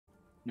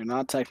You're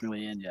not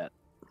technically in yet.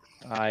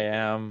 I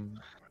am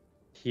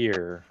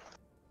here.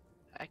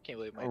 I can't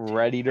believe my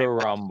Ready to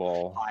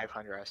rumble.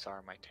 500 SR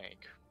in my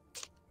tank.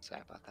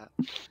 Sad about that.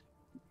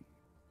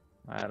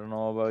 I don't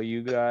know about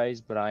you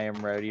guys, but I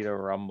am ready to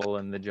rumble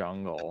in the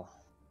jungle.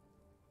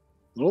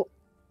 Well,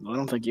 I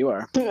don't think you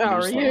are.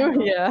 Are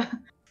you? Yeah.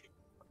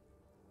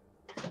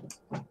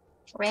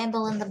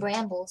 Ramble in the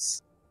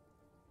brambles.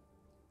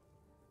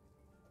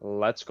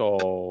 Let's go.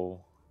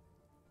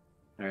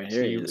 All right,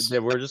 here he is.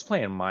 We're just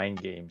playing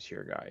mind games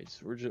here,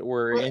 guys.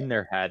 We're in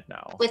their head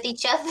now. With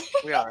each other?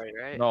 We are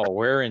right? No,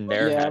 we're in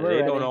their head. They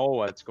ready. don't know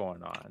what's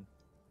going on.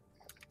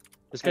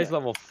 This guy's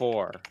level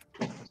 4,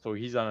 so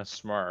he's on a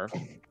Smurf.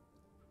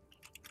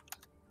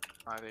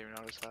 I didn't even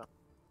notice that.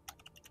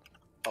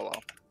 Oh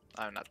well,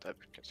 I'm not that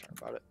concerned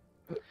about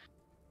it.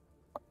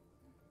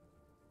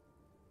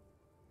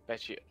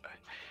 Bet you,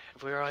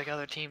 if we were like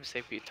other teams,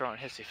 they'd be throwing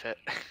hissy fit.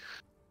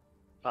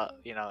 But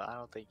you know, I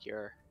don't think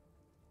your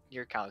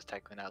account is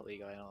technically not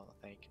legal. I don't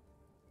think.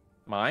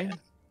 Mine?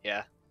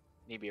 Yeah,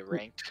 need to be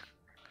ranked.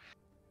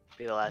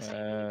 Be the last thing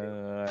you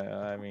do.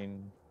 I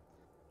mean,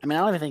 I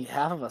don't even think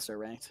half of us are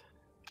ranked.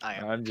 I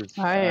am. I'm just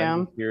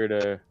am. here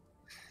to.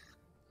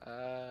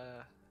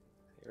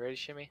 You ready,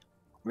 Shimmy?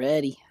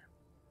 Ready.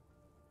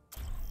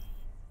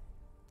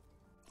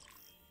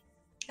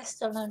 I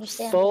still don't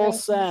understand. Full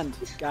send.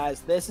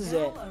 Guys, this is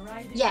it.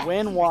 Yeah.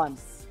 Win one.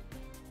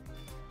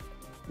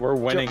 We're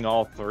winning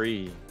all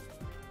 3.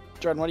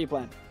 Jordan, what are you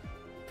playing?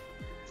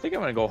 I think I'm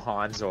gonna go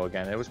Hanzo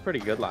again. It was pretty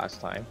good last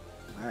time.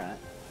 Alright.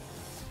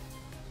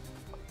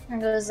 I'm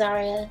gonna go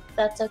Zarya.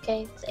 That's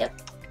okay.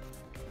 Yep.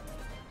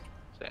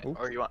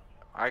 Or you want?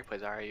 I play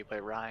Zarya. You play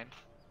Ryan.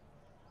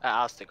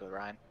 I'll stick with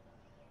Ryan.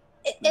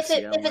 If Let's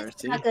see how it's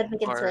Mercy- not good, we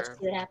can or- switch.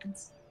 See what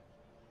happens.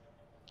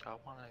 I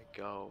want to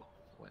go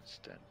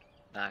Winston.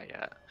 Not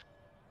yet.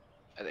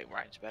 I think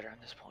Ryan's better at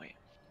this point.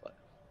 But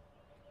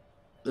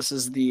This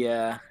is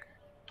the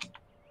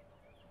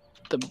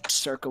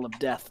circle of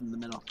death in the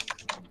middle.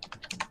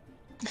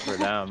 For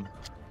them.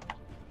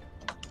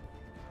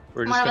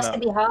 We're One of us just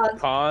could be gonna hog.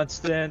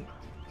 constant,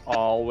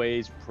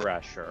 always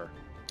pressure.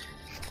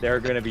 They're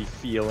gonna be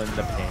feeling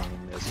the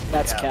pain this week.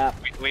 That's yeah, cap.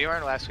 we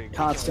learned last week.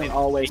 Constant, we can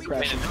always we can win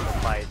pressure. in the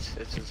fights.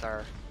 This is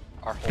our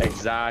whole.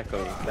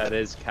 Exactly. That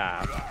is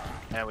cap.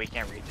 And we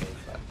can't retake,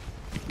 but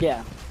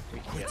Yeah. we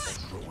can get this.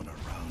 Screwing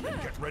around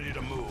and get ready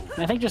to move.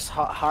 And I think just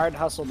hard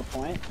hustle the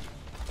point.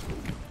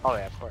 Oh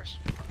yeah, of course.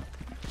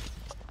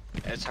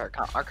 It's our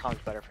com's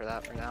better for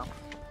that right now.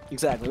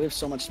 Exactly. We have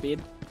so much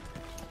speed.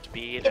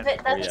 Speed If and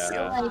it doesn't Yeah.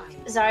 seem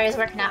like Zarya's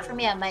working out for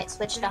me, I might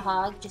switch to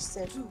hog just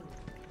to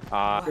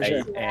I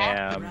sure.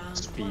 am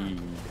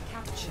speed.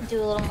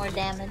 do a little more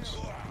damage.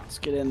 Let's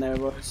get in there,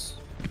 boys.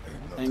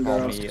 And Call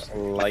girls. me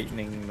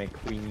Lightning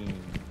McQueen.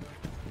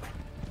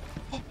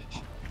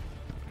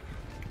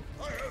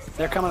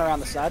 They're coming around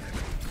the side.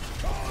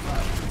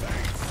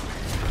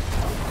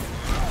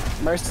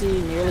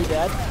 Mercy nearly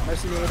dead.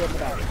 Mercy nearly dead in the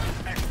back.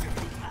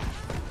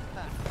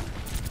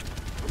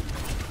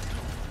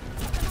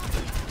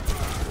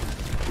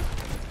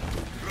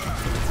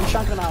 I'm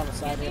chunking them out on the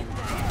side here.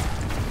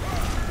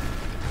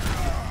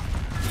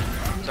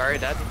 Sorry,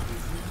 Dad.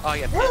 Oh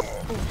yeah.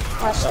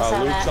 Watch this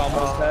out Luke's at.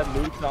 almost dead.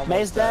 Luke's almost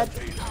May's dead.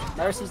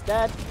 Mercy's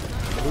dead.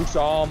 Luke's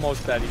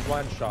almost dead. He's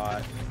one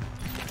shot.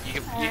 You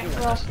can Alright, win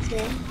who else this. is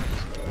here?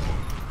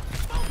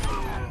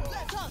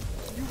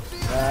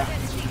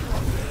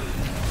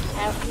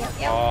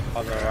 Yep.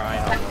 Oh, the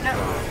Rhino.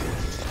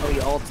 Oh,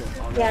 you ulted.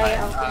 Yeah,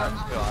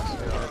 yeah. We lost.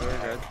 We're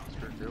good.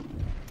 We're good.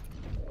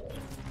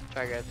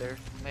 Try to get there,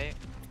 mate.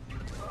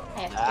 I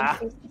have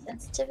to increase the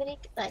sensitivity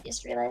because I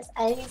just realized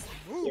I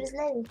was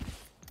low.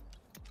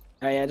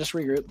 Alright, yeah, just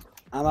regroup.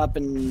 I'm up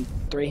in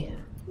 3.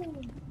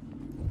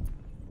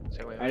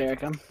 So we Right, here I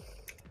come.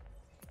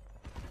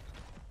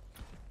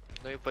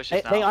 Let me push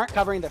They, this they now. aren't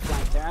covering the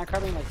flank. They aren't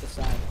covering like the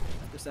side.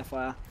 Just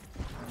FYI.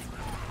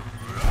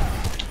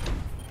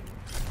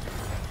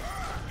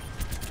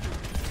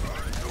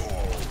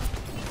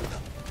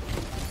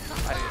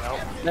 I need help.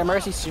 Their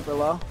Mercy's super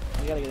low.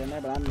 We gotta get in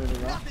there, but I'm really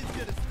low.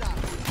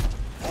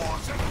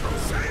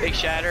 Big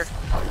shatter.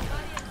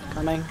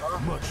 Coming.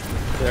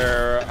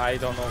 There, I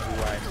don't know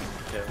who I'm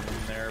killing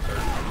there, but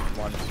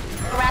one.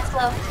 Rat's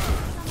low.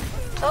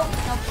 Oh,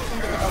 no, she's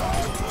into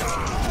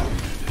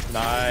the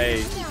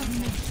Nice.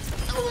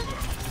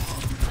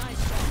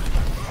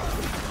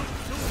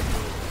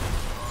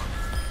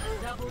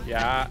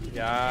 Yeah.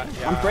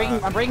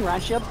 I'm breaking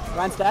Ryan's shield.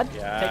 Ryan's dead.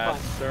 Yeah, Take one.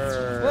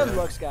 sir. Good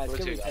looks, guys. We'll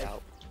Good see who retake. got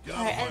help.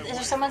 Alright, is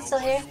there someone still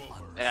here?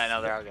 Yeah, I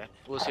know they're all good.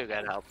 We'll see who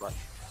got help, but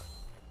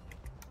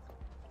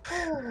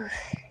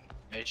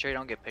make sure you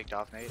don't get picked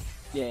off, Nate.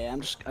 Yeah,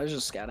 I was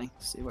just scouting.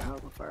 See how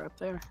far up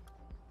there.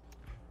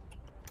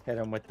 Hit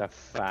him with the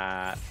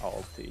fat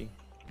ulti.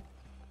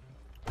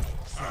 Oh,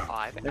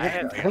 I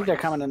I think they're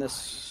coming in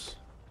this.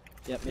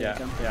 Yep, here Yeah, they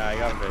come. yeah, I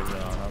got vision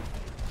on him.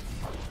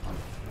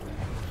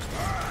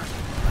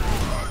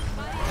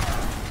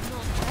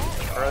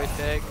 early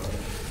pick.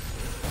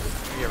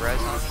 Get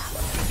res on.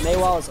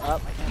 Maywall is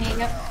up. There you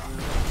go.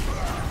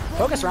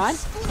 Focus, Ryan.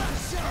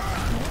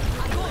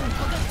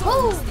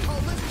 Woo!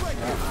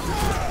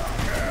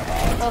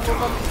 Bubble,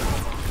 bubble.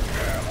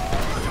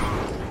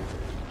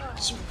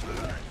 Shoot.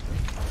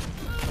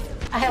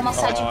 I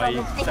almost had you Oh, he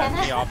bubble. Take sent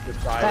me that. off the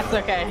side. That's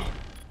okay.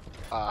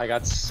 I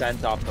got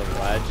sent off the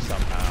ledge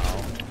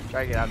somehow.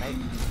 Try to get out, mate.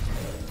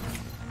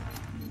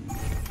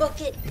 Book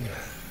it.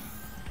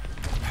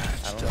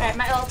 I don't know. Alright,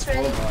 my ult's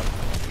ready.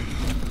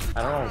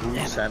 I don't know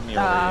who sent me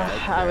over the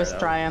edge I there, was though.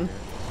 trying.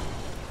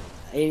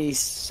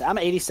 80. I'm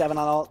 87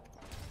 on ult.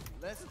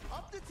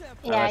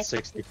 I'm Yeah, at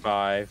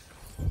 65.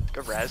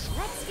 Good res.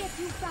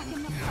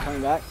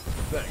 Coming back.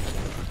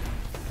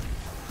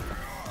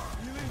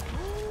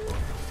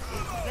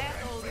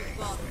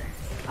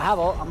 I have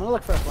ult. I'm gonna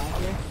look for a flank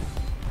here.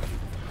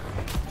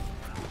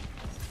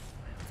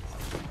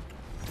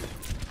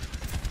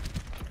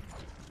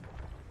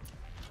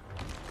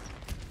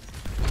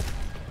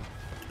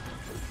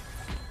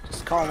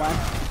 Just call one.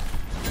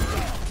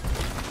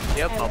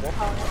 Yep, bubble.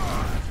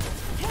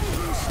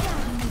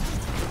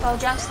 Oh,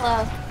 jump's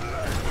low.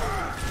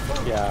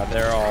 Yeah,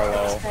 they're all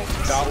low.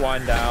 Got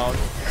one down.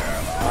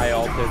 I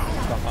ulted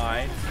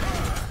behind.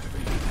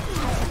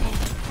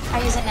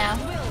 I use it now.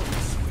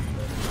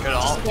 Good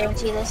Just all. to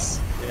guarantee this.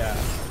 Yeah.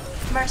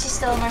 Mercy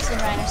still, Mercy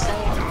and Ryan are still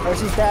here.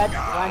 Mercy's dead.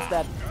 Ryan's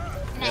dead.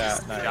 Yeah, Nice.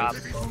 Good job.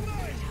 nice.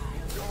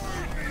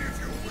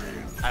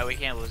 Alright, we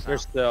can't lose now. They're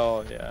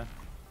still, yeah.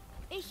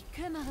 I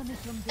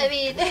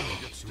mean, Get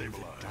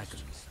stabilized.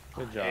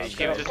 Good Yeah, job. you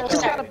guys. just- You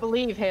just gotta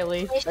believe,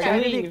 Haley. Nice They're gonna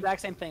do the Believe.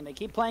 exact same thing. They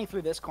keep playing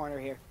through this corner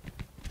here.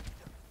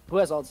 Who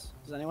has ults?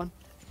 Does anyone?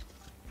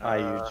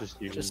 You just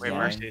use just Wait, mine.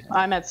 Mercy.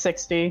 I'm at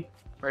 60.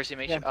 Mercy,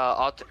 make Yeah.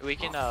 sure. We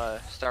can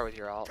start with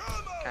your alt.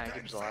 Kind of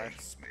keeps us alive.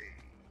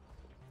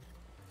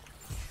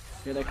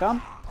 Here they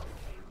come.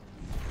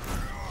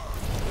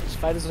 Just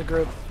fight as a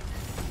group.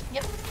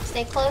 yep.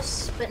 Stay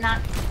close, but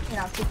not, you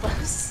know, too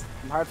close.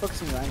 I'm hard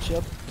focusing Ryan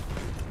shield.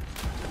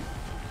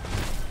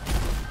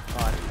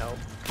 Oh, I need help.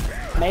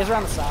 Maze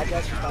around the side,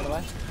 guys, just by the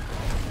way.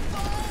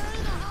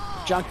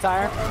 Junk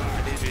tire.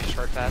 I need to do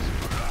short pass.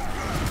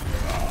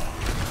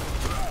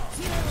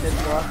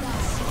 Didn't go up.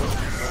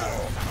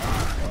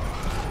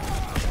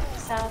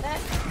 Saw that.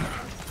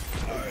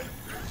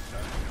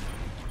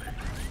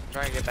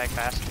 Trying to get back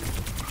fast.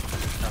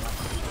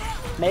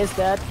 Maze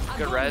dead.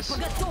 Good res.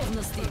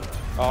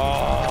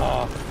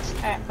 Oh,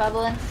 Alright,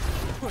 bubbling.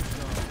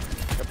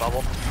 Good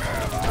bubble.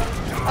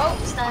 Oh,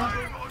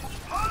 stunned.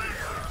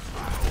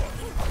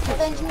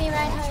 Avenge me,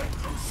 Reinhardt.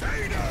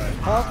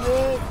 Help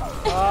me!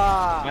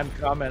 Ah, I'm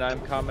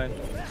coming.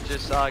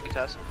 Just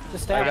contest.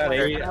 just stay on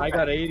point. I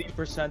got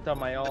 80% on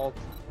my ult.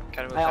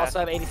 Kind of move I fast. also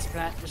have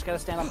 80%. Just gotta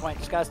stand on point.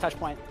 Just gotta touch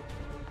point.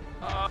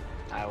 I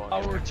won't. Oh,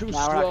 get we're there. too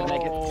Nah, we're not gonna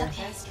make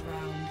it. slow.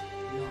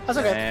 That's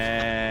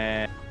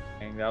okay.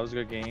 Dang, that was a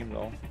good game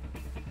though.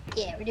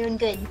 Yeah, we're doing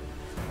good.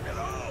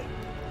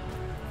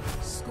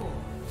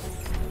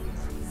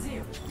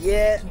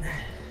 Yeah.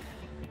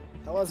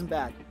 That wasn't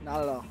bad.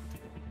 Not at all.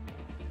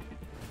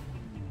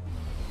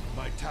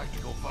 My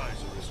tactical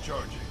visor is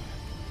charging.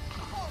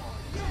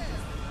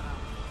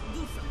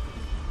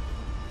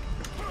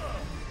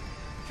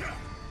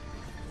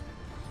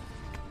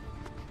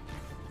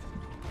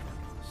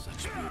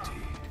 Such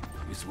beauty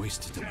is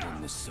wasted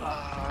upon the soul.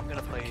 I'm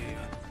gonna play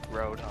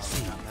road on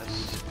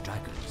this.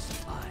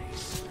 Dragon's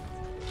eyes.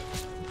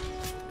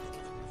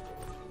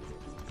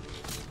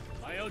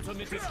 My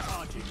ultimate is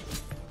charging.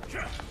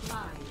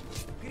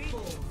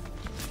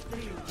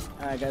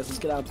 Alright, guys, let's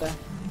get out there.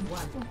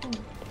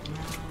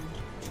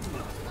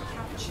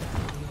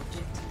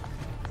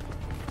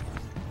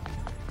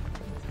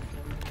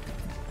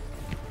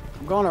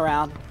 I'm going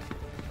around.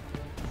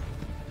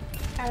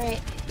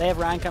 Alright. They have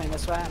Ryan coming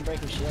this way. I'm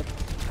breaking shield.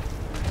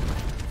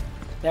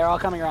 They're all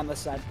coming around this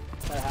side.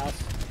 By the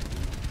house.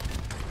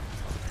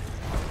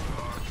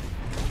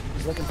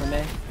 He's looking for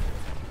me.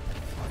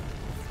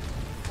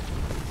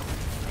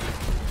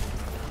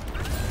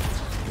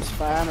 Just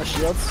fire on the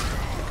shields.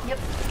 Yep.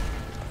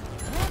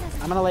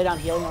 I'm gonna lay down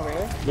healing over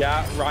here.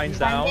 Yeah, Ryan's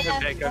down. I'm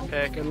Good pick, good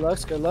pick. Good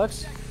looks, good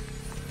looks.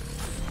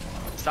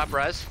 Stop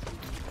res.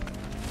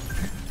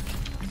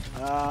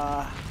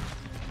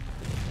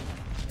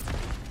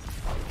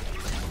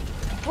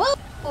 Woo!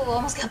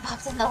 Almost got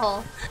popped in the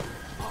hole.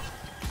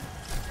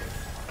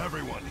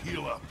 Everyone,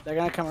 heal up. They're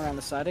gonna come around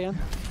the side again.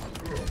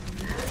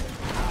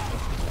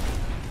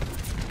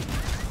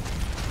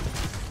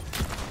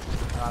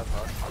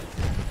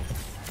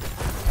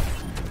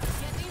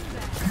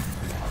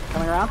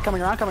 Coming around,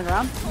 coming around, coming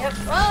around. Yep.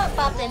 Oh,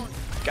 popped in.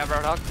 Got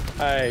Roadhog.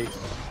 Hey,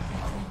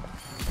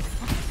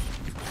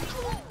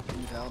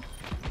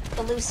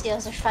 The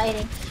Lucios are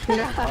fighting.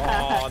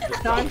 oh,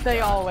 Don't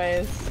they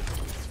always?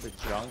 the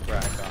junk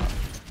rack up.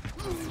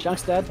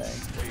 Junk's dead.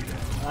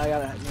 I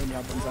gotta need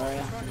help on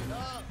Zarya.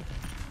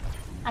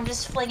 I'm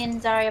just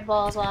flinging Zarya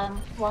balls while I'm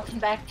walking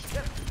back.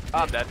 Oh,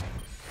 I'm dead.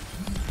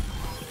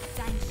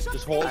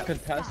 Just hold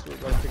contest, we're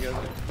right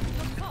together.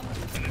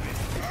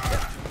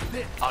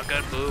 Oh,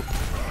 good move.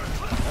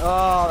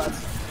 Oh,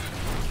 that's.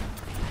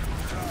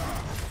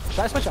 Should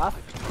I switch off?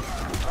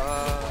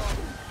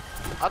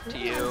 Up to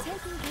you.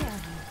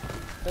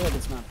 I feel like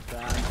it's not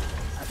bad.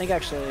 think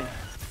actually,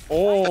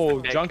 Oh,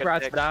 Good pick, Junkrat's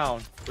good pick.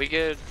 down. We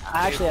could.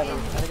 I actually have. I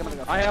think I'm gonna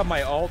go. For I it. have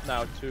my ult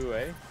now too,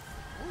 eh?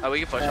 Oh, we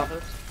can push Yeah. off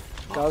this.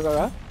 Go, go,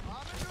 go.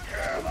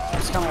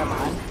 Just coming up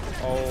behind.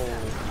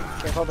 Oh.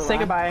 Careful the Say line.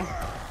 goodbye.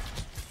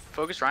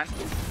 Focus, Ryan.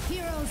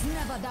 Heroes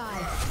never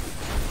die.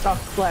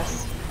 Oh,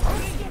 bless.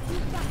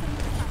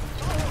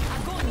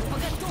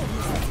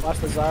 Watch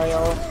the Zarya.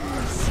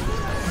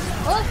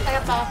 Oh, I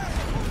got power.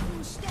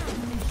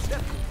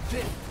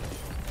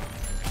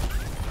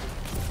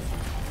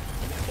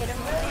 Get him.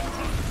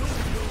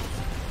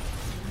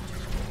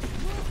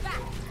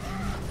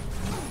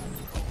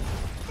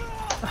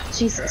 Oh,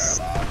 Jesus.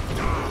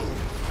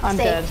 I'm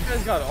Safe. dead. You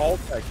guys got ult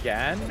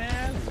again,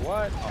 man?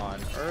 What on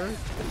earth?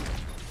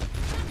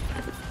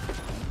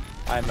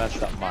 I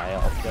messed up my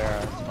ult there.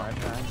 That's my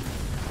bad.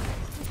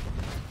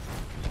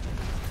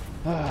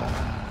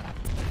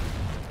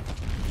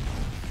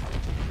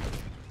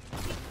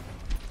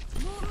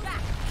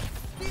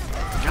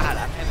 God,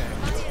 I'm in it.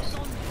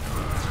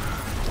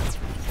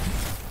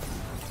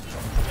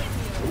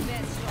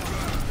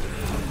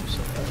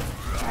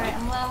 Alright,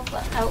 I'm low,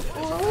 but oh,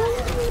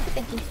 ooh,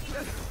 thank you.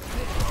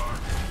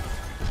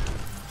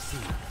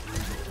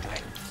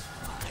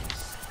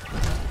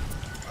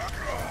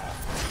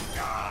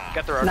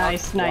 Got the road.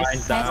 Nice, nice. Line's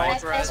Nice, down.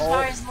 nice, nice. Oh,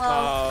 Stars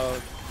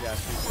low. yeah,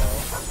 she's low.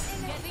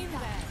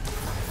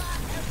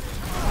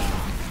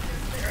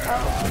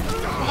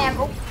 Damn,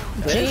 oh,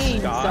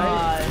 This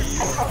guy Jesus.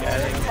 keeps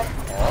getting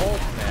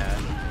ult, man.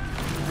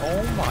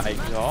 Oh my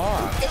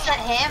god. it's that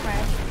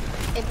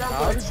hammer. It How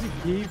built does it,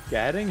 he keep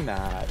getting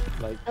that?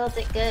 Like, built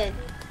it good.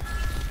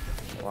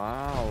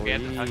 wow. We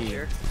have to touch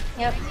here.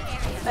 Yep.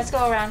 Let's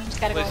go around. Just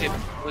gotta go Lucy,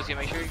 around. Lucy,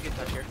 make sure you get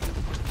touch here.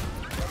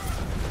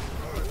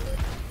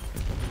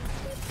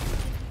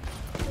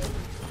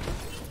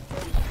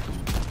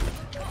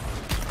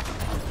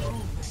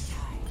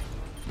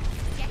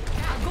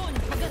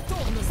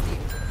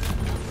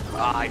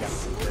 Ah, I got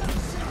it.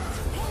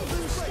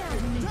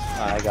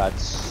 I got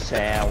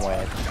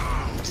sandwiched.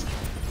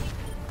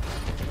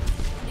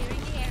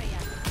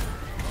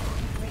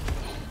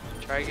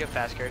 Try to get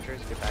fast characters,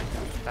 get back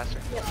down faster.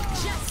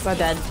 I'm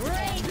dead.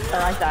 Or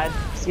I died.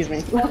 Excuse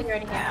me. Oh, you're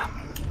already here.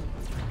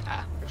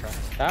 Ah, good try.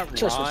 That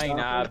Just a Rhine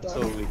stop.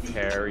 absolutely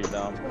carried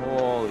them.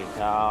 Holy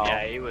cow.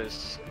 Yeah, he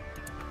was.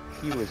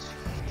 He was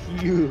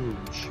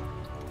huge.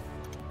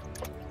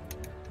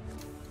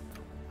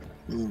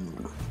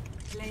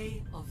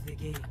 Play of the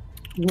game.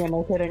 Yeah,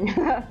 no kidding.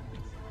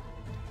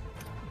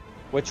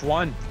 Which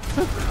one?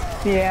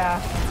 Yeah.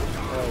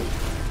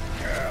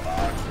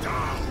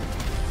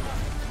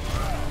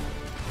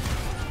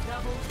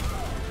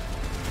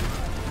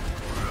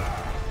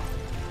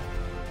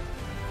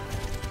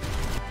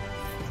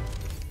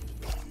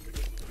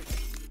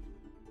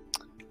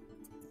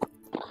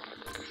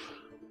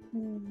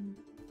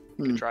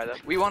 Good try though.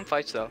 We won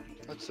fights though.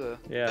 Let's Yeah.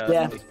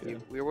 Yeah. that's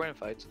good. we were winning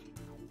fights.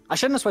 I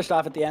shouldn't have switched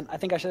off at the end. I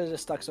think I should have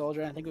just stuck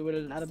Soldier. I think we would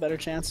have had a better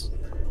chance.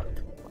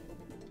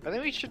 I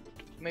think we should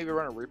maybe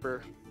run a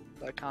Reaper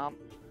that comp.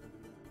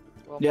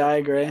 Well, Yeah, I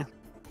agree.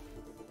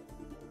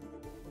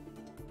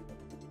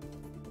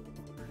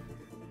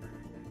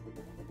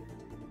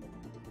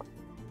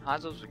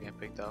 Hanzo's a game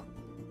pick though.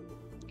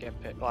 Game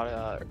pick a lot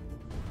of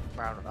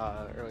round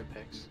early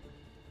picks.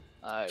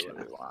 What do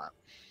we want?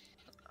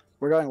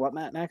 We're going what,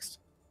 Matt, next?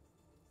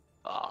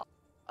 I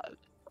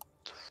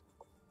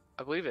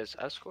believe it's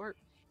escort.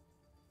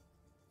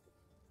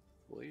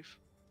 I believe.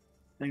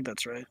 I think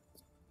that's right.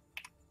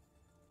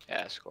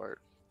 Yeah, escort.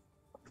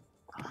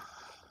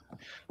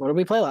 What did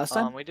we play last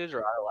time? We did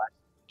Dorado last.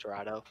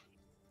 Dorado.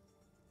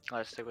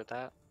 Let's stick with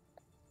that.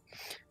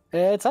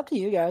 It's up to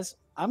you guys.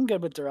 I'm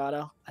good with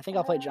Dorado. I think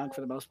I'll play Junk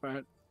for the most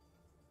part.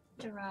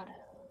 Dorado.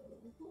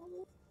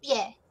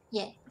 Yeah,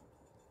 yeah.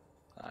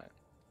 Alright.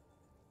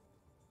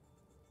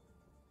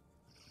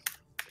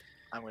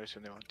 I'm gonna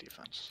assume they want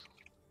defense.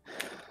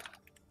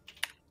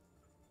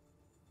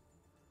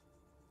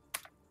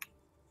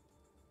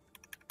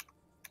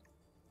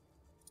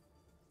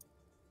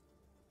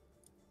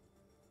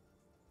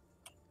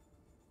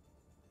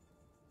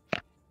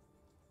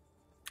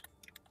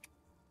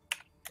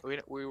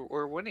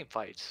 We're winning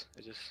fights.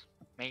 It's just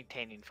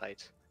maintaining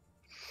fights.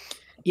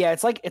 Yeah,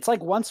 it's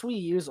like once we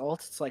use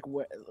ult, it's like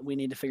we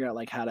need to figure out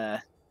like how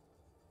to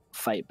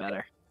fight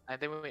better. I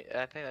think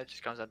that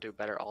just comes down to a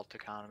better ult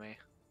economy.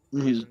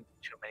 Mhm. Using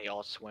too many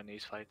ults to win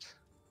these fights.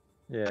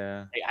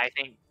 Yeah. I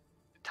think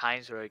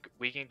times where like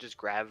we can just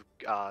grab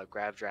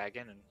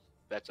dragon and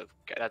that's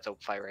a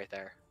fight right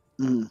there,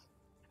 Mhm.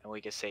 and we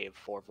can save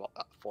four.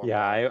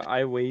 Yeah,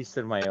 I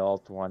wasted my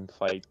ult one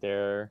fight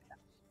there.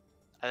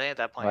 I think at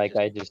that point, Like,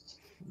 I just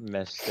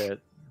missed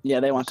it. Yeah,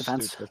 they want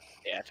defense. Stupid.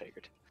 yeah, I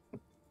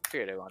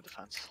figured I want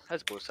defense.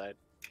 That's both side.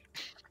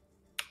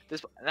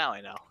 This now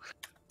I know.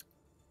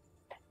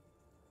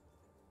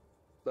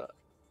 But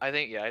I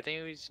think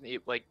we just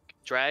need like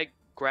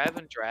grab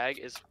and drag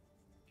is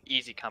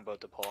easy combo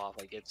to pull off.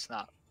 Like it's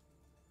not.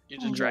 You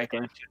just drag Exactly.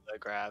 into the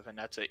grab, and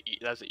that's an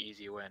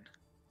easy win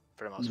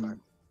for the most part.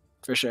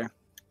 For sure.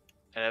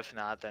 And if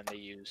not, then they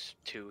use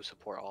 2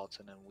 support ults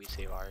and then we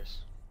save ours.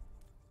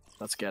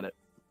 Let's get it.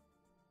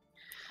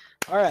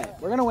 All right,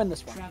 we're gonna win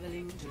this one.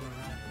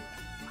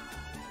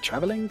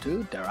 Traveling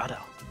to Dorado.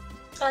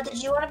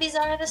 Did you want to be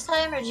Zarya this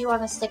time, or do you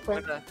want to stick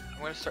with? I'm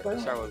gonna start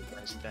with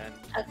Winston.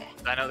 Okay.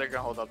 I know they're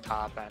gonna hold up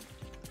top, and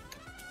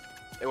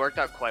it worked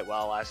out quite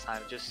well last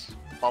time. Just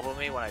bubble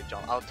me when I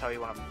jump. I'll tell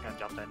you when I'm gonna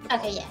jump in.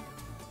 Okay, yeah.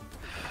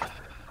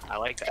 I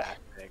like that.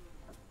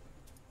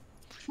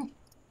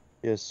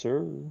 Yes,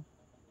 sir.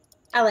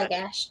 I like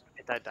Ash.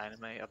 Hit that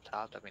dynamite up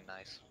top. That'd be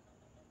nice.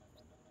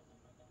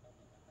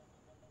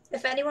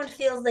 If anyone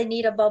feels they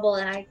need a bubble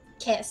and I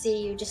can't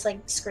see you, just like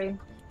scream.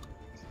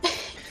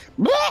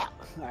 Alright,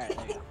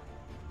 there you go.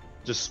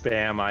 Just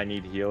spam. I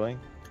need healing.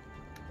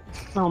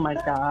 Oh my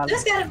god.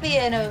 There's gotta be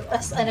an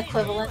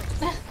equivalent.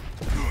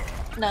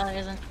 No, there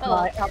isn't. Oh,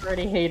 I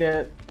already hate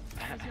it.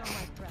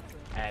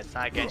 It's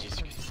not Genji's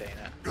saying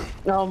it.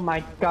 Oh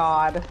my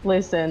god.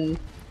 Listen.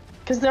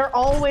 Because they're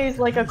always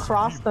like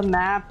across the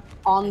map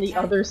on the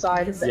other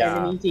side of the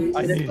enemy team.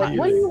 And it's like,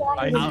 what do you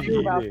want me to do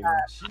about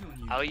that?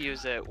 I'll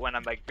use it when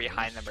I'm like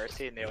behind the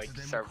Mercy and they like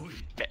start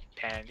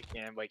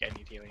panicking and like I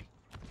need healing.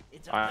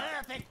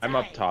 I'm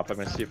up top. I'm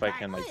gonna see if I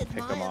can like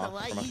pick them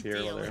off from up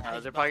here. They're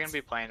probably gonna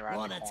be playing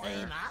around the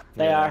corner.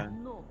 They are.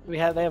 They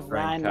have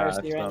Ryan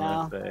Mercy right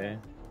now.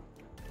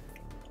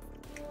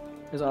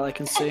 Is all I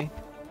can see.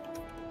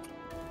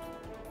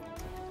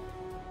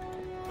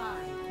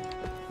 5,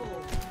 4,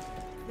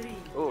 3.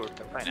 Ooh,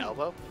 they're playing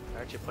elbow?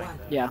 They're actually playing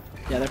that. Yeah,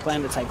 they're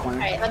playing the tight corner.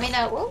 Alright, let me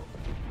know. Whoa.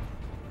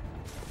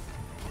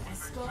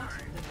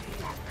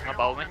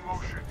 Above me.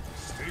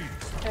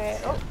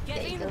 Alright, oh,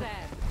 there you go.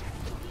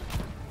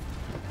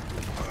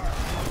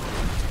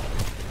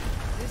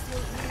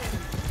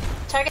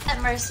 Target that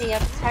Mercy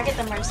up. Target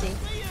the Mercy.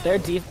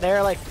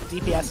 They're like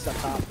DPS up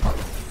top.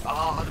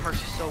 Oh, the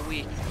Mercy's so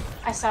weak.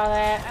 I saw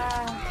that.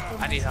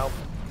 I need help.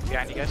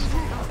 Behind you guys.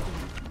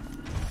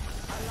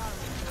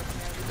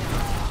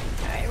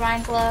 Alright,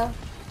 Ryan's low.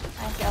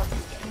 Ryan's go.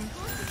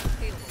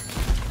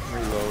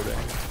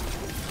 Reloading.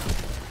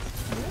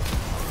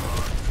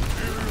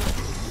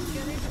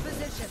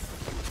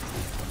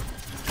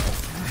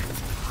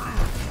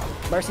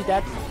 Mercy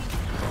dead.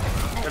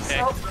 Okay.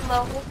 Oh,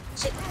 low.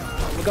 Shit.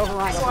 We go for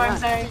Ryan. Go for I'm Ryan.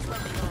 sorry.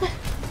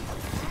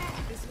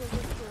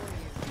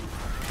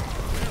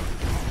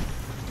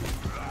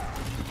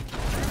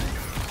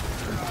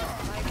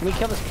 Can we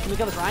kill this? Can we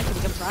kill this Ryan? Can we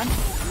kill this Ryan?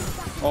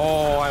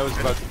 Oh, I was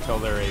about to kill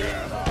their A.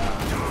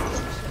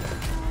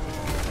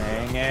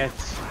 Dang it.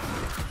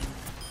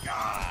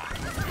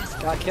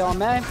 Got kill on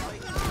May.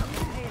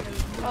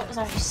 Oh,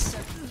 sorry.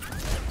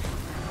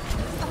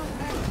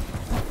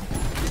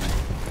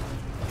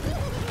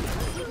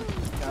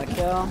 Got a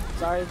kill.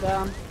 Sorry,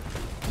 down.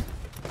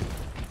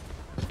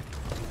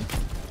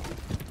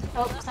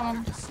 Oh,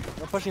 someone.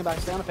 We're pushing back.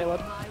 Stay on the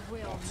payload.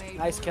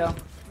 Nice kill.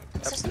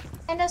 Is there something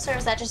behind us, or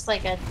is that just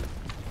like a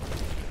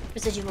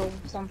residual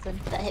something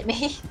that hit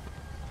me?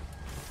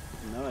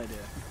 No idea.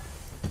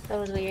 That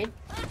was weird.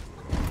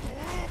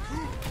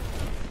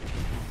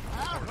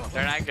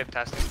 They're not good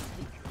testing.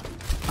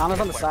 Ana's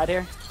on the side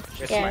here.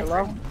 Yeah,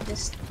 low.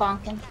 just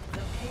bonking.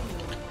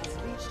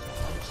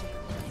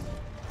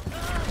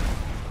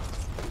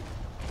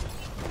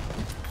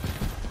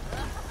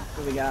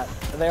 What we got?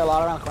 Are there a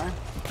lot around the corner?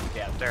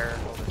 Yeah, they're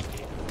holding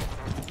deep.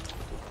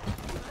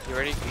 You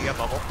ready? You got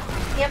bubble?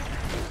 Yep.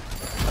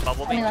 The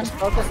bubble me? Just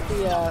focus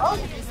the. Oh!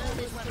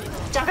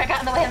 Jumper got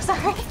in the way, I'm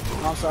sorry.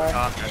 Oh, I'm sorry.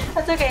 Okay.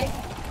 That's okay.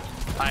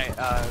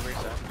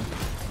 Reset.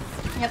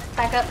 Yep,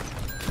 back up.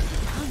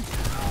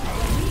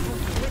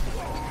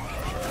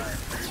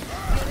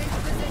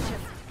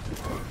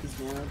 He's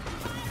down.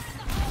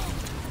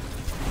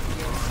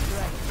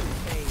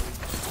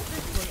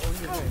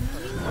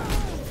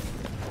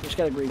 We just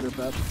gotta regroup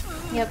up.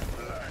 Yep.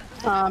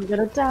 I'm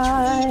gonna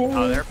die.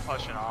 Oh, they're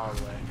pushing all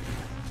the way.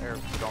 They're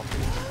going for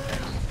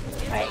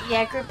these. Alright,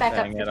 yeah, group back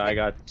Dang up. it, I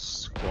got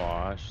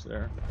squashed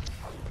there.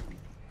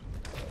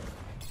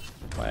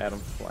 I had him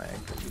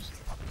flanked.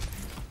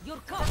 You're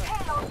covered.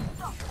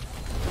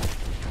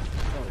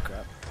 Holy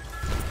crap.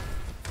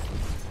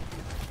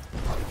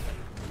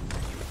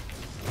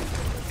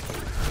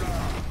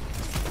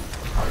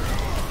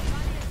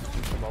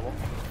 Bubble.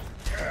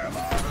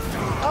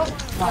 Oh,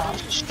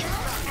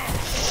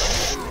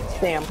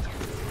 Damn.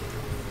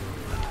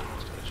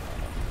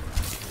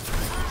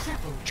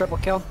 Triple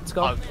kill. Let's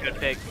go. Oh, good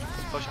pick.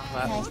 Push on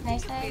left.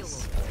 nice, nice,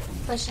 nice.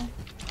 Pushing.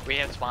 We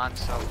have spawn,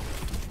 so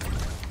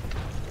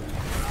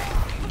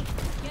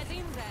Get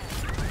in there.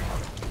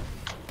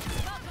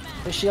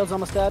 His shield's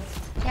almost dead.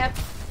 Yep.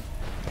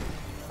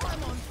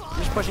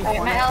 Just pushing Alright,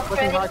 corner. my health's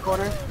Pushing ready. hard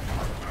corner.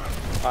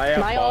 I have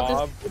My ult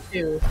Bob. is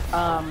too.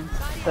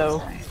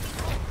 So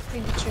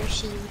Premature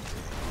shield.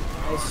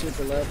 Nice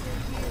super lit.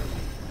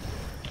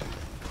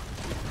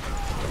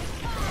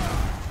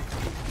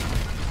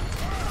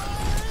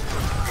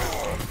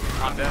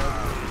 I'm dead.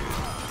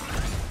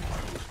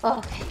 Oh,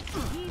 okay.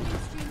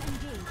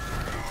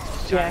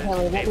 yeah,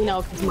 Haley, let me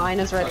know because mine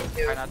is ready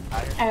Try too. not to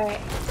die.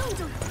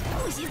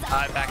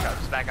 Alright. Back out.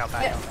 Just back out.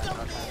 Back Yep.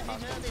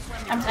 out.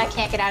 I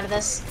can't get out of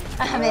this.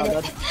 I'm in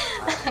it.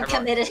 I'm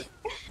committed.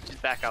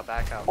 Just back out,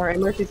 back out. Alright,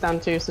 Mercy's down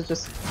too, so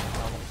just...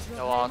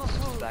 No walls,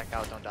 just back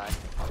out, don't die.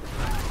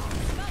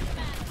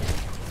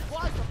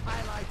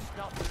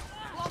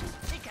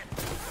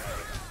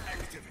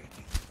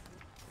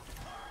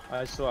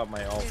 I still have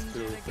my ult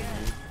too.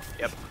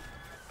 Yep.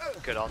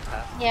 Good ult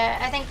tap. Yeah,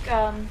 I think,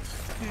 I'm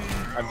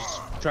just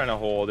trying to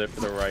hold it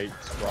for the right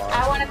spot.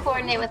 I want to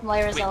coordinate with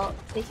Moira's ult.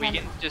 We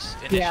can just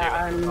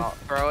initiate with the wall.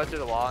 Throw it through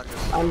the wall and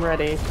just... I'm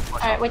ready.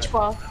 Alright, which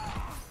wall?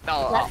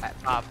 No,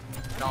 Left.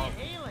 no.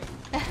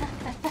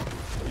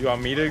 You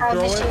want me to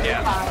throw it?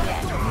 Yeah.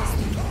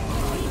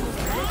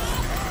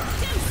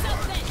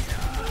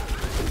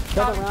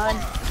 Doesn't run.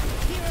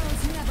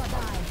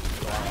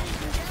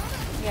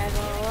 Yeah,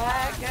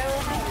 go.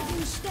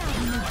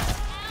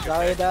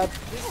 Sorry, Dad.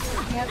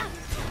 Yep.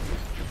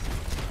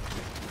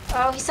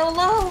 Oh, he's so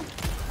low.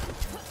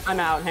 I'm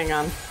out, hang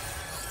on.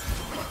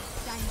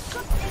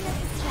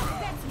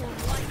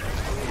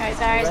 Alright,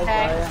 Zarya's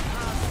back.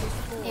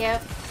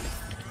 Yep.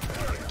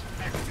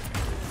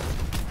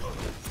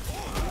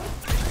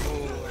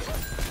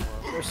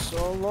 We're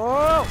so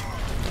low.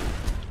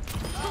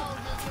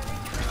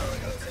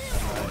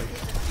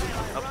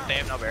 Oh, they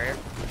have no barrier.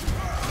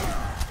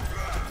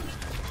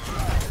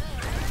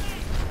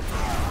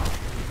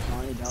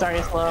 Sorry,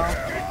 it's low.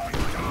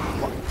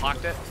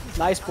 Blocked it.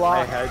 Nice I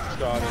block.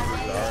 headshot into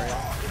Zarya.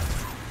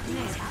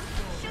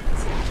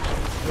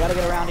 We gotta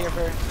get around here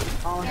for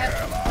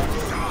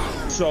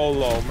Colin. So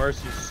low.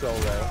 Mercy's so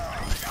low.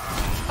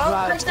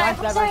 Oh, first time.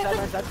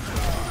 Dead.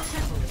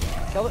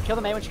 Kill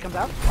the Maine when she comes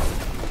out.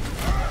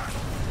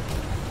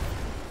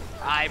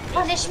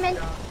 Punishment.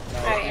 No,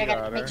 Alright, I you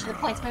gotta got make her. sure the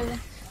point's moving.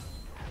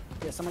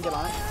 Yeah, someone get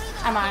on it.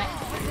 I'm on it.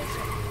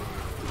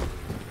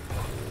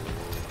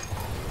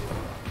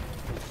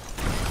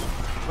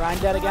 Ryan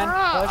dead again.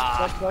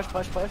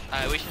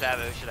 Push. We should have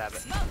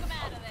it.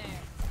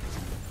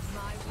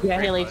 Yeah,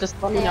 Haley,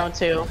 just let me know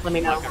too. Let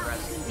me know.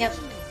 Yep.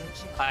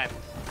 Alright.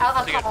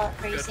 I'll call it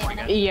for you,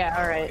 Santa. Yeah,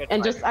 alright.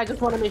 And I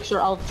just want to make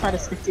sure I'll try to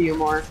stick to you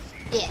more.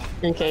 Yeah.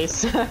 In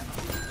case.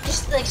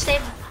 Just like stay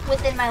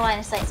within my line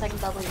of sight so I can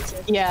bubble you too.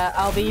 Yeah,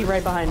 I'll be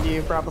right behind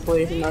you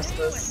probably for most of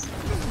this.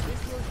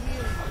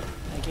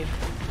 Thank you.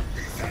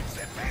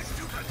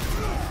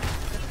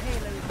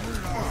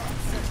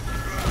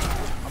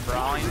 I'm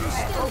brawling.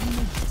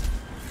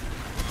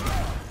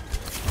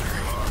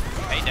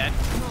 Are you dead?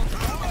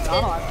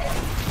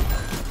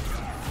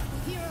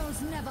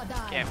 Heroes never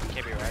die. Can't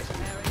be right.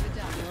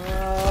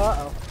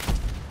 Uh-oh.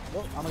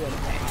 Oh, I'm good.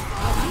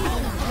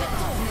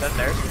 That's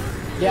theirs?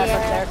 Yeah,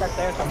 Yeah. that's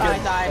there. I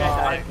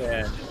died.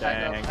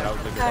 Dang, that was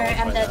a good Alright,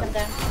 I'm ult.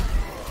 dead.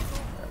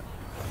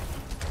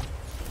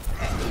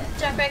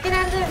 Jump back, get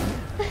out of there.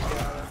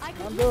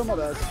 I'm doing my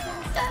best.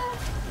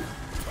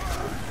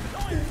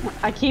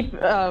 I keep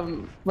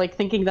like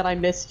thinking that I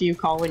missed you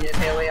calling it,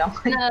 Haley. I'm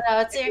like, No,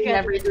 it's you're good.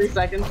 every 3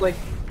 seconds, like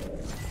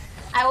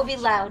I will be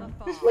loud.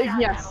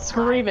 yes,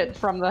 scream it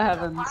from the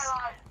heavens.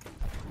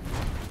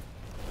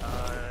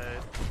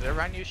 Did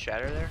everyone use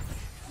Shatter there?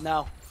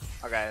 No.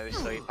 Okay,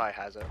 so he probably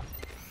has it.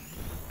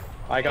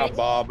 I got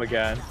Bob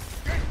again.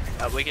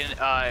 We can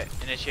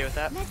initiate with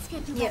that.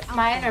 Yeah,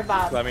 mine or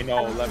Bob? Let me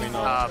know.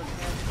 Bob.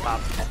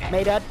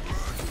 May dead.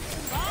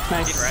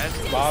 Nice.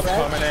 Res. Bob's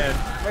coming in.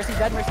 Mercy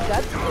dead.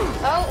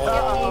 Oh, Oh,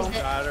 yep, he used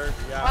it. got her.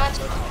 Yeah. Watch.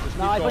 Let's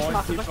No, I pushed him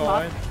off, keep pushed him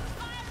off. going.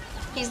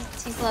 He's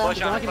low.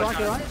 Push on it, push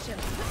on it.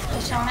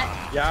 Push on it.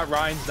 Yeah,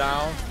 Ryan's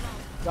down.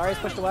 Zarya's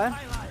pushed away.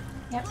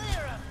 Yep.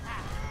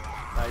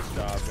 Nice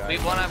job, guys. We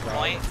won on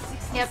point.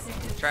 Yep.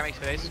 Try to make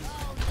space.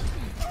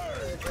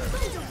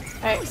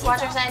 Alright,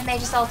 watch our side.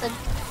 Mage assaulted.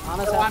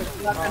 Honest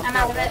I'm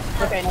out of it.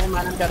 Okay, never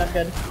mind. I'm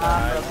good.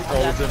 Nice.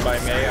 Frozen by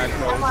May. I'm I'm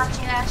frozen.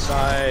 watching Ash.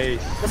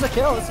 Nice. This is a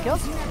kill.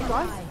 Keep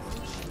going.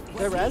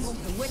 They're res.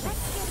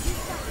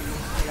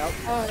 Oh,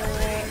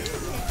 alright.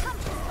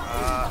 I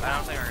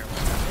don't think we're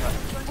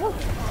gonna win.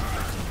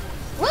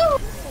 Woo!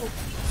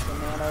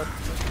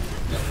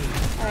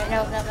 Alright, no.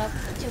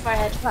 Too far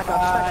ahead.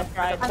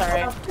 I'm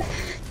sorry.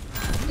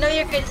 No,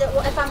 you're good.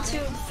 If I'm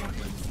too...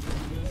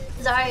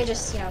 Zarya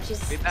just,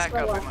 she's We back slow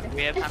up. walking.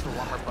 We have time for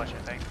one more push, I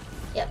think.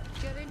 Yep.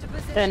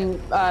 And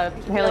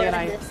Haley and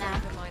I.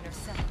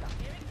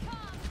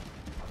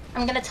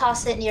 I'm gonna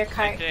toss it in your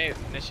cart.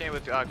 Initiate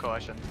with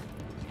coalition.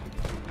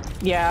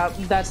 Yeah,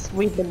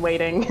 we've been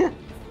waiting.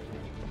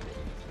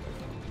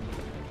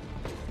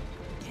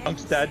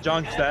 Junk's dead.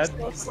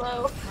 So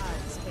slow.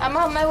 I'm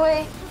on my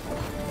way.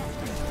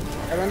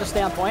 Everyone just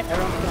stay on point.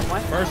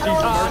 Mercy's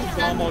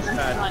almost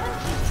dead.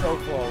 She's so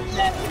close.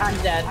 I'm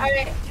dead.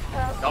 Alright.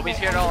 Nobody's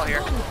here at all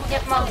here.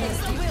 Yep, Maltese.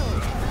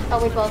 Oh,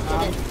 we both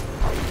did it.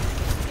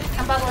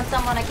 I'm bubbling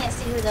someone. I can't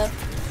see who though.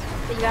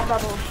 But you got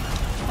bubbled.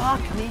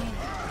 Fuck me.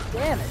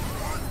 Damn it.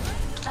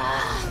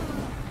 Ah,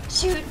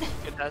 shoot.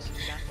 Good test.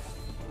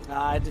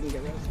 I didn't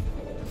get res.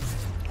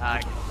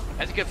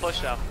 That's a good push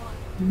though.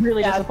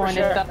 Really Yeah, for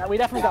disappointed. sure. We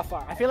definitely got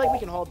far. I feel like we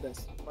can hold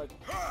this. Like,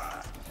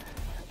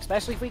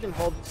 especially if we can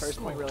hold the first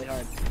point really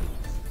hard.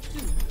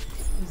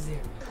 2-0.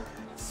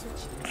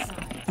 Switching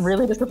sides. I'm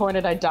really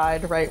disappointed I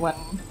died right when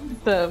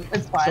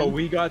it's fine. So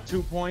we got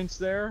 2 points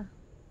there?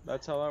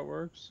 That's how that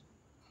works?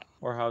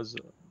 Or how's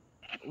it?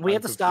 We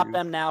have to stop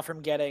them now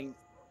from getting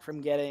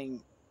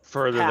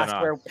further than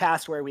us.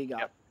 Past where we got.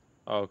 Yep.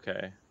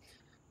 Okay.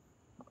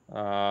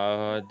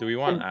 Do we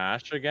want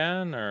Ashe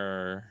again,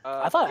 or?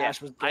 I thought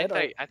Ashe was good.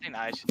 I think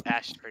Ashe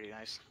is pretty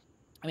nice.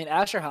 I mean,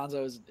 Ashe or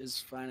Hanzo is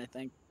fine. I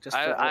think. Just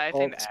I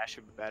think the Ashe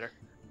would be better.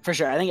 For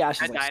sure, I think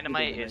Ashe is that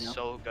dynamite is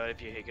so good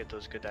if you get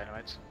those good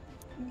dynamites.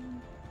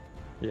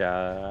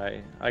 Yeah,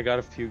 I got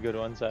a few good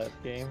ones that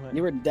game.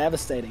 You were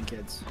devastating,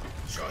 kids.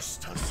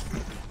 Justice will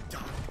be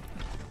done.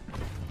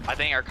 I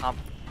think our comp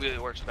really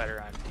works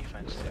better on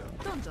defense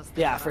too.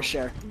 Yeah, for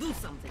sure. Do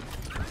something.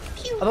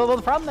 Although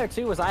the problem there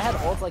too was I had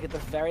ult like at the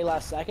very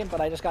last second, but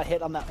I just got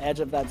hit on the edge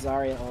of that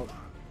Zarya ult.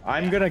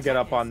 I'm gonna get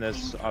up on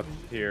this up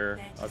here,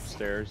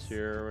 upstairs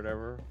here, or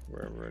whatever,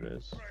 wherever it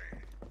is.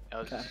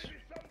 Okay.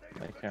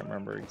 I can't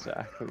remember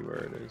exactly where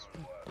it is.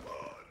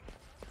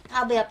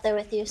 I'll be up there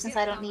with you since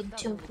I don't need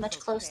too much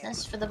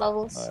closeness for the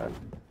bubbles.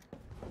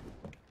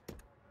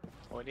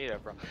 We need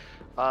it, bro.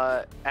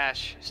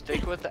 Ashe,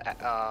 stick with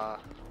the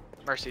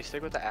Mercy,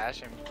 stick with the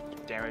Ashe and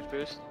damage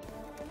boost.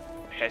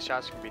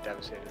 Headshots can be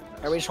devastating.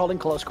 Are we just holding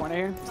close corner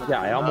here?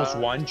 Yeah, I almost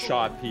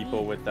one-shot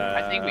people with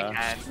that. I think we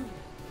can.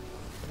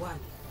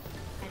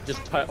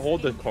 Just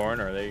hold the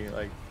corner. They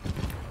like.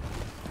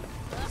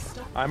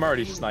 I'm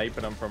already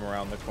sniping them from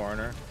around the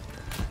corner.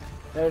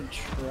 They're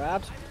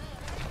trapped.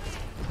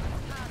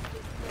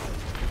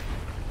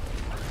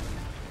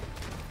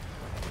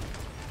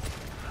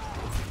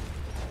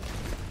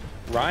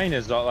 Ryan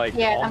is like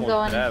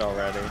almost dead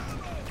already.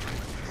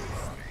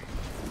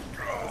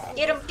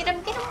 Get him, get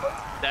him, get him.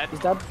 Dead. He's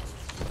dead.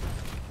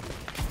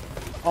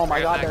 Oh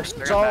my god, they're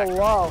so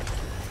low.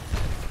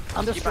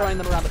 I'm destroying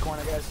them around the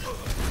corner, guys.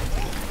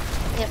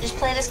 Yep, just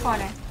play this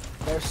corner.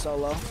 They're so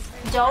low.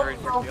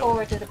 Don't go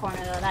forward to the corner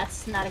though,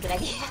 that's not a good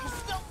idea.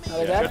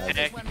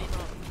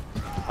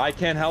 I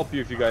can't help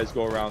you if you guys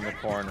go around the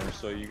corner,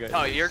 so you guys.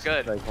 Oh, you're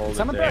good. Like, hold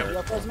Someone it there.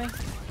 break towards me.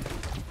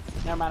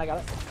 Never mind, I got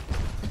it.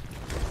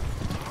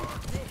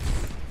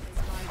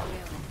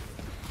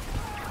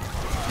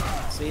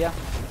 See ya.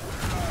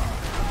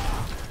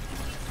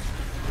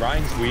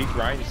 Ryan's weak.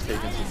 Ryan's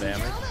taking some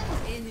damage.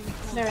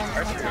 They're in the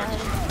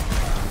mortality.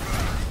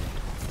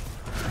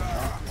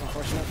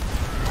 Unfortunate.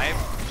 I have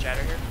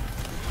shatter here.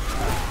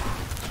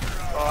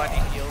 Oh, I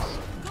need heals.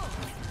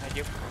 Thank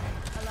you.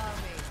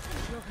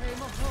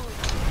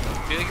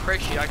 If you can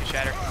break shield, I can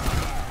shatter.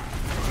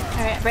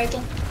 Alright,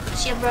 breaking.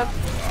 Shield broke.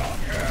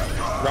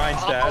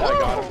 Ryan's dead. I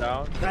got him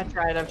down. I've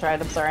tried,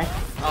 I'm sorry.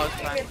 Oh,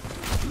 it's fine.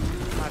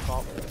 My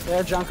fault.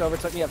 Their junk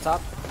overtook me up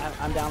top.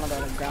 I'm down on the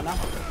ground now.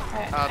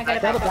 Alright, I gotta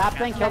Kill the back BAP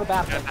thing, kill the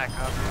BAP Get thing. back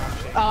up.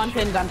 Oh, I'm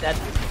pinned, I'm dead.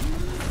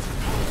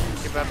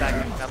 Get back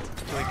up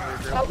so we can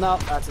regroup. Oh, no,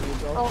 that's a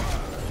neutral. Oh.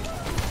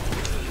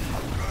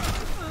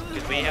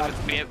 Because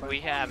we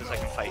have is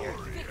like a fight here.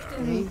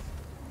 Mm-hmm.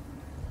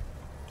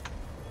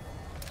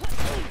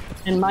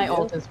 And my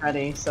ult is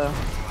ready, so.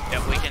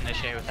 Yep, we can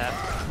initiate with that.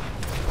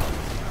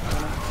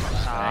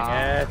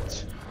 Dang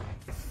it.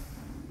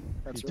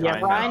 That's Yeah,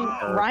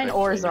 Ryan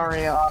or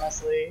Zarya,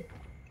 honestly.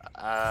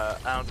 I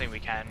don't think we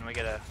can. We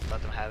gotta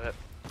let them have it.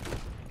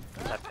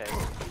 That pig.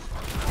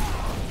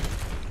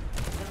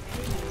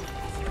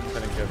 I'm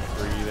gonna get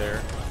free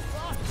there.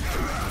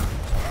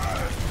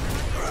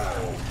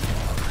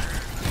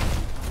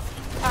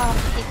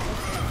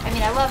 I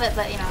mean, I love it,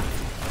 but you know,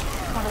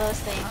 it's one of those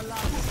things.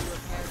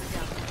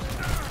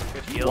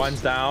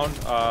 One's down. Is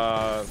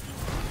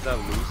that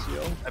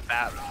Lucio? A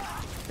bat.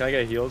 Can I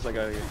get heals? I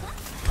gotta get.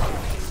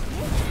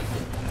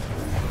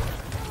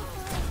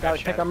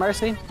 Gotta pick up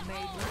Mercy.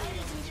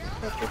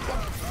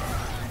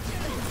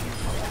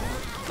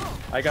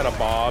 I got a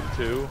Bob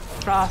too.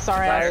 Ah,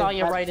 sorry, I saw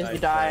you right as you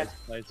died.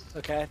 Nice.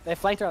 Okay, they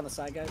flanked her on the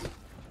side, guys.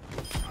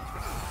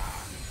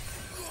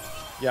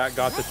 Yeah,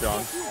 got the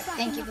junk.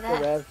 Thank you for Go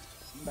that. red.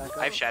 Back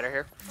I have up. shatter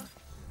here.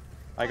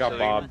 I got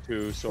Bob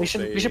too. So We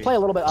should play a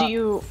little bit up.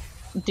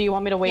 Do you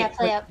want me to wait? Yeah,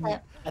 play up, play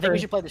up. I think we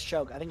should play this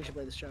choke. Who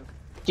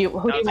do you No,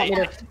 want me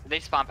to? they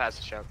spawn past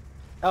the choke.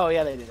 Oh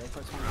yeah, they do. They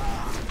put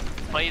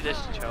Play this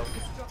choke.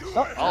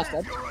 Oh, that's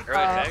dead.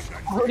 Early pig.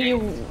 Who do you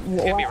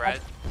Could be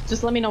red.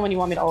 Just let me know when you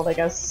want me to ult, I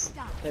guess.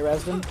 They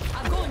rezzed him.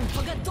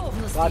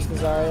 Watch the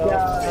Zarya.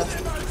 Yeah.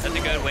 That's a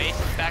good waste.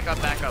 Back up,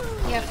 back up.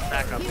 Yep.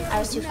 Back up. I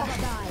was too far.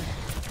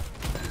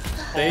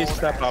 They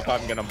step up.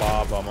 I'm gonna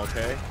Bob them.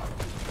 Okay.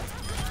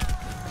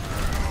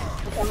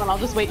 And then I'll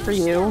just wait for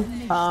you.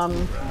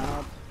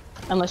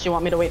 Unless you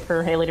want me to wait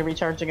for Haley to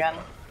recharge again.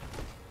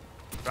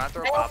 Don't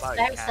throw a Bob out.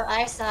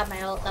 I still have my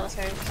ult, that was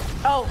hers.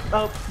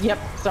 Oh, yep.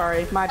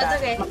 Sorry, my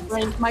That's bad.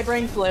 okay. My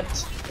brain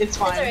flipped. It's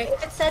fine. That's alright.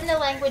 If it's said in a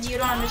language you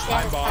don't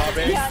understand, it's fine.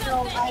 bobbing. Yeah,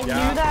 no, I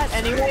knew that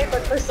anyway,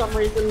 but for some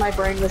reason my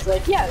brain was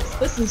like, yes,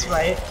 this is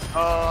right.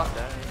 Oh,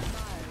 dang.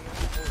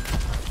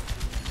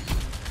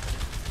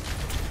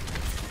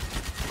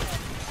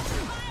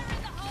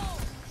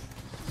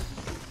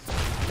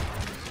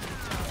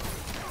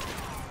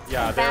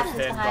 Yeah, they're Bath is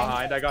pinned behind.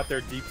 behind. I got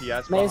their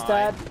DPS May's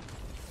behind. dead.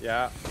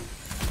 Yeah.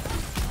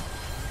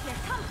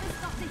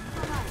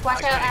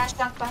 Watch out, Ash,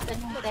 junk buff in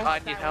there. I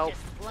need help.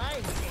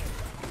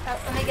 Oh,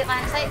 let me get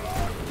line of sight.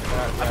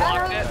 I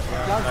blocked it.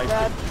 Junk's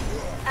dead.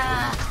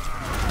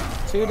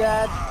 2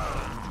 dead.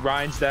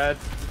 Ryan's dead.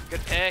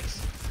 Good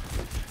picks.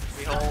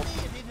 We hold.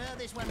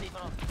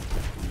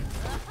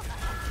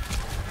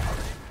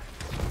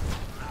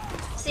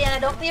 Sienna,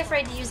 don't be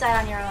afraid to use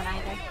that on your own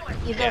either.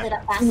 You build it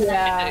up fast enough.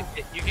 Yeah.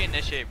 You can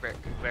initiate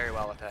very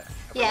well with that.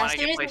 If Yeah, we as want to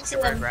soon get as played you see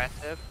super them.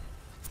 aggressive.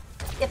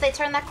 If they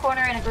turn that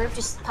corner in a group,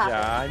 just pop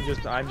Yeah,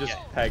 it. I'm just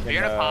If pegging.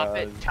 you're gonna pop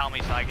it, tell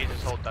me so I can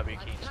just hold W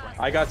key and swing.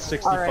 I got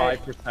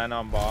 65%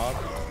 on Bob.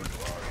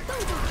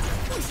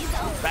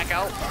 Back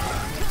out.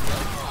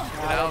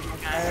 Get out.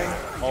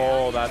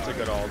 Oh, that's a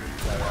good ult.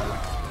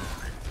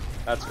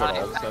 That's good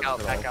ult. Back out,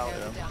 back out.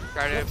 Yeah.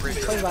 Try to bridge.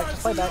 Play back,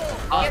 just play back.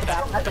 Oh,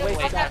 That's a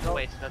waste. that's a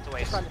waste. That's a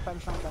waste.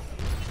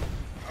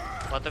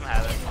 Let them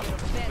have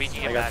it. We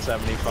can I get got back.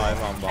 75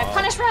 on Alright, Bob.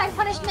 punish Ryan,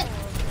 punishment!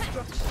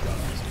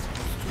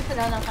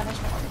 No, no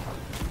punishment.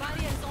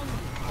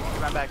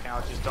 Run back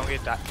now. Just don't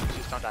get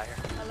just don't die here.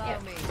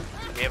 Yep.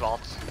 We have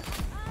ults.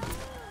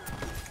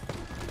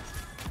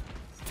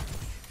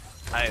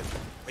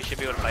 We should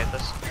be able to fight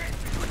this.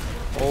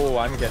 Oh,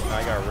 I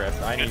got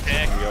ripped. I need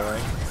some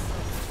healing.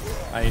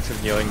 I need some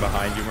healing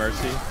behind you,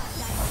 Mercy.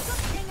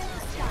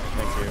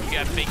 Thank you. You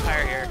got a big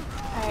fire here.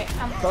 Alright,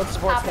 I'm Both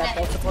supports popping dead. it.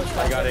 Both supports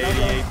I got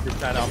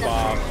 88% on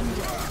Bob.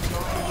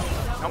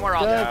 No more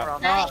ults. Good. No more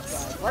ults.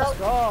 Nice. Let's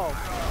go.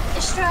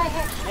 Destroy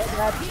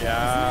her.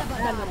 Yeah.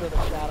 Under the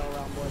shadow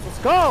realm, boys. Let's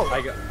go.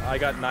 I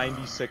got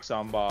 96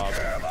 on Bob.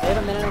 They have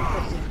a minute and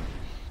 50.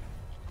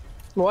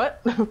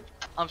 What?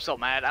 I'm so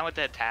mad. I went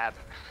to tab.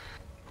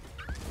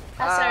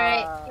 That's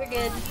alright. You're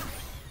good.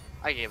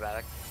 I gave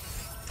back.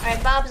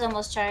 Alright, Bob's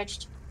almost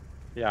charged.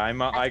 Yeah,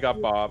 I got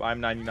Bob. I'm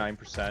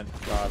 99%.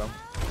 Got him.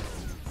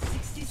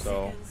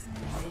 So,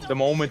 the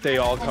moment they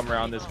all come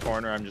around this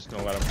corner, I'm just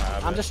gonna let them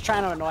have it. I'm just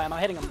trying to annoy him. I'm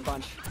hitting him a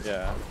bunch.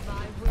 Yeah.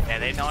 Yeah,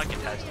 they know I can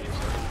test you.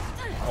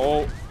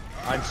 Oh,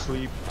 I'm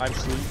sleep.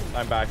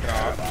 I'm backing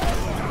off.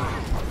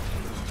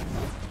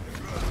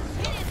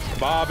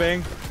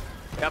 Bobbing.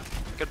 Yep.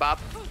 Good Bob.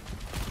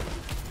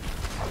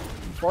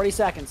 40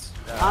 seconds.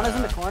 Anna's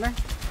in the corner.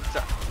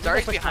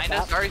 Zari's behind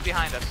us. Zari's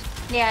behind us.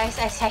 Yeah,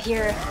 I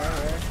hear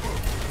her.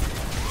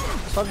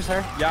 Just focus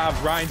her. Yeah,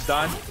 Ryan's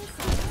done.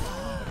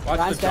 Watch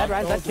Ryan's the dead. jump.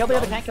 Ryan's dead. Kill the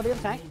other tank. Kill the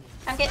other tank.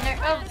 I'm getting her.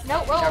 Oh, no.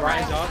 Whoa, Yeah,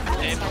 Ryan's up.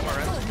 Dave, no more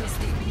rest.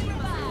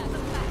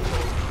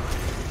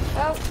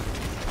 Oh,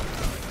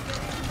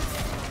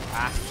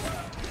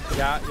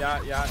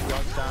 Yeah.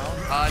 Junk's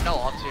down. No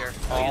ults here.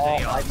 Oh, I'll use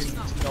any I ults.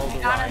 didn't know the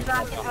Anna's Ryan.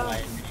 rocking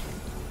home.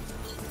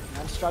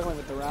 I'm struggling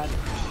with the run.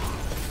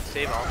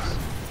 Save ults.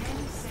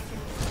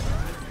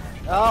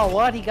 Oh,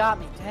 what? He got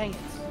me. Dang it.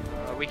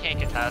 We can't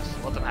contest.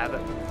 Let them have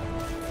it.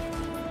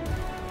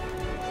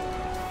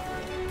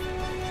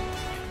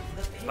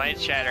 If I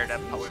ain't shattered,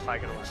 I'm probably gonna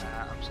win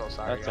that. I'm so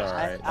sorry. That's guys.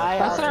 alright.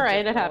 That's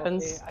alright, it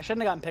happens. I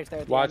shouldn't have gotten picked there.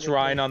 At the Watch end.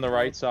 Ryan on the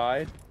right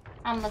side.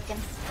 I'm looking.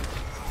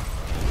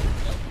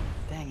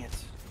 Dang it.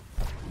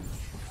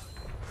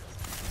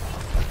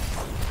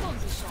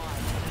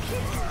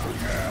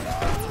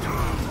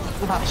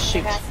 Oh,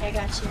 shoot. I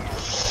got you.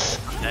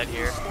 I'm dead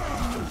here.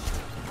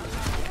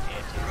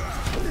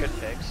 Good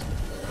picks.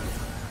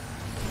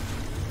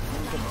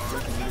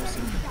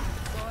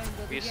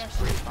 We just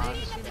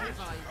respawns.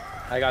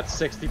 I got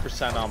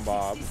 60% on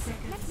Bob.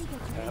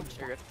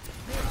 You're good.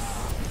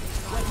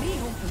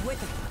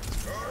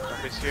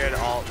 We speared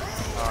alt.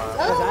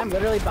 Because I'm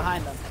literally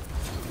behind them.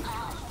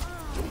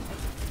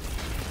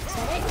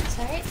 It's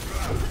alright.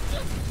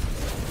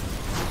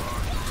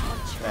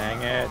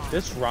 Dang it.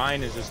 This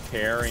Ryan is just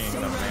carrying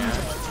them, man.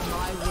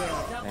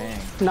 Dang.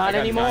 Not I got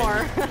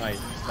anymore. 90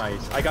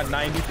 nice. I got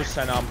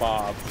 90% on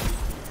Bob.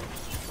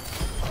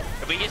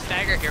 If we get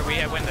staggered here, we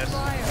win this.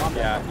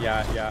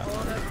 Yeah.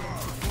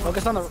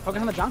 Focus on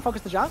the jump.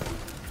 Focus the jump.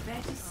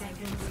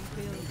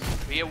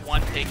 We have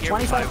one pick here.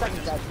 25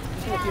 seconds, guys.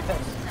 Just need a few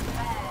picks.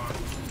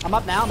 I'm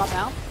up now.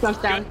 Jump's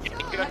down.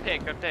 Good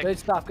pick. Good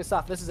stuff.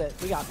 This is it.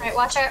 We got this. Alright,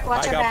 watch our I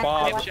got back.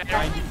 Bob. Watch our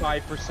back.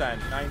 95%.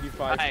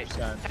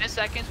 95%. 10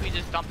 seconds, we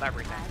just dump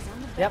everything.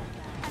 Yep.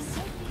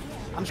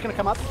 I'm just gonna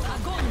come up.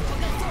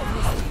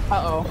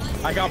 Uh-oh.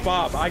 I got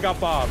Bob. Use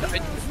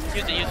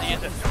it.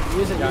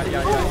 Use it.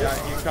 Yeah.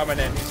 He's coming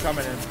in.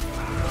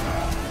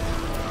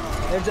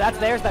 That's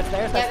theirs. Yeah,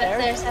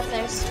 that's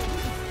theirs.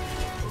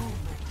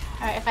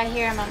 Alright, if I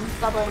hear him, I'm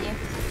bubbling you.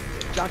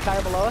 Junk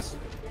tire below us.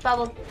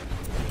 Bubble. Come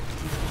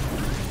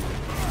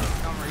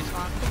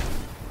respawn.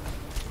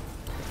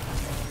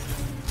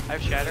 I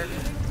have shatter.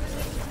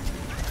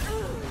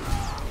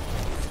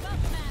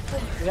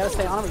 We gotta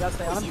stay on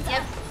him.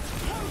 Yep.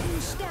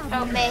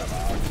 Oh, May.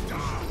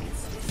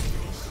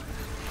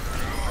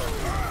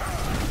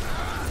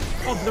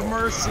 Oh, the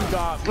Mercy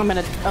got me. I'm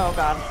gonna. Oh,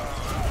 God.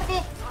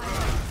 Okay.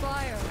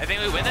 I think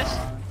we win this.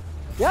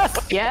 Yes.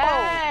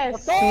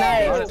 Yes! Oh,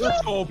 Nice.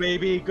 Let's go,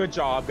 baby. Good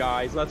job,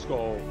 guys. Let's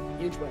go.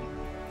 Huge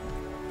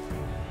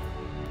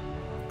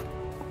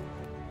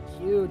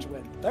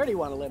win.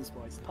 31 limbs,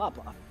 boys. Pop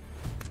off.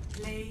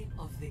 Play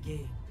of the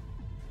game.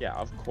 Yeah,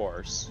 of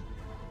course.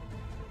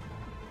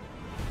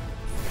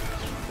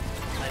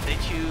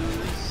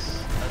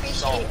 choose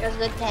Appreciate a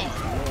good tank.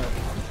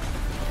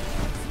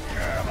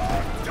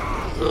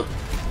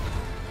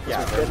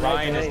 Yeah,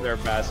 Ryan is their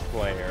best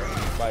player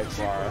by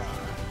far.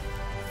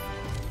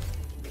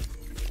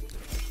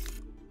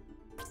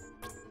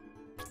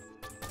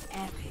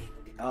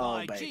 Oh,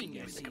 My baby,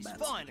 genius give me the is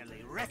comments.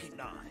 finally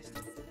recognized.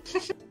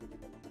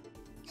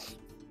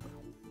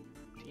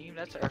 team.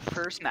 That's our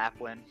first map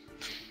win.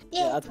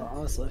 Yeah, that's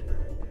honestly.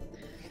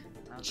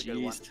 That was a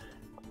good one. Jeez.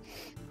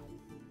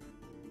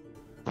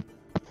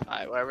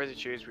 Alright, whatever they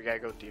choose, we gotta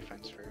go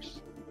defense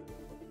first.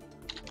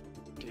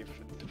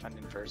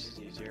 Defending first is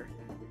easier.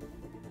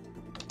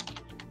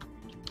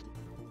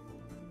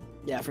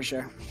 Yeah, for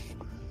sure.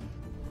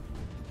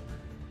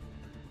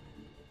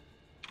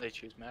 They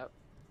choose map.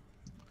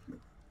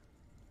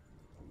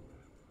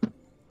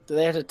 Do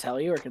they have to tell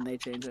you, or can they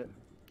change it?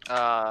 They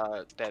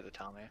have to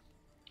tell me.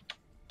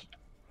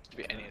 To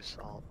be any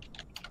assault.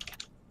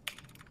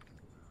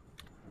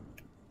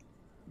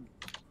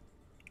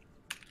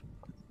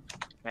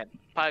 Man,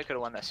 probably could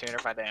have won that sooner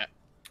if I didn't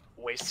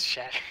waste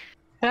shatter.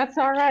 That's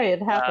alright,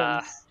 it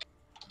happens.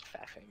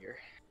 Fat finger.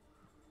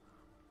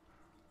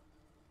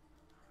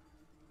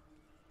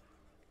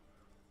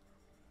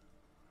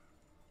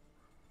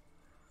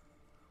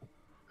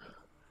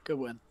 Good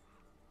win.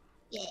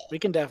 Yeah. We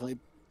can definitely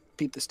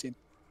beat this team.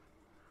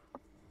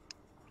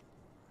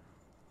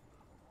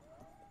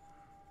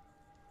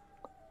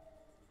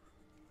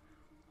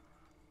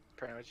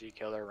 Pretty much you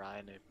kill their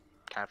Ryan, it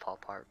kind of fall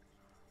apart.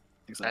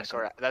 Exactly.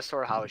 That's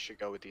sort of how it should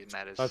go with these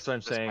metas. That's what I'm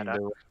This saying.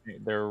 meta.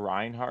 Their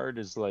Reinhardt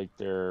is like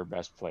their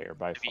best player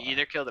by If you far.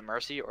 either kill the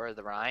Mercy or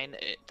the Ryan,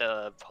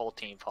 the whole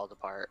team falls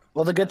apart.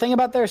 Well, the good thing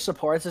about their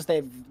supports is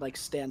they've like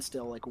stand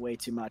still like way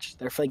too much.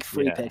 They're like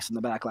free Yeah. picks in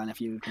the back line if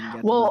you can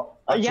get Well,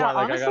 That's yeah, why,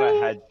 like, honestly, I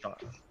got a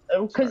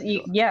headshot. because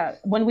Sorry, yeah,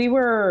 when we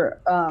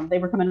were, they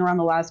were coming around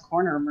the last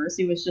corner,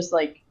 Mercy was just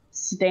like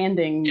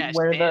standing Yeah,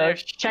 where standing there the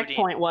shooting.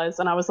 checkpoint was,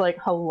 and I was like,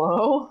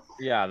 hello?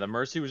 Yeah, the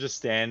Mercy was just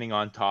standing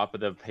on top of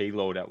the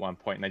payload at one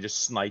point, and I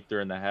just sniped her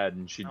in the head,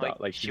 and she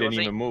Like, like she she didn't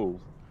wasn't- even move.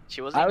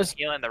 She wasn't I was-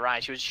 healing the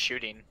Ryan, she was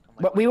shooting. I'm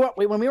like, But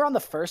when we were on the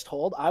first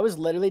hold, I was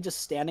literally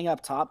just standing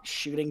up top,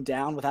 shooting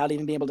down without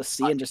even being able to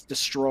see and just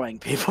destroying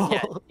people.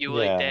 yeah, you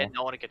like Yeah. dead,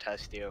 no one could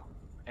test you.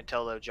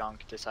 Until the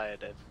junk decided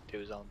to do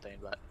his own thing,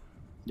 but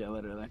Yeah,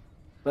 literally.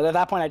 But at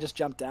that point, I just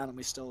jumped down, and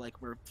we still like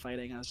were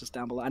fighting. I was just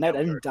down below. I Yeah, we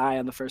didn't were- die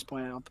on the first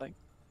point. I don't think.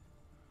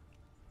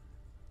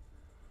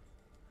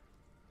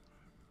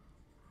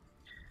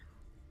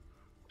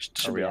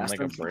 Are we on like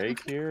a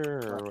break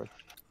here, or what?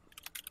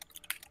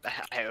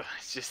 I was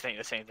just saying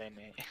the same thing,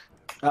 mate.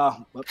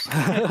 Oh, whoops.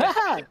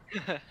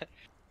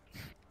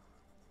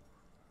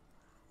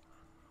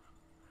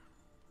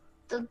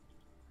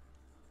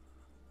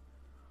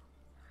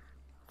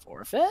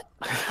 Forfeit?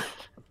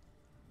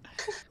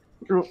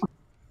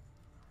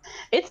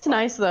 It's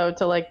nice though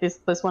to like this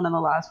one and the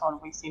last one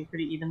we seemed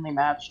pretty evenly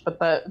matched,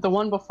 but the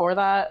one before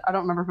that, I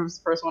don't remember if it was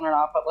the first one or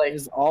not, but It like,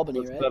 was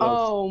Albany, right?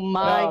 oh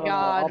my No,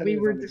 god, Albany we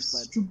was were on the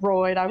split.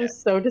 destroyed. I was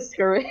so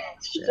discouraged.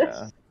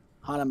 Yeah.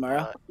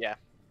 Hanamura. Yeah.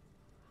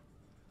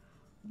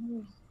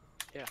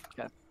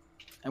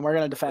 And we're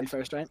gonna defend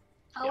first, right?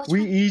 Oh, which We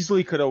one?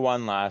 easily could have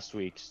won last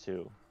week's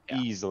too. Yeah.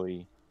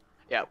 Easily.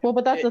 Yeah. Well,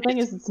 but that's the thing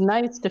It's- is, it's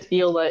nice to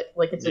feel like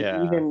it's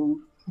Yeah. an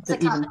even, It's a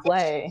even competition.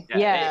 play. Yeah,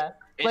 Yeah.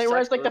 it Like,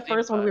 whereas sucks like the losing,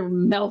 first one but- we were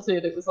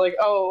melted. It was like,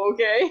 oh,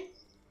 okay.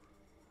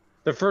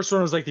 The first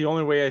one was like the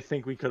only way I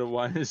think we could have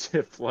won is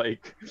if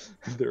like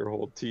their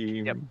whole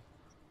team, Yep.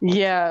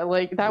 Yeah,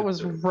 like that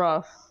was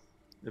rough.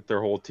 if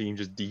their whole team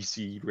just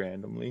DC'd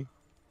randomly.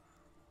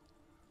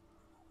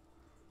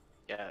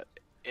 Yeah,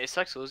 it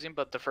sucks losing,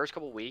 but the first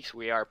couple weeks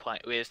we are playing.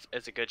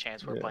 It's a good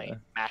chance we're Yeah. playing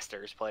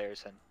Masters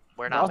players, and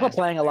we're We're not. also Masters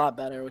playing a players. lot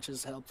better, which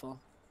is helpful.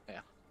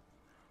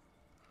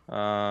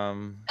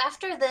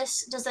 After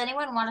this, does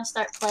anyone want to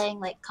start playing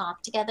like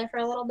comp together for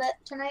a little bit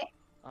tonight?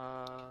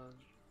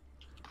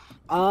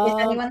 If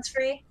anyone's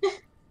free.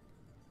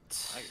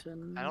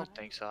 I don't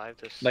think so. I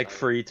just Like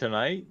free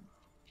tonight.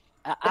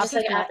 Just After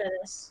like tonight, after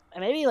this.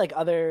 maybe like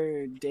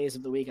other days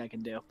of the week I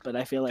can do, but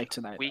I feel like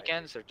tonight.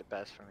 weekends are the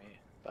best for me,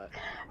 but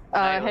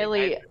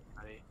Haley,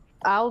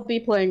 I'll be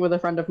playing with a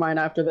friend of mine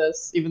after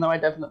this, even though I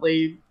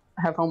definitely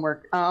have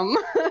homework.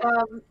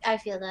 I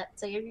feel that,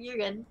 so you're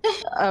good.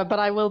 But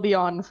I will be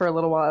on for a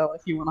little while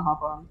if you want to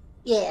hop on.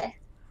 Yeah.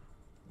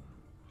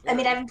 I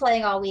mean, I've been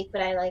playing all week,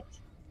 but I like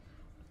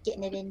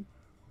getting it in.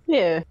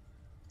 Yeah.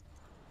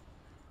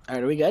 All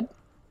right, are we good?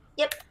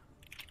 Yep.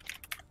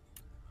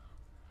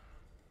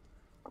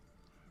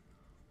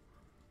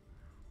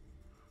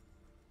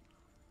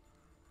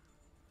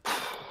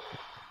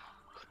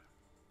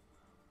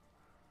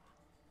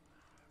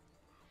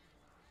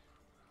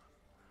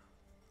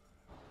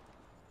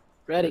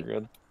 Ready? We're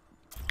good.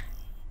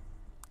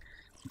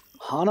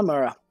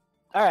 Hanamura.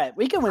 All right,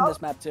 we can win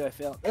this map too. I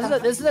feel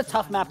this is a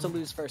tough map to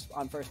lose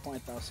on first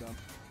point though. So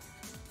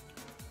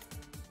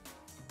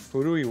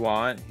Who do we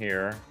want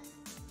here?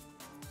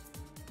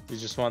 We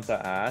just want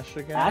the Ash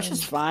again. Ash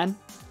is fine.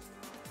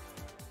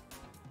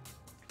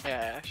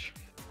 Yeah, Ash.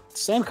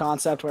 Same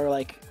concept where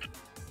like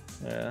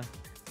Yeah.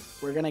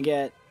 We're gonna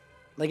get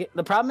like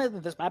the problem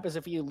with this map is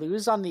if you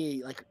lose on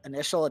the like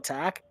initial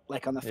attack,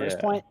 like on the first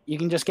Yeah. point, you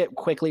can just get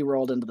quickly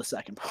rolled into the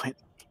second point.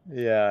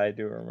 Yeah, I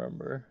do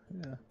remember.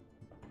 Yeah.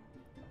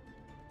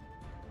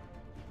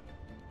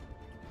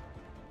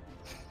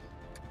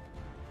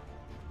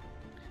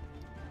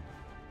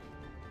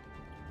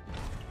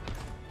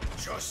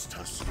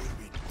 Justice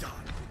will be done.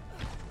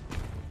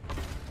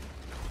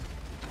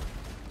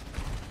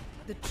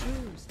 The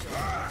true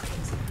strength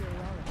and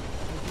superiority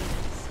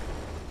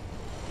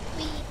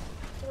begins.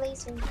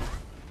 Laser.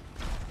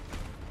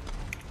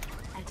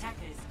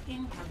 Attackers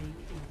incoming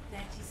in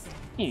 30 seconds.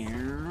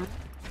 Yeah.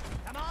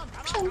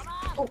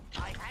 Oh.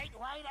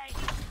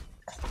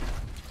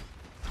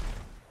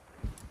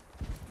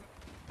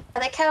 I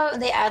like how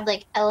they add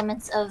like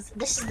elements of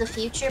this is the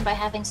future by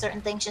having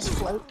certain things just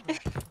float.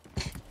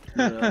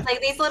 Like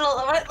these little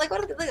look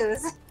at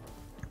this.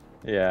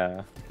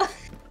 Yeah.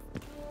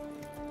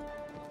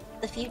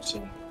 The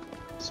future.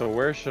 So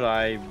where should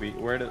I be?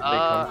 Where did they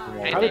come from?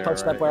 Hey, Probably there,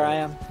 posted up where I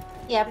am.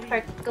 Yeah,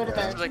 go to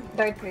the like-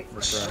 bird group.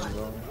 Where's where I'm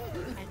going?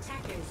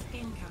 Attackers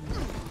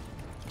incoming.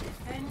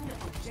 Defend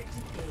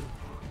objective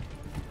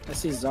A. I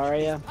see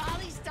Zarya.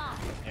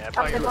 Yeah, Up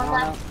probably, the Come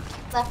one on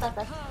left.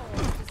 Left.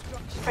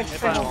 For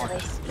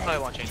release. probably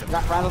won't change it.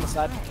 Round on the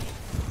side.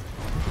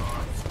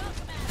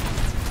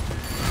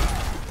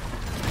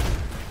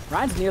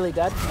 Ryan's nearly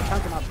dead. I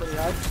chunked him out pretty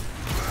hard.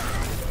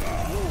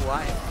 Ooh,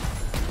 why?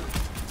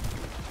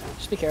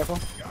 Just be careful.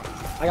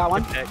 I got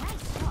one. Pick.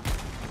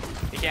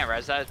 You can't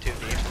res that, it's too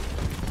deep.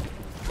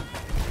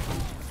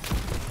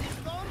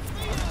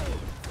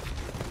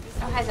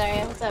 Oh, hi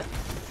Zarya, what's up?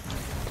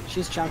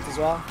 She's chunked as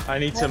well. I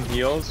need some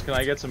heals. Can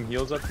I get some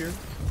heals up here?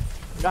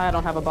 I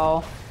don't have a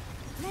ball.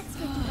 Let's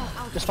get you that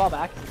out. Just fall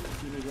back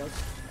if you need heals.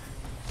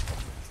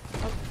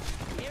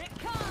 Here it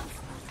comes.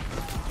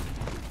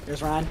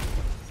 Here's Ryan.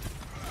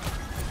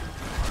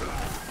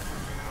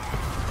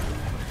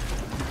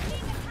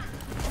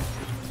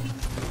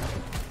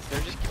 They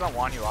just keep on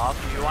wanting you off.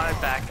 If you want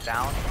to back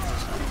down,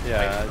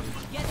 Yeah.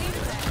 Get in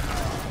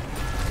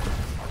there.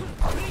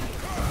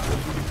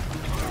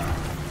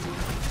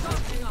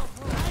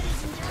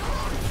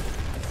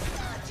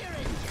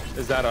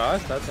 Is that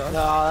us? That's No, us?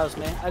 that was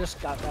me. I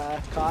just got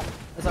caught.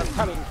 I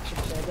probably should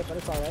have saved it, but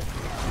it's alright.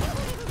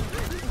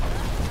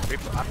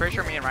 I'm pretty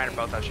sure me and Ryan are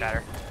both out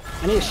shatter.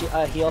 I need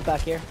a heal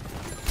back here.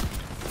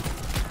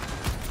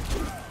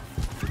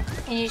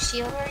 Can you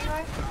shield where you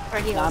are? Or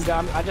heal? No, I'm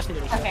good. I just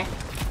needed a heal. Okay.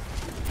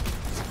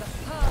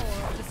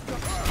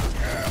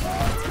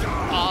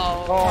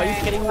 Oh, Oh, are you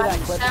kidding me that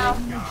quickly? So,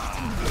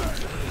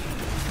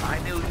 I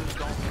knew he was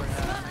going for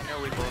that. I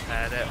know we both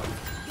had it.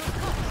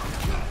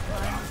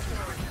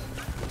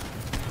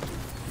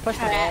 Push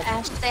the alright, ball.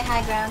 Ash, stay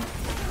high ground.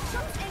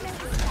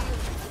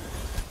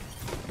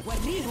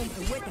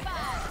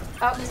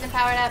 Oh, he's been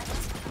powered up.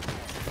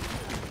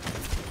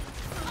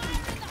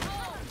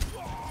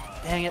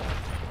 Dang it.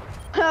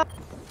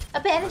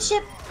 Abandoned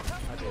ship.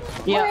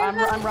 Yeah, Where I'm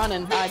am I?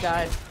 running. I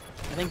died.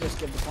 I think just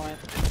give the point.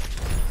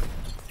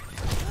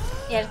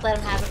 Yeah, just let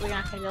him have it. We're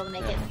not gonna be able to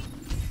make it.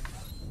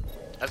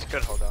 That's a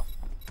good hold though.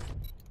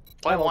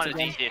 Point well, one it's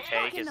is a easy to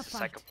take. Is the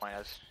second point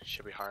that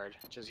should be hard,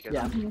 just because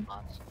Yeah. of the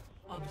response.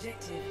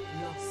 Objective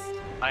lost.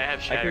 I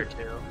have shatter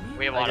too.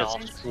 We have a I lot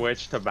of just ults.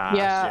 switch to Bastion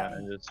Yeah.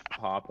 and just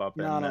pop up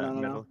No, in no, the no, no,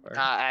 middle. no. part.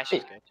 Ash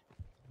is good.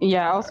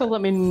 Yeah, also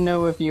let me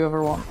know if you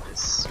ever want to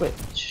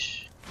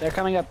switch. They're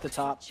coming up the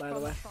top, by the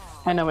way.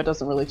 I know it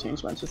doesn't really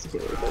change much as a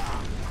healer, but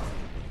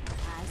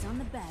Eyes on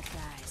the bad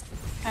guys.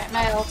 Alright,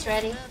 my ult's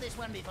ready.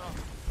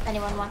 If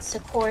anyone wants to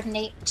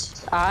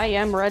coordinate, I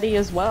am ready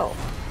as well.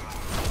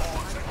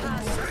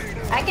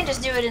 I can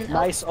just do it in.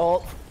 Nice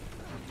ult.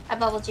 I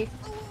bubbled you.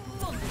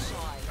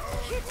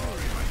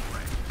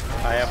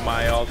 I have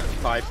my ult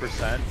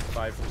 5%.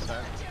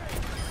 5%.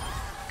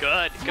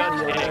 Good, good.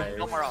 Nice. Hey,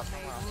 no more ult. No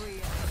more ult.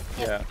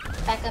 Yeah.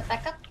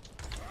 Back up.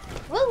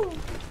 Woo!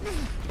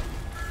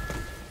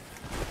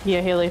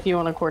 Yeah, Haley, if you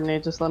want to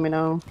coordinate, just let me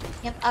know.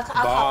 Yep, I'll Bob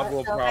call it.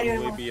 will So I don't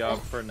probably know. be up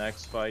for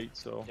next fight,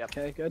 so Yep.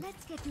 Okay, good.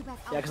 Let's get you back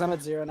out. Yeah, because I'm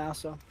at 0 now,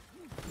 so.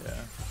 yeah.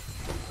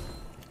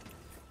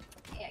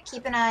 Yeah,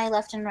 keep an eye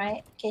left and right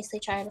in case they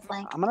try to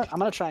flank. I'm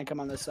gonna try and come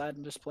on this side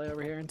and just play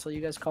over here until you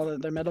guys call it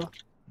their middle.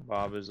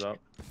 Bob is up.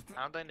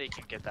 I don't think they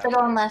can get that. They're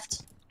going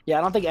left. Yeah,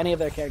 I don't think any of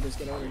their characters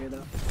get over here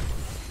though.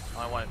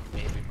 Only one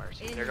maybe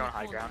Mercy. They're going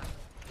high ground.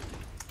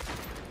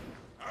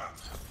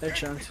 They're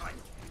chunked.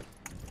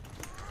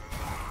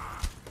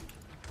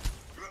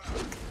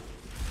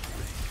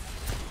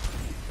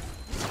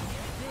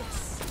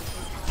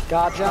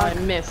 Gotcha. I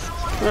missed.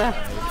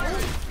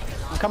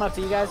 I'm coming up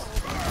to you guys.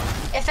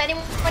 If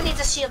anyone needs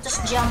a shield,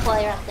 just jump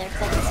while you're up there,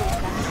 because I can see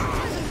you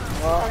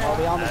guys. Well, I'll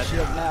be on the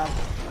shield now.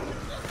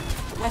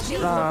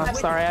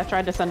 Sorry, I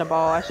tried to send a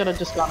ball. I should have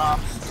just gone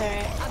off. It's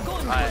alright.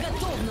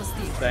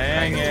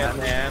 Dang it,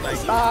 man. I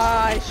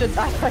I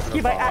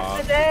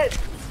accident.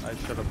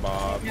 should have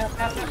bobbed. Nope.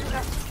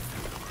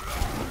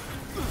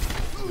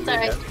 It's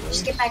alright.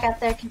 Just get back out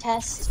there,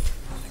 contest.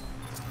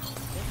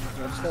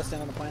 Yeah, just go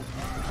stand on the point.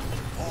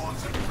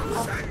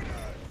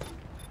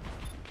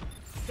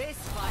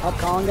 Up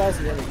calling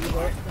guys. Yeah, you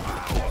work.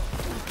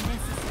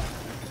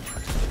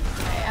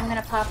 Alright, I'm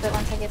gonna pop it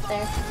once I get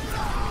there.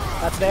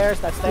 That's theirs.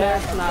 That's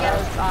theirs. That's not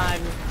us.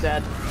 I'm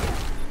dead.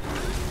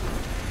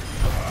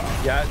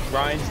 Yeah,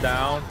 Ryan's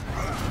down.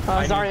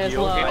 I need Zarya's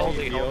heals, low. I Hold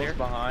need it, hold heals here.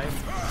 behind.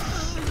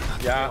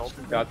 Yeah,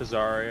 got the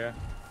Zarya.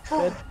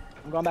 Good.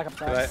 I'm going back up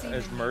top. That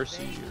is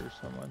Mercy or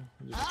someone.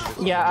 Just see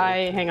if Yeah,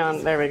 someone- hang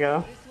on. There we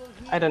go.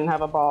 I didn't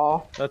have a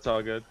ball. That's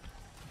all good.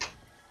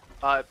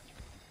 Uh,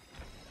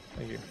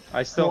 Thank you.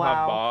 I still Wow.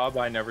 have Bob.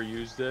 I never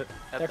used it.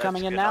 They're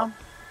coming in now.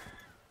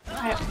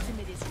 Alright.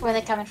 Where are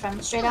they coming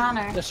from? Straight on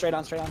or? Just straight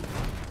on, straight on.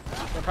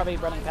 They're probably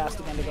running past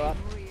again to go up.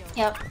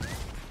 Yep.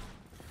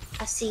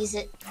 I seize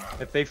it.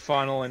 If they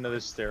funnel into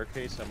this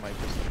staircase, I might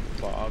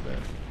just Bob it.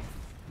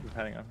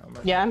 Depending on how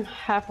much. Yeah, I'm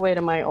halfway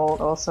to my ult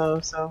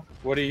also, so.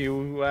 What are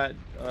you at,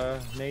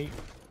 Nate?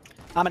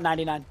 I'm at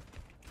 99.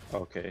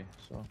 Okay,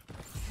 so.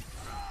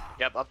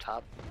 yep, up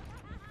top.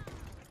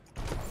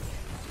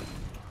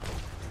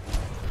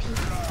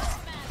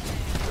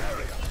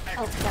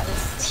 Oh, that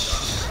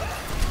was.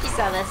 You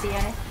saw that,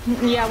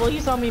 Sienna. Yeah, well, you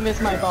saw me miss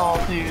my ball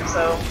too,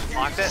 so.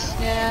 Locked it.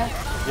 Yeah.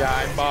 Yeah,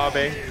 I'm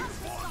bobbing.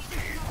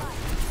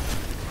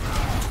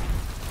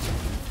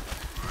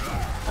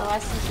 Oh, I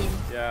see him.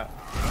 Yeah.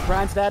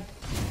 Ryan's dead.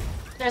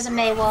 There's a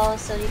May wall,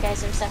 so you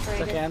guys are It's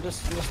separated. okay. I'm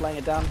just laying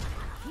it down.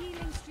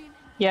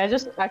 Yeah,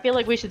 I feel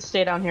like we should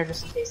stay down here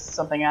just in case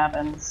something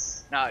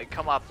happens. No,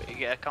 come up.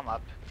 Yeah, come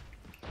up.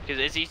 Because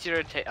it's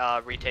easier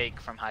to retake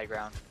from high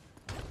ground.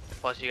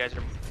 Plus, you guys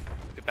are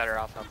better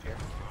off up here.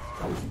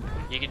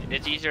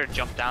 It's easier to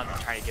jump down than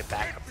trying to get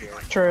back up here.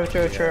 True,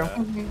 true, true.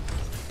 Mm-hmm.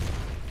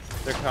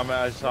 They're coming.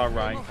 I saw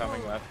Ryan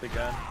coming left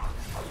again.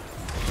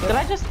 Did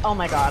I just? Oh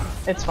my god,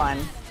 it's fine.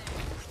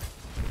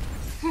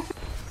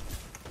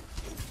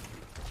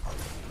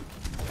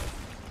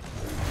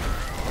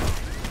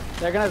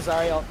 They're gonna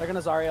Zarya. They're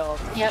gonna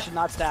Zarya. We Yep. should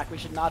not stack. We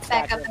should not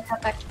stack. Back up, here. back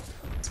up, back.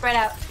 Spread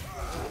out.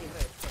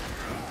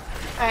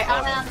 Alright,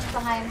 on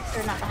behind,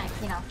 or not behind,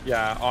 you know.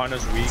 Yeah,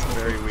 Anna's weak,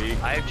 very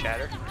weak. I have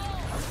chatter.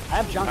 I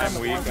have junk on I'm the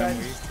weak, floor, I'm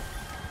guys.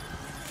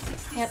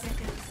 weak. Yep.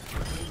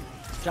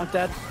 Junk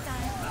dead.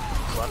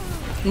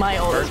 My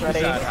ult is Mercy's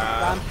ready. at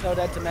half. I'm so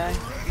dead to May.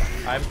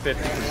 I'm 50%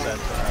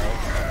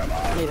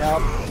 now. Need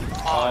help.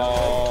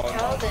 Oh,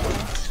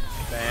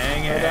 Kelvin.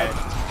 dang it.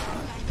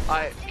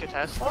 I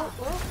contest. Oh,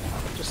 oh.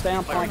 Just stay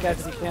on point,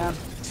 guys, if you can.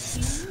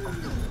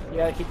 You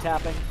gotta keep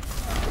tapping.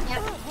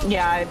 Yep.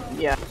 Yeah,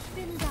 yeah.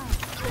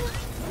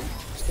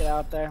 Just get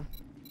out there.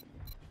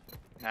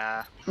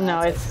 Nah.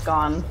 No, it's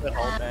gone.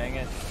 Dang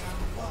it.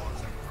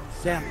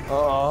 Damn.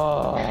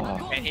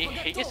 Oh. And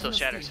he gets those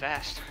shatters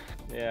fast.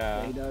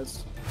 Yeah, Yeah. he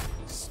does.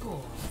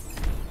 Score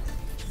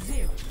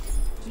 0-2.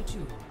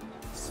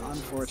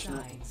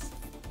 Unfortunate.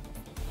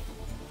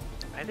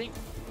 I think.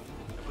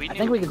 I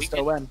think we can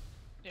still win.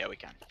 Yeah, we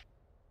can.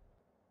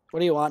 What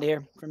do you want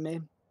here from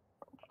me?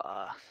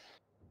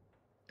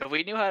 If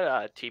we knew how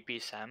to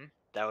TP Sem,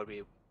 that would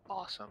be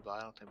awesome, but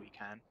I don't think we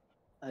can.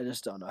 I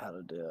just don't know how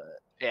to do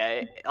it.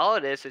 Yeah, all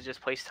it is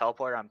just place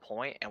teleport on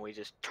point, and we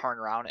just turn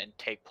around and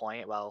take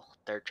point while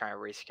they're trying to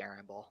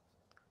re-scramble.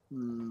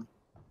 Hmm.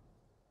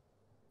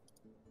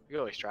 You could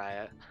always try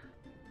it.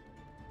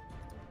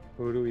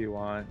 Who do we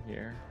want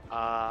here? You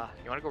want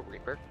to go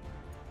Reaper?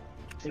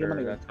 think I'm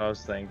gonna Sure, go- that's what I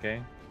was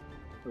thinking.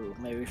 Ooh,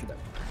 maybe we should have.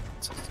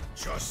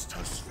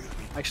 Justice will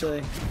be Actually,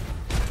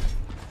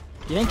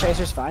 you think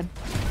Tracer's fine?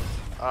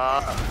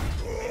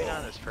 Maybe not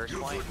on this first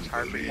point. It's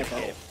hard for you to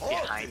get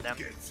behind them.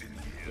 gets in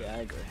here. Yeah, I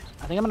agree.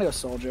 I think I'm gonna go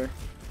Soldier.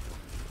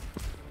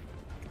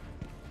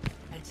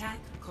 Attack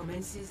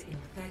commences in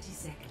 30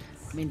 seconds.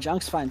 I mean,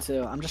 Junk's fine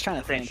too. I'm just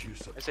trying to think.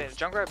 I say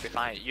Junkrat would be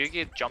fine. You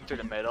could jump through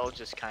the middle,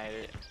 just kind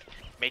of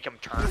make him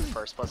turn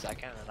first plus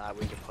second, and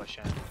we can push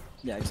in.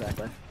 Yeah,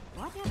 exactly.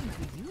 What happened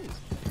to you?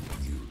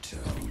 You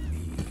tell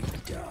me,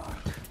 Doc.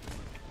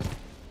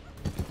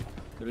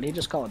 Who did he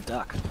just call a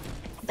duck?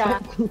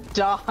 Duck.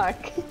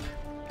 Doc.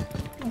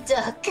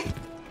 Duck.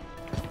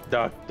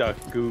 Duck, duck,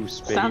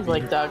 goose, baby. Sounds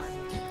like Doc.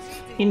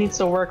 He needs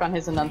to work on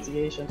his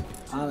enunciation.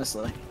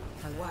 Honestly.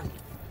 One.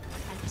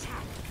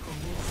 Attack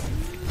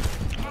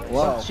commences.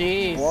 Whoa.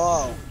 Jeez.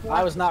 Whoa.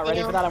 I was not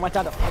ready for that. I went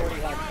down to 40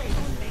 health.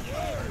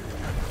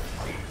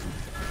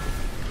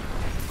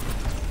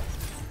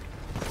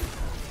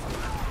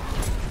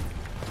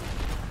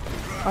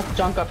 Let's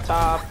junk up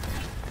top.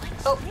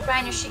 Oh,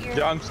 Brian, you're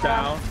Junk's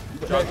down.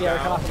 Junk's Yeah, we're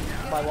coming down.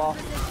 off my wall.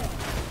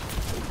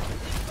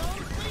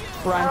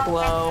 Run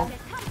low.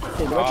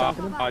 Hey, we're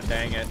chunking him. Oh,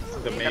 dang it.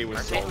 The May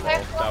was so low.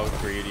 That was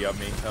greedy of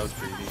me. That was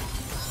greedy.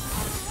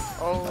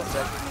 Oh,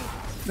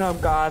 Oh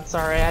god,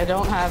 sorry. I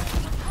don't have.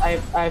 I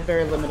have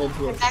very limited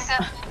heals. back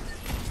up.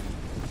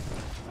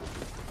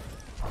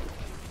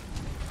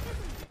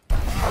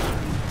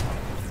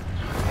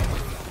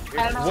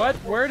 I don't know. What?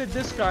 Where did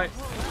this guy?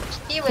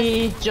 He was.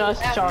 He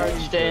just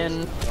charged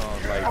in. Oh,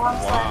 like, wow,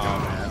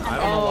 man. I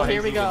don't know Oh, why here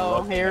he's we even go.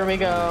 looking. Here we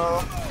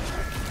go.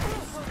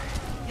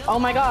 Oh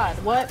my god,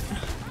 what?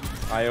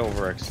 I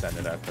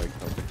overextended after I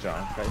killed the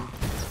junk.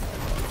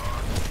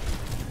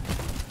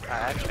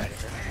 I tried it.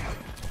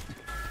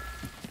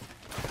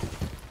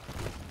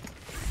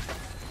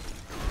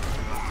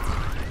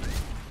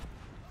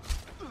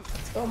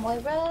 Go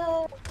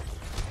Moira.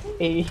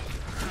 A.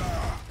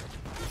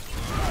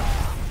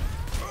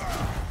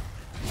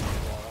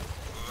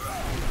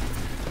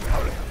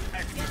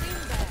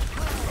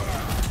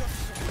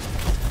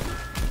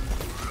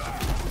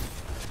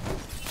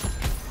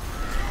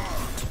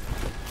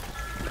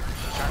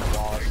 Trying to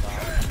wall us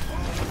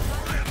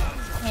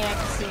off. Here, I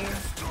can see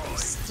her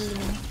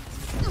steaming.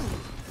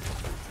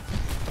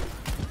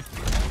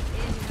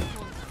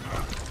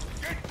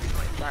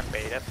 Try and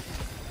bait it.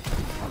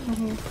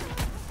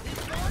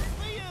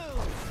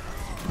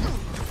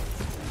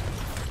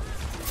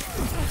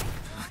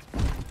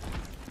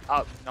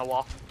 Oh, no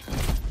wall.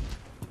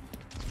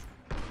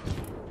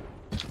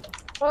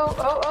 Oh,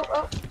 oh, oh,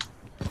 oh.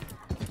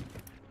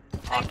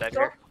 I'm dead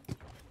here.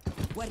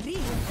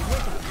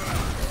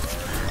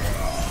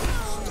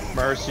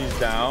 Mercy's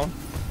down.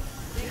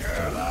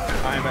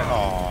 I'm at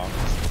aw.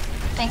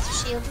 Thanks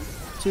for shield.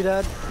 2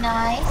 dead.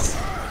 Nice.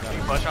 Can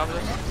you push off of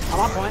this? I'm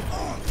on point.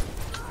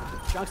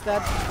 Junk's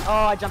dead.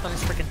 Oh, I jumped on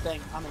this freaking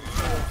thing. I'm in.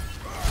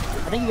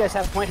 I think you guys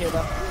have a point here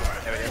though.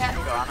 There we go. Yeah.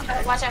 Go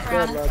on. Watch out for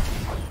Good Ana. look.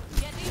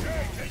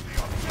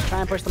 Try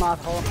and push them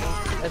off the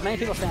hole. As many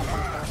people stay on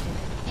point as possible.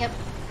 Yep.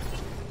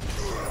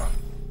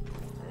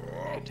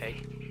 Good take.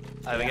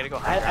 We gotta go I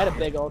high. had a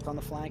big ult on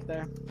the flank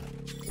there.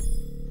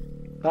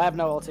 But I have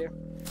no ult here.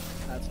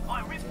 That's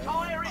fine.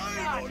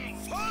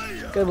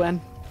 Good win.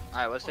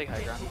 Alright, let's take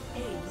high ground.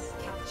 A's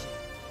captured.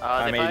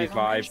 I'm If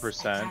I 85%.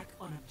 Attack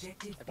on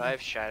objective. if I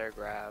have shatter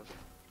grab,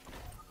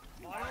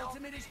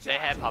 they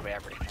have probably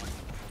everything.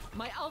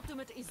 My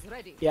ultimate is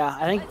ready. Yeah,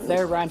 I think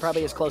their Ryan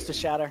probably is close to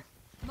shatter.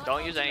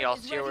 Don't use any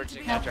ults here. We're just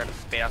gonna try to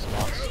bait out some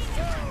ults.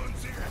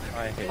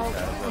 I hate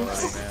that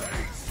ability, man.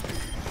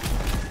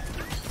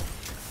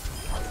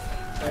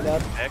 Right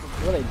up. Heck.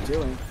 What are they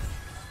doing?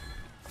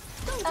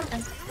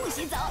 Something.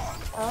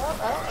 Oh.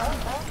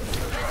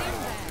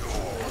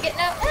 I'm getting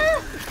out.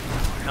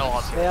 Ah! No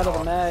ults Stay here. out of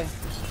the May.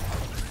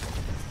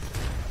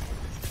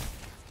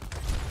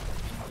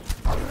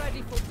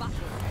 Ready for battle.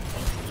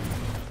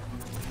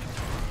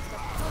 The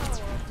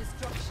power of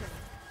destruction.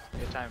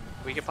 Good time.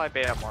 We could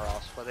probably bait out more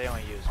ults, but they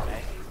only use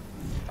May.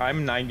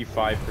 I'm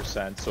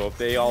 95%, so if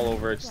they all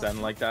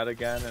overextend like that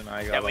again and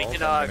I Yeah, got we ult,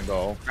 could I'm gonna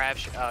go.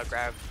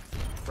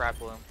 grab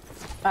bloom.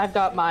 I've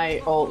got my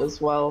ult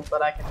as well,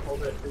 but I can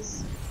hold it.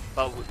 Cause...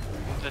 But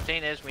the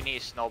thing is, we need a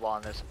snowball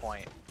on this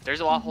point. There's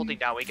a lot holding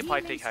down. We can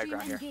probably take high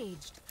ground here.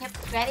 Yep,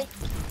 ready?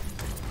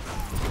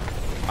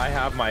 I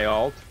have my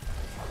ult.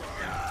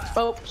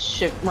 Oh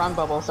shit! Wrong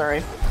bubble.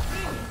 Sorry.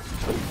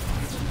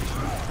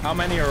 How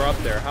many are up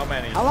there? How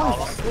many? How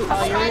long is this?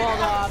 Oh, you're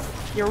walled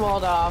off. You're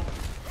walled off.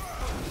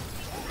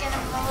 Get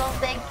him a little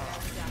big.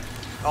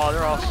 Oh,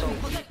 they're all so.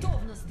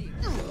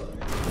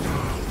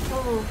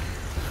 Ooh.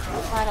 A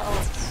lot of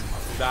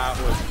ults. That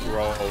was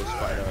gross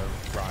by the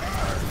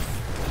Reinhardt.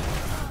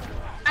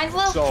 I'm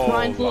low. So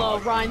Ryan's low.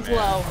 lucky, Ryan's man.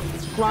 low.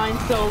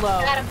 Ryan's so low.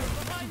 Got him.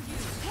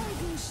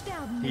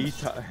 He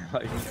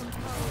like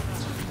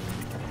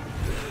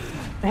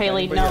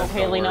Haley, Anybody no. else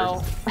Haley, got no.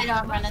 words? I know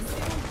I'm running.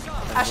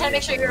 I was trying to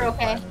make sure you're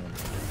okay.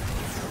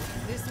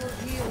 This will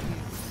heal you.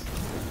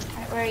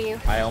 Alright, where are you?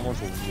 I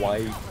almost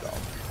wiped them.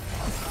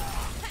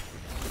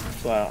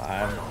 So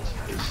I'm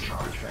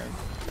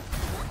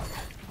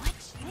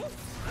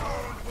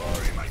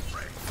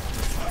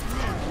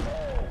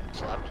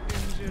Slept.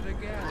 Injured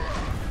again.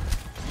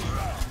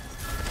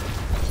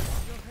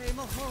 Your aim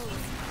a hole.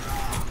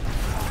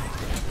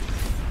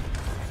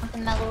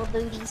 Pumping my little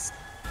booties.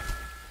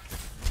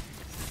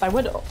 I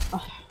would.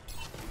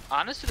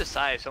 Honest to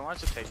decide, someone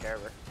wants to take care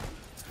of her.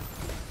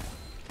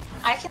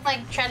 I can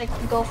like try to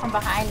go from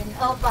behind and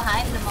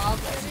behind them all,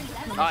 but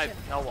Oh,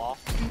 no wall.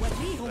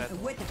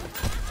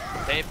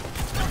 They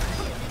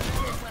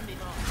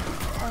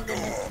oh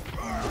goodness.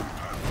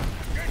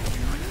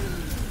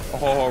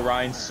 oh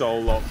Ryan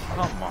solo.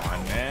 Come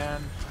on,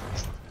 man.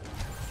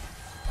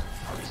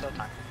 still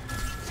time.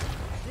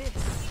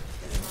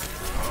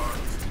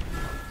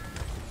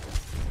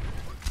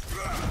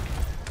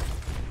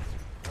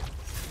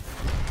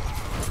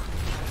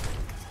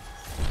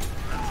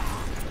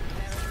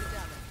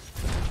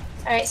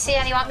 Alright,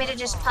 Sian, you want me to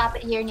just pop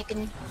it here and you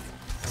can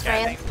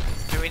spray it?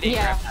 Do we need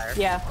Yeah, grab higher?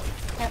 yeah.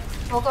 Yep,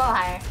 we'll go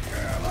higher.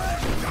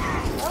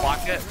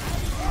 Block it.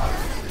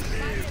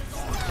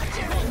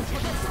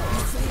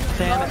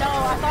 Damn Oh it. no,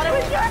 I thought it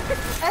was yours.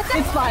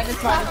 It's fine, it's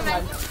fine, it's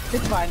fine.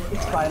 It's fine,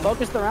 it's fine.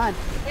 Focus the Ryan.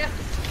 Yep,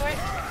 short.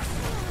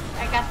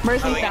 I got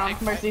Mercy's yeah. down,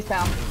 Mercy's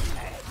down.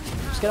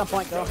 Just get on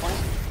point, go on point.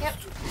 Yep.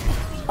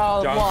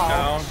 Oh, Jump wall.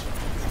 down.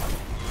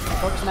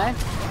 Focus May.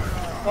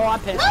 Oh, I'm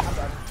pinned. I'm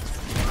dead.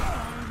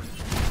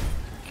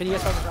 Can you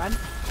guys focus Ryan?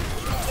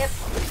 Yep.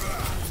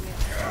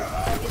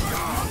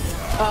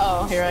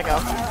 Uh-oh, here I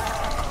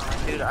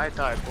go. Dude, I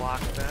thought I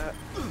blocked that.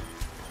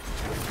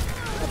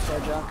 That's their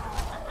junk.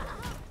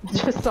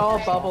 Just saw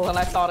a bubble and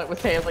I thought it was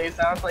Haley's.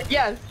 I was like,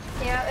 yes!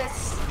 Yeah,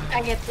 it's.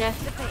 I get you.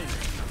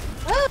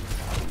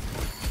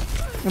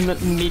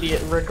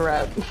 Immediate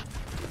regret.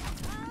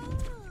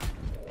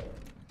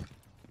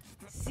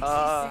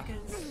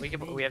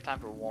 We have time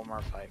for one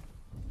more fight.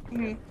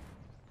 Mm-hmm.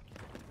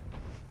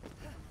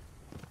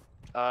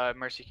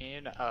 Mercy, can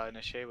you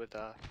initiate with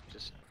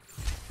just?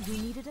 You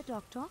needed a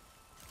doctor?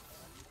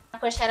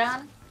 Push head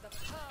on.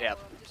 Yeah,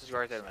 just go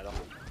right there in the middle.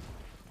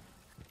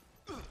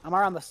 I'm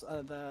around the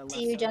left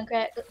See you, side.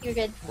 Junkrat. You're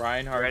good.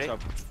 Reinhardt's Ready? up.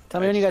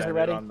 Tell me when you guys are extended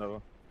ready. on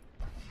the-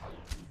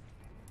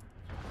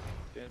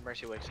 Soon as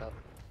Mercy wakes up.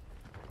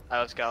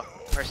 Alright, let's go.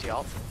 Mercy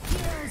ult.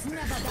 Heroes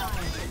never die.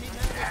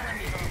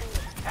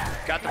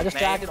 Got the I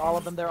distracted Maine. all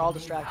of them. They're all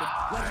distracted.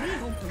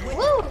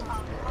 Woo!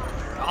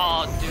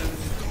 Oh, dude.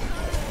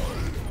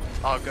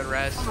 Oh, good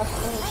res. Oh,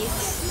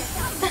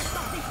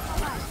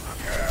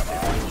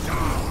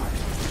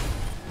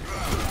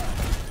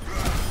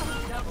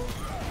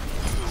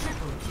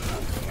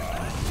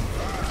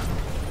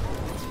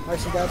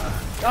 Mercy dead.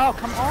 Oh,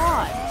 come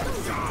on!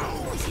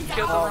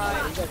 Kill the Oh,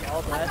 Ryan. you guys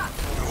all dead?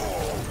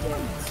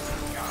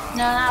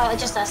 no,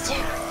 just us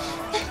two.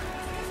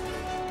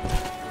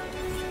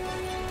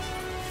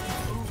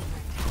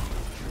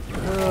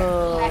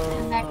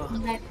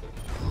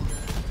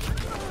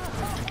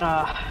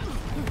 Back.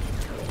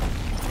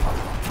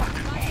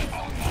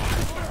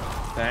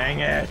 Dang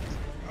it.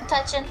 I'm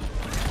touching.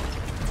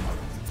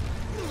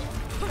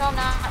 No, I'm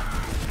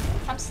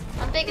not.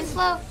 I'm big and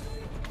slow.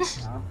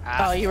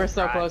 Oh, you were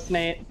so Ryan. close,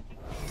 Nate.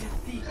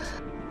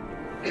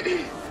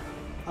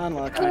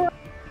 Unlucky.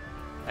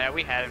 Yeah,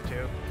 we had him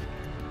too.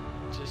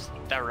 Just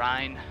that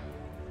Ryan.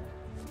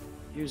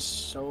 He was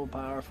so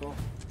powerful.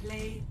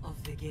 Play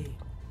of the game.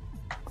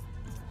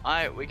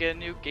 Alright, we get a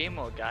new game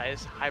mode,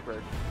 guys.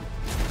 Hybrid.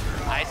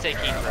 I say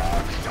King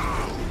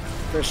Row.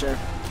 For sure.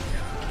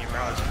 King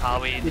Row is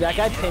probably. Dude, that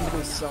guy pinned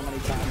me so many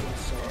times. It was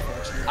so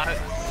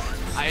unfortunate.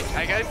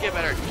 I gotta get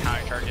better at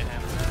counter charging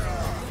him.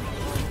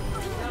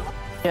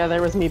 Yeah,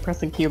 there was me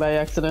pressing Q by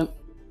accident.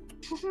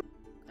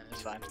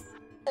 It's fine.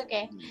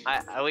 Okay.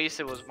 At least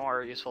it was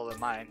more useful than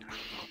mine.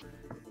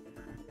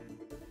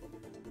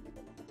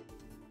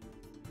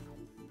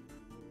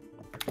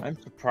 I'm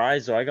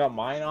surprised though. I got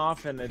mine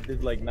off and it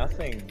did like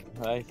nothing.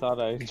 I thought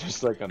I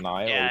just like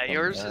annihilated. Yeah, them.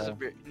 yours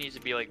Yeah. needs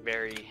to be like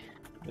very.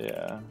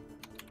 Yeah.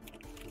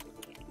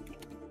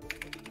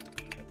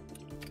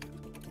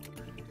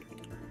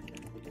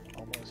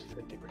 Almost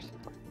 50%.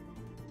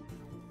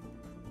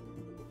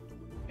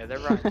 Yeah, they're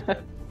right.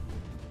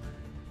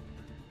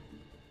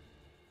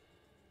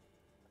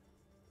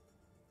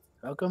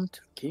 Welcome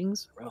to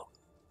King's Row.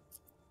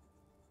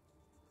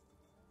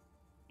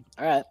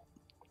 Alright.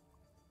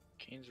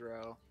 King's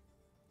Row.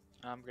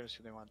 I'm gonna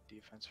assume they want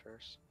defense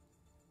first.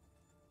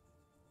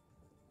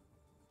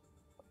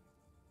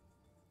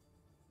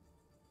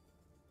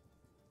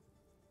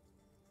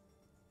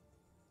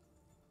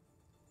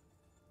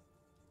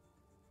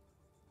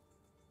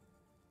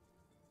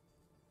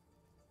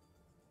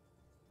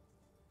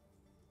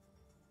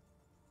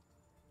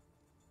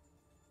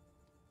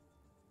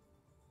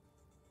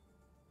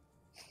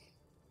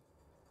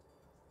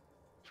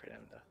 For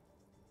them to.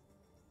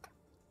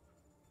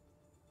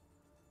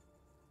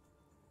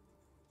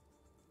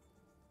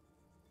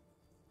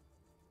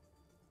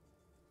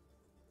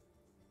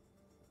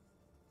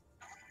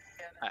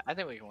 I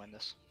think we can win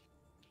this.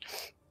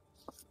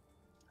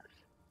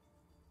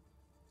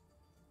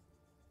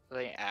 I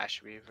think Ash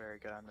should be very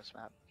good on this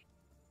map.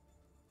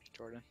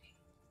 Jordan.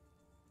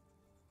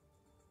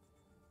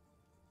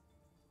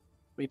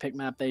 We pick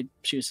map, they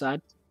choose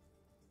side.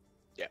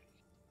 Yeah.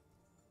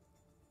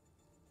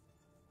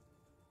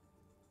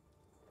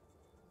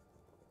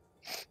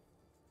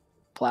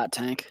 Plat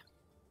tank.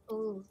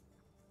 Ooh.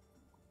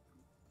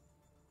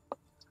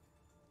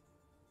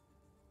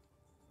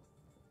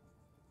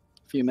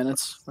 Few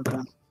minutes. We're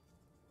done.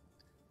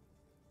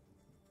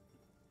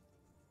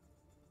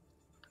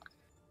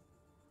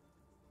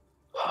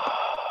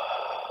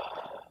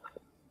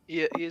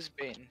 He is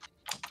being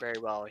very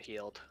well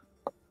healed.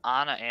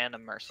 Ana and a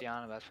Mercy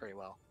on him, that's pretty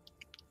well.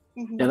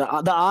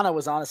 Yeah, the Ana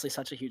was honestly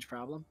such a huge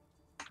problem.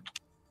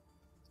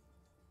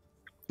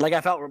 Like,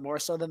 I felt more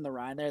so than the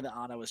Rhine there. The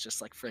Ana was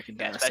just like freaking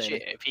Yeah, devastating.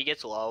 especially if he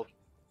gets low,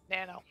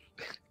 nano.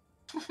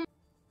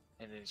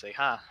 And then he's like,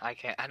 huh,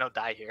 I don't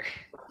die here.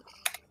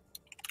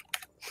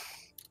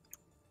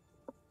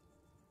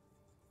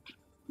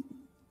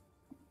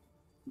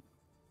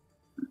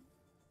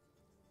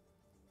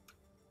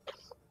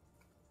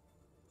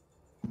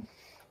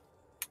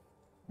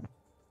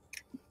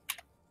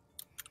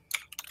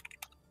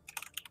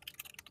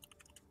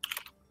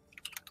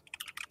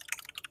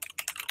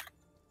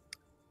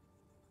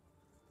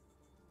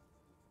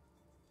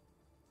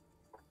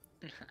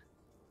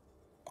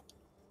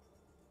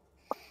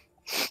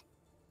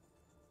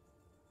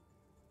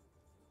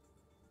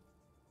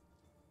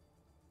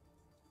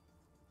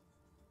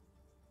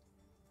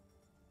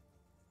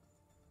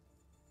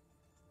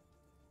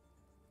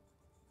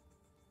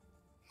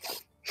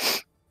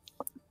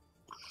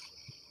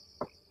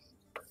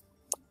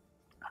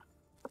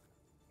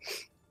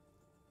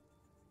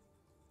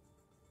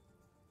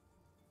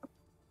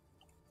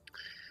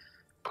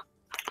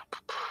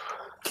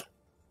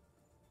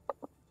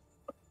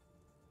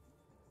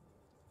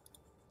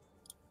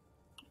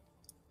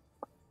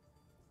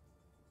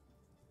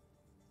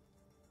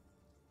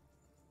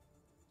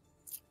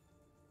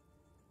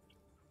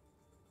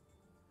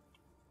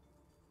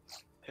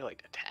 They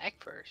like to attack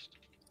first.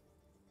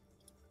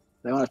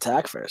 They want to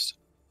attack first.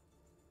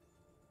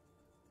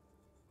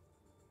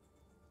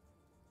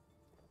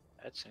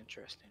 That's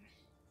interesting.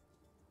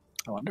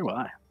 I wonder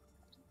why.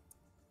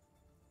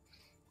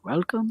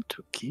 Welcome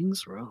to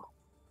King's Row.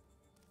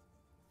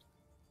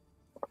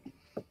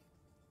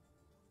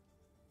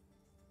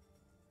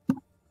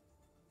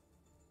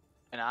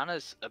 And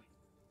Anna's a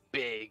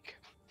big,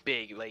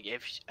 like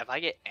if I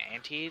get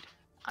antied,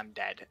 I'm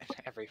dead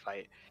every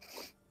fight.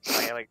 So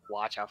I gotta like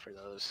watch out for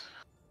those.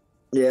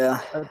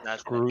 Yeah.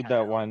 That's Screwed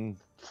that one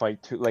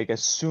fight too. Like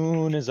as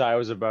soon as I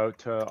was about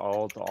to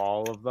ult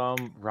all of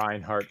them,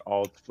 Reinhardt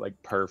ult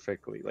like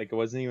perfectly. Like it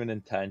wasn't even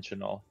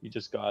intentional. He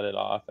just got it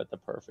off at the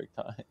perfect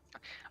time.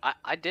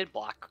 I did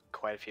block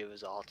quite a few of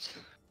his ults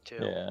too.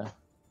 Yeah.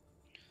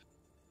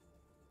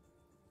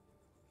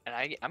 And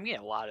I'm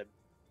getting a lot of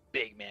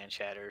big man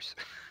shatters.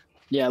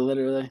 Yeah,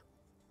 literally.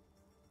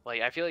 Like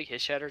I feel like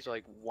his shatters are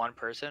like one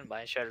person,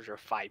 my shatters are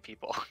 5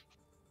 people.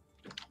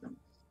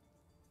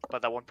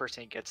 But that one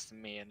person gets to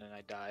me and then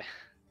I die.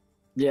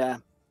 Yeah.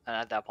 And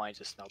at that point it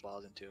just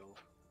snowballs into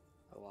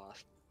a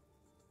loss.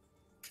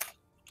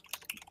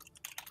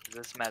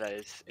 This meta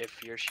is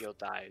if your shield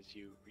dies,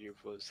 you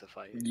lose the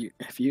fight.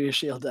 If your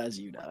shield dies,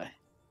 you die.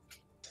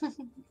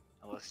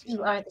 Unless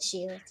You are the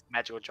shield.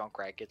 Magical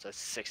Junkrat gets a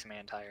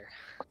 6-man tire.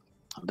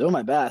 I'm doing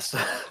my best.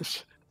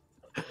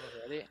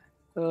 Ready?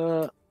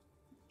 So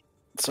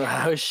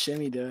how is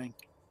Shimmy doing?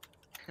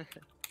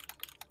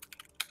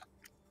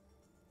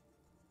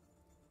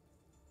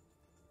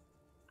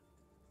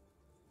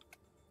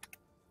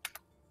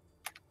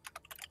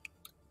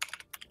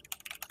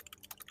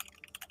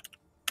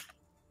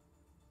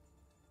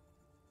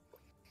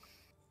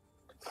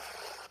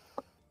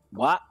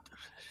 What?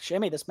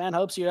 Shimmy, this man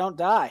hopes you don't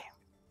die.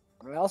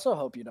 I also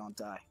hope you don't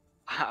die.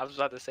 I was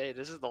about to say,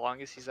 this is the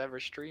longest he's ever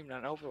streamed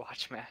an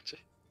Overwatch match.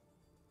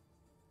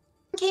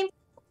 Okay.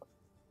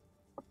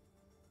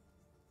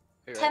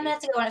 You 10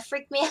 minutes ago when it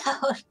freaked me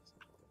out.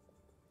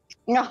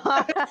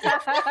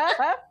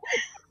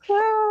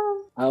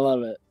 I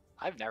love it.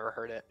 I've never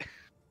heard it.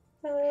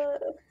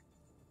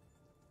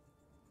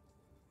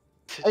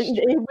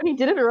 When he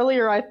did it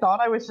earlier, I thought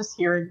I was just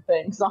hearing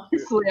things.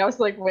 Honestly, I was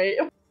like, wait.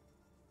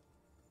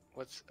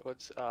 What's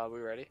we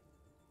ready?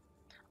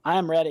 I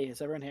am ready.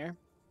 Is everyone here?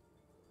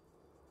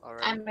 All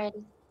right. I'm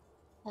ready.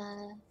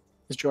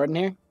 Is Jordan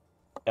here?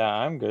 Yeah,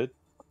 I'm good.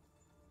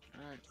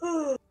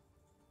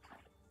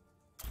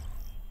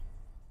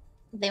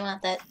 They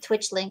want that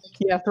Twitch link.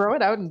 Yeah, throw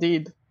it out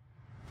indeed.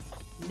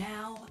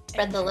 Now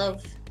Spread the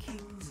loaf.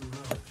 King's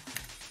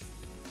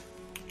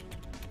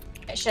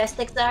Row. Should I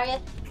stick Zarya?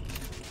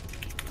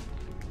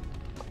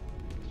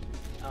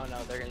 Oh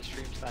no, they're gonna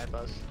stream snipe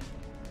us.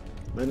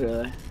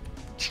 Literally.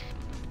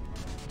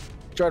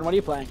 Jordan, what are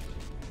you playing?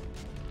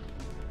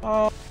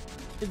 I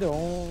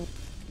don't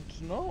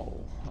know.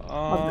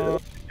 I'll do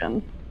it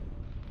again.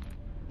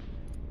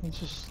 Let's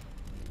just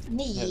hit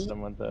Me.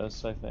 them with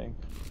this, I think.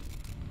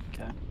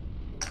 Okay.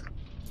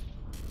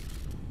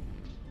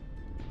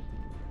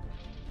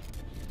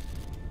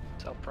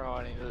 So pro,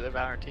 I need to live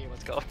out our team.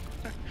 Let's go.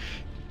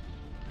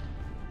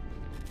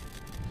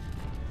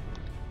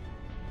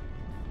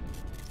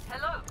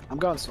 Hello. I'm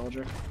going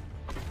soldier.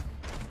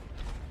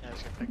 Yeah, I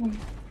was gonna pick.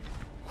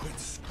 Quit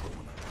screwing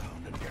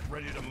around and get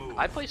ready to move.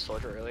 I played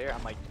soldier earlier.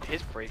 I'm like,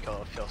 his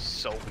breakout feels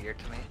so weird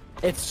to me.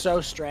 It's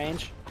so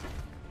strange.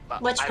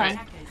 But Which one?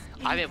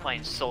 I've been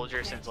playing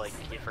soldier since like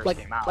he first Like,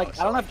 came out. I don't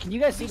so- know. If, can you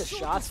guys see the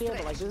shots here?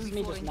 But like, this is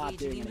me just not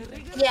doing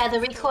anything. Yeah,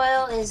 the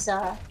recoil is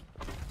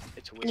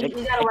It's you, weird.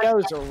 you gotta It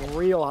work. goes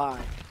real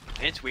high.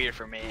 It's weird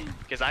for me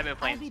because I've been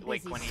playing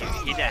like when he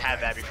didn't have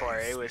that before.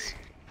 It was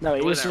No, it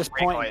was wasn't a just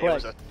point and recoil,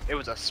 click. it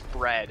was a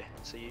spread,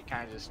 so you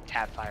kind of just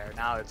tap fire.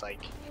 Now it's like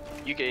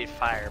you can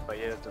fire, but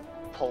you have to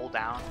pull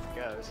down.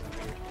 Yeah, this is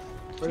weird.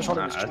 We're just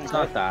holding Nah, this it's string.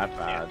 not that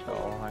bad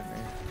though. I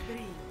mean,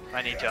 3,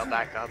 I need to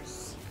back up.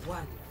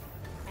 1.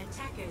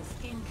 Attackers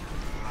incoming.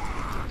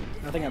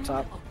 Nothing up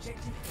top.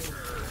 Objective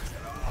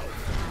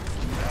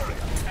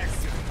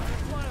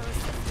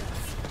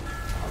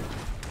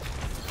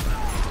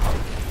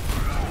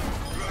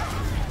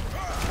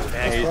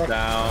he's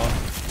down.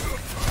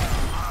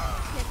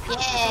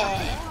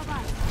 Yeah.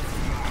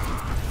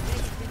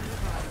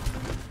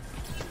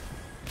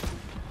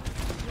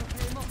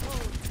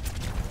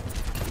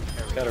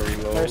 Gotta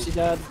reload. Mercy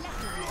dead.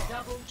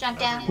 Jump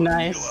down.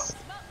 Nice.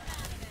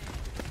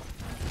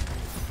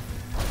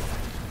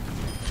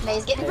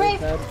 May's getting Mercy brave.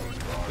 dead.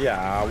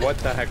 Yeah, what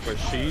the heck was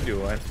she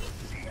doing?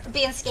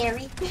 Being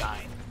scary.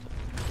 Dying.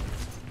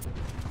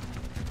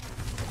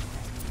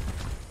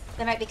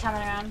 They might be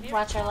coming around.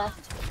 Watch our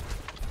left.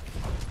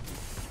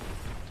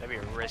 That'd be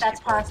a risky That's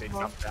play if they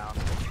possible. jump down.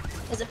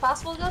 Is it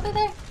possible to go through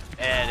there?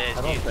 Yeah, it is.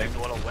 I don't Dude, think- there's a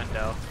little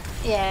window.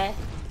 Yeah.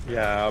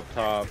 Yeah, up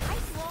top. Bad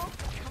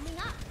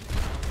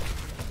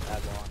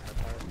ball on her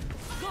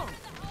part.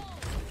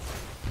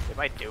 They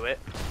might do it.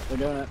 They're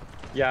doing it.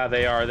 Yeah,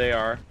 they are. They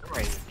are.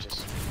 Right,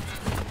 just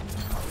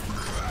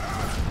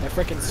They're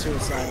freaking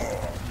suicidal.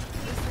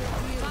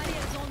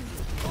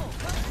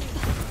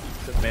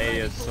 The May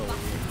is so weak.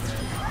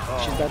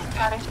 She's dead.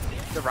 Got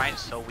her. The Ryan's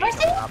so weak Where's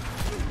up top.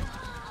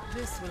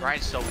 This will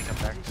Ryan's so weak up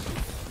there.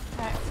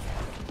 Alright.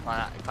 Why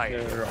not? Probably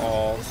gonna- They're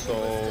all so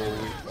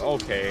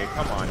okay.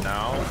 Come on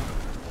now.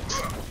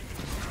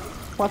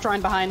 Watch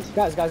Ryan behind.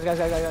 Guys.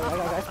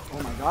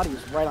 Oh my god, he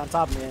was right on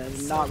top of me and I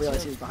did not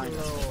realize he was behind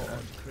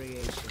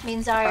us.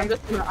 Means Zarya.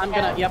 I'm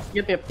gonna, yep.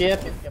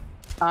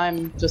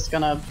 I'm just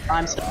gonna,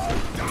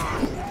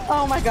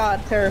 oh my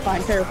god,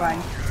 terrifying.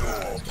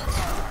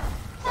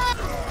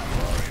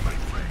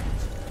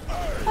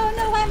 Oh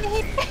no, I'm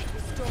here.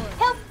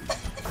 Help!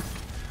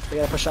 We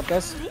gotta push up,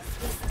 guys.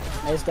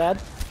 May's dead.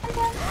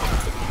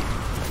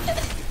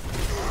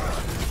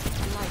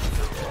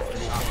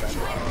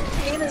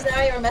 Me and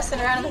Zarya were messing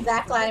around in the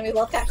back line and we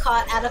both got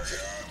caught out of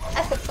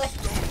play.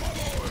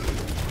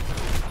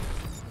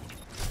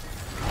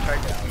 Try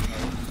down.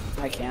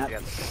 I can't. Yeah.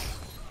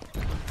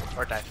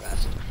 Or die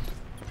fast.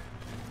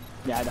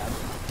 Yeah, I died.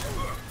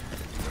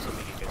 So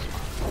we can get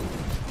spawn.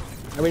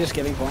 Are we just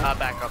giving point?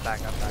 Back up. I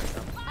could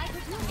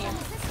use some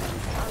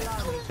assistance.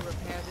 Allow me to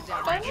repair the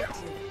damage.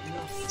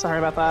 Sorry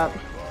about that.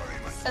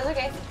 That's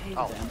okay.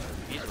 Oh,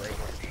 easily.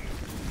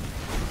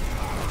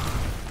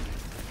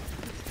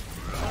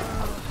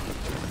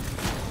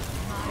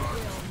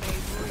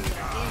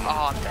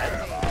 Oh, I'm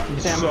dead.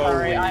 Damn, So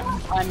sorry.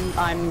 weak.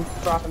 I'm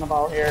dropping the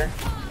ball here.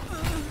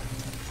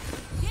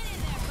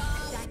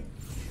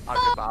 Oh,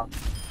 good Bob.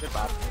 Good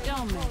Bob.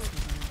 Don't mess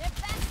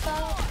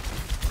with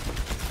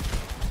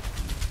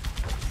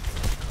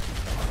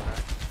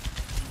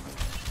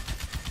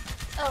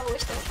Oh, we're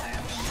still fire.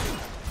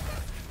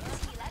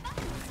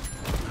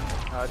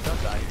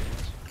 Don't die.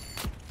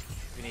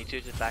 If you need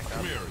to, just back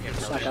up. You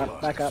have no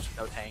Back up.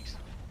 No tanks.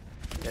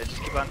 Yeah,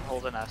 just keep on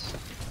holding us.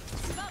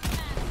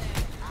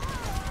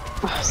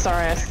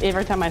 Sorry,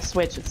 every time I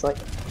switch, it's like,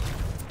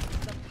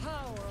 the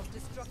power of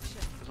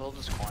destruction. Just hold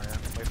this corner.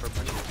 Wait for a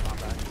bunch to spawn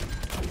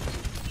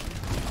back.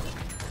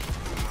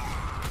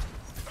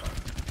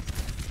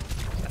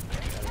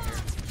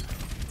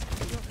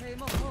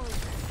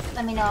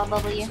 Let me know, I'll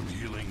bubble you.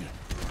 Healing.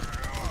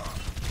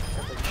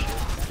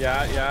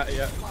 Yeah.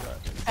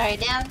 Alright,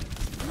 down.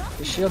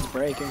 The shield's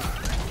breaking.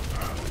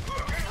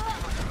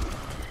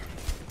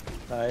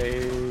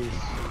 Nice.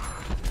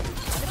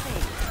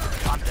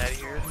 I'm dead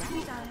here.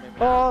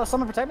 Oh,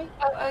 someone protect me?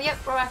 Oh, yep,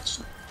 we're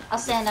watching. I'll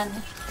stand on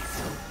you.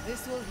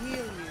 This will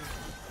heal you.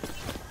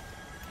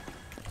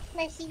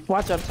 Mercy.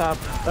 watch up top.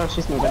 Oh,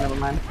 she's moving, never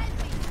mind.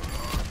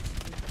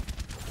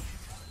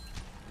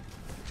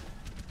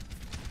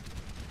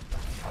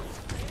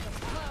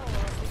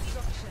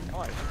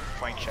 Oh,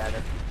 point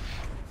shattered.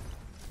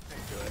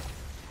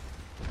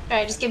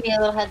 Alright, just give me a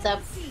little heads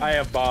up. I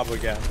have Bob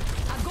again.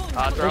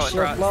 Throw it.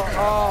 Shield low.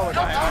 Oh,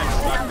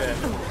 I sucked it.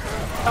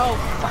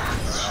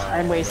 Oh,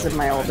 I wasted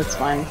my ult, it's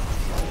fine.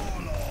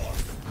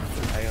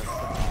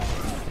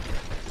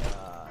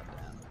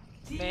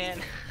 Man,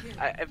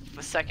 if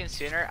a second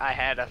sooner, I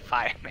had a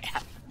fireman.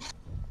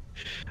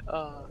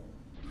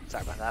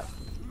 Sorry about that.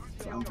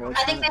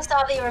 I think they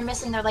saw that you were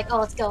missing, they're like, oh,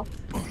 let's go.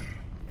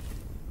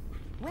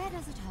 Where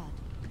does it hurt?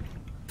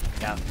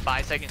 Yeah,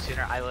 5 seconds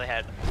sooner, I literally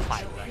had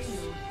 5 left.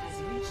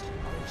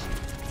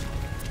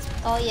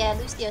 Oh yeah,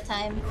 Lucio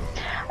time.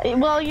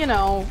 Well, you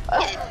know.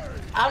 I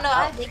don't know,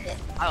 I dig it.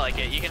 I like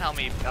it. You can help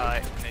me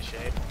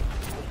initiate.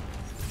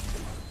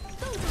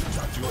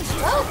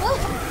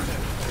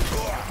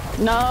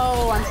 Whoa!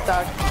 No, I'm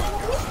stuck.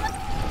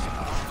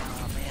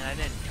 Oh man, I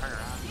didn't turn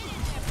around.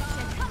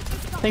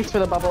 Thanks for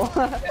the bubble.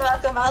 You're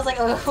welcome, I was like,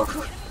 oh.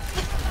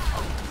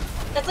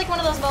 That's like one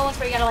of those moments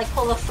where you gotta like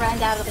pull a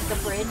friend out of like the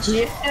bridge.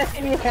 Yeah.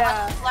 People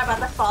are about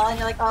to fall and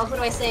you're like, oh, who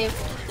do I save?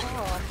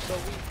 Oh, I'm so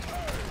weak.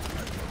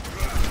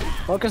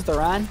 Focus the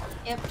Ryan.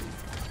 Yep.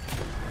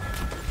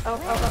 Oh,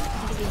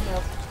 he's being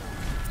healed.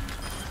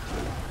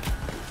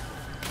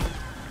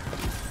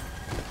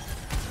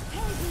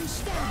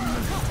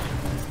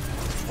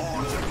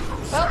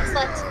 Oh,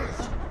 select.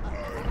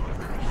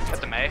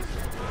 Got the May.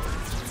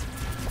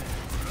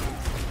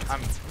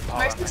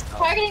 Mercy's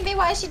targeting me,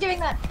 why is she doing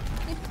that?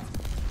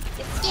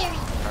 It's scary.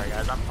 Sorry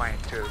guys, I'm playing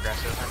too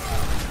aggressive. I need to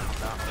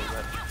calm down a little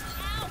bit.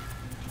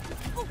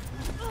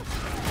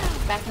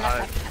 Backing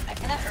up.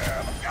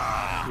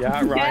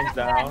 Yeah, Ryan's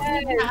down.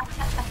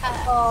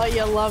 Oh,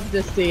 you love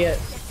to see it.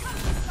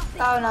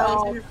 Oh no,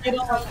 Oh, you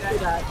don't love to see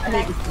that. I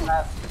hate to see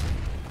that.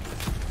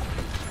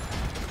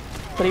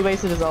 But he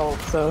wasted his ult,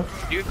 so.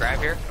 Do you grab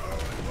here?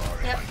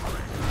 Yep.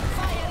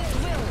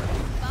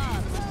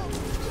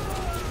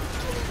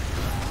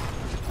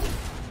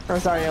 Oh,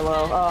 sorry,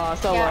 low. Oh,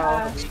 so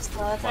Yeah, low. she's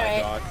slow, it's My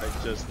alright. god, I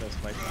just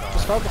missed my shot.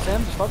 Just focus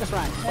him. Just focus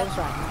Ryan. Focus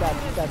Ryan. He's dead.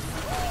 He's dead.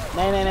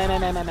 Nay.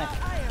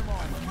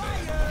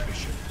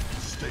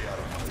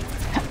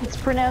 It's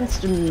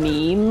pronounced meme.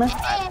 You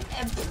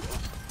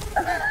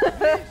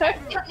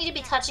don't need to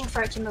be touching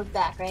for it to move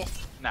back, right?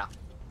 No.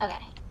 Okay.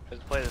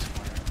 Let's play this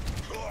corner.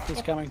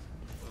 He's coming.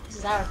 This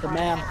is our The corner.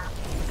 man.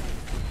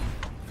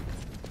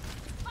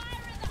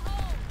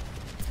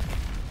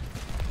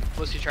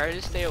 Well, so you try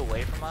to stay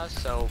away from us,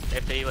 so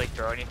if they like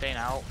throw anything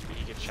out,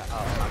 you get shot.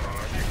 Oh, it's not gonna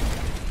work. You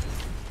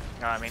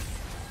know what I mean?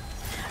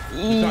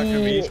 You talking to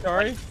me,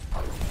 sorry?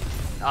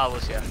 Oh,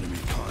 we'll see.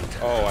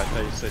 Oh, I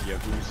thought you said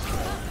Yabus.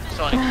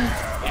 So,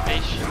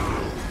 invasion.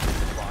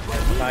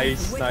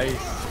 Nice.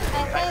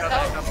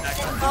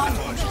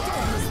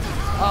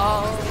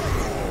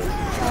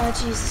 Oh,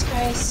 Jesus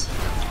Christ.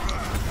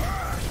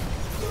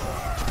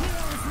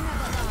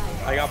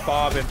 I got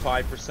Bob in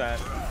 5%.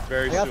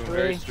 Very I got soon, 3.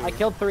 very soon. I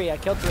killed 3. We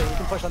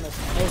can push on this.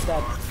 May's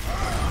dead.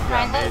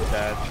 Yeah, May's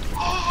dead.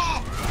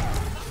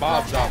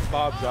 Bob's up.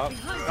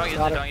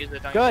 Don't use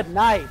it. Good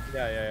night.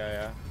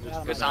 Yeah.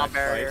 Just Good sound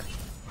barrier.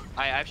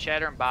 I have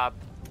Shatter and Bob.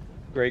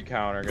 Great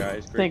counter,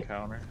 guys. Great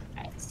counter.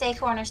 Stay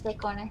corner.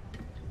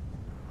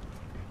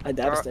 I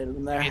devastated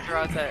him there. Can you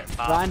throw out that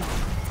Bob? Run.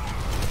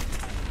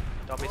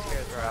 Don't be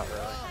scared to throw out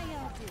early.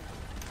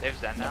 They've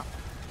Zen now.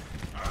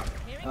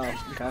 Oh,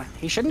 okay.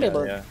 He shouldn't be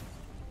able to. Yeah.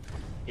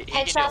 He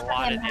can do a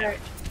lot of damage.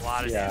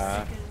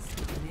 Yeah.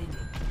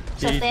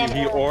 So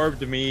He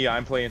orbed me.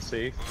 I'm playing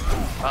safe.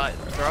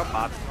 Throw up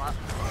Bob if you want.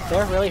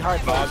 They're really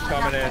hard. Bob's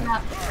coming in.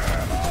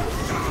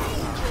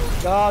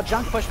 Oh,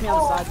 Junk pushed me on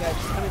the side, guys.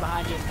 She's coming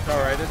behind you. It's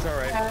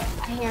alright. I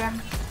hear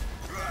him.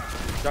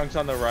 Junk's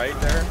on the right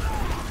there.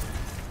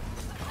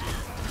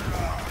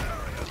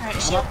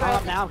 Alright, shield I'm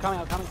up now. I'm coming.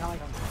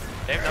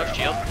 They have no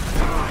shield.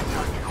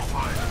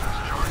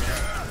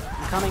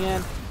 I'm coming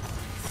in.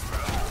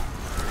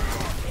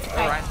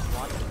 Ryan.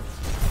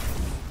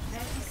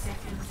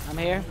 I'm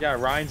here. Yeah,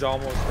 Ryan's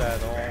almost dead.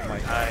 Oh my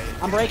god.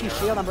 I'm breaking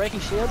shield.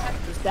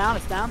 It's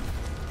down.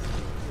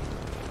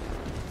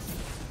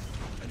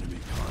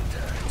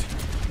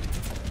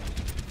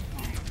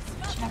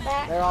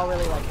 They're all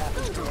really like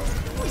happy.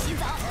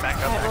 Back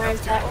up. Where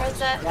is that?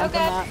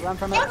 Run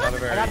from that. Not a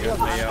very good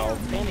AL.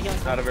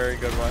 Not a very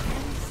good one.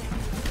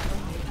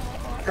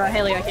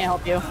 Haley, I can't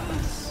help you.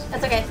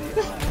 That's okay.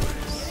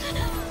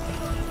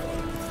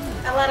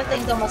 A lot of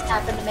things almost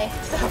happened to me,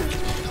 so.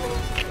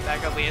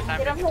 Back up, Leah. Time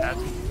Get to him. contest.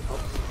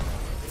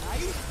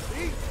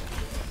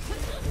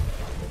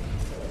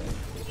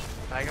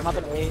 Back I'm up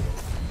up. at 8.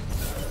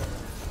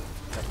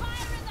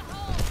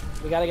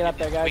 We gotta get up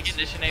there, We guys.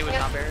 condition A with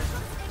sound barrier.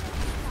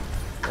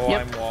 Oh,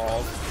 Yep. I'm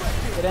walled.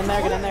 Get in there.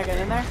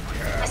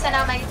 I sent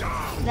out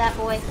that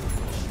boy.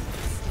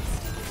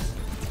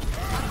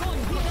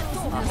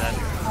 I'm dead.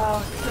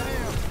 Oh,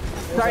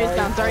 Sorry, it's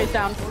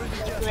down.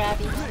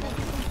 grabby.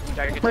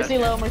 Jagger gets Mercy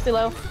low.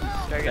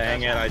 Jagger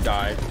Dang it, I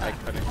died. I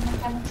couldn't.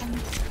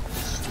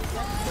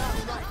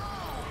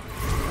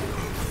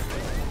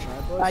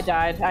 I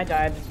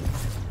died.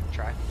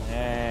 Try.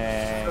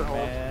 Dang,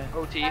 man.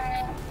 OT.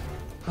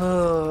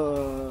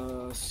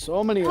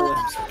 So many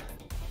limbs.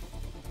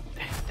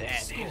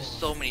 Damn, they have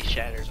so many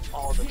shatters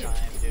all the time,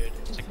 dude.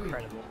 It's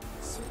incredible.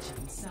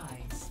 Switching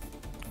sides.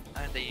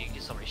 I didn't think you could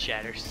get so many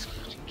shatters.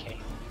 Okay.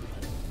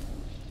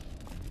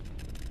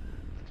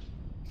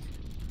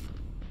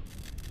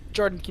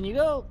 Jordan, can you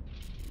go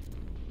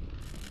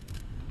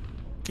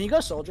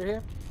soldier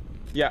here?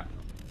 Yeah.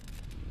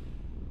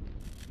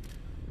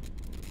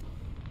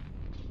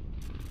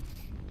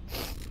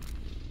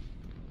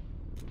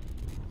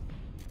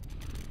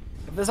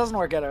 If this doesn't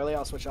work out early,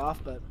 I'll switch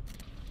off, but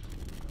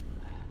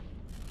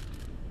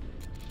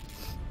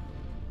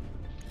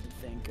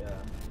I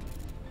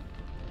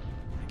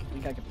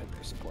think I can pick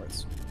their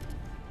supports.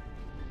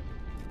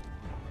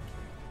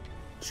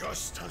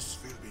 Justice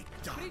will be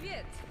done.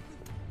 Привет.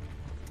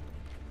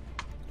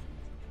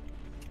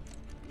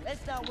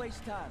 Let's not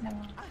waste time.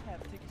 I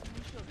have tickets to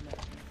the show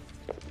tonight.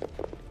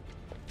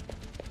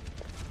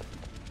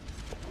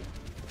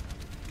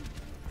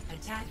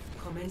 Attack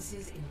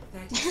commences in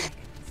 30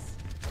 seconds.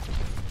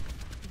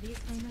 This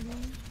time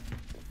again,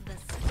 the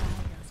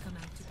spiders come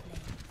out to play.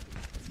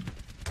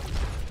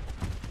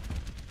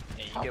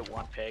 Yeah, you get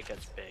one pick,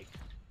 that's big.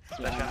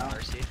 Especially on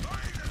Mercy.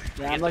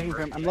 Yeah, I'm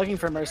looking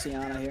for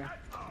Merciana here.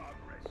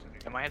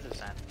 And my hands are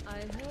Zen.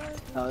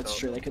 Oh, that's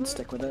true. They could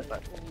stick with it.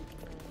 But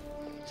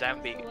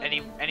Zen being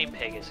any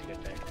pig is a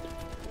good pick.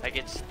 That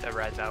gets the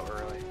reds out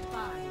early.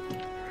 5,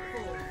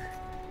 4,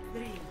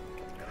 3,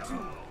 2. You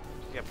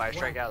get fire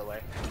strike out of the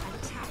way.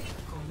 Attack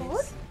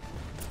commence.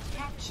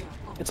 Capture.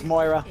 It's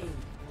Moira.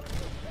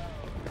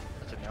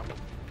 That's a no.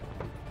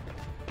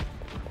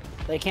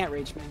 They can't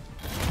reach me.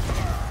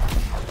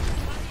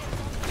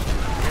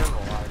 There's a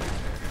lot of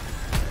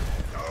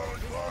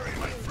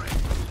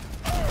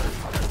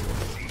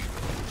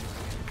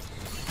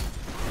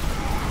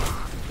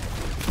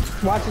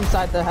Watch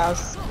inside the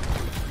house.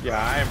 Yeah,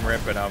 I am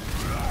ripping up.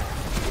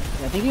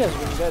 Yeah, I think you guys are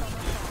doing good.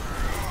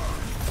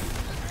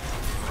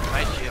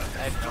 my shield.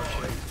 I have no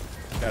shield.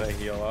 Gotta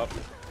heal up.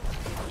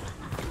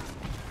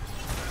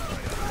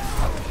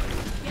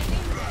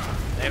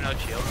 They have no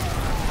shield.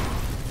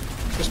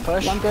 Just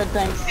push. I'm good,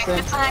 thanks.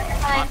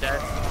 I'm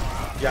dead.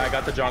 Yeah, I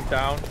got the junk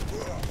down.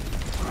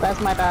 That's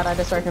my bad. I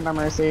distracted my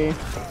Mercy.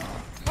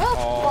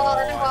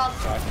 Oh, I'm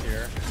stuck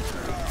here.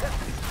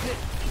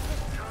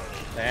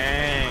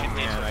 Dang,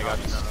 man, I got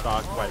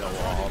stuck by the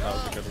wall. That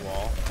was a good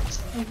wall.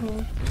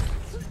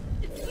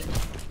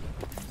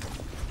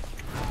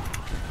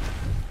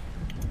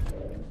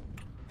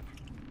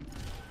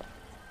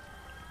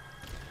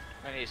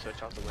 I need to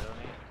switch off the Widow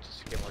nades.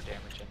 get more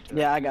damage into.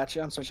 Yeah, I got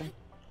you. I'm switching.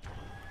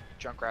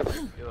 Junk grabber.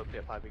 It'll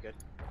probably be good.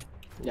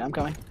 Yeah, I'm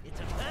coming.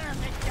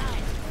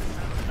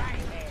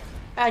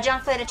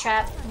 Junk played a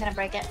trap. I'm gonna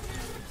break it.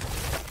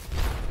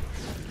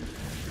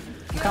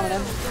 I'm coming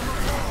in.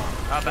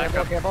 Back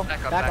up. Careful.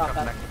 Back up. Back Back off up.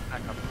 that.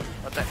 Back up.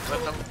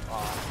 Let them.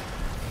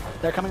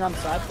 They're coming on the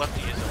side. Left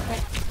to use them.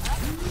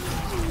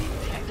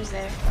 Who's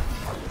there?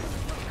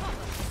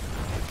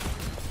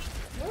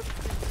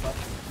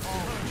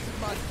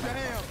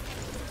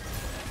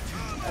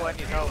 Oh, I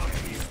need help.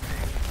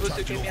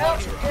 Lucy, give me Oh,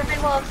 help. you're big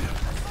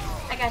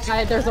wolf. I got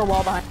you. There's a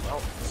wall behind.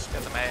 Oh,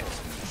 got the May.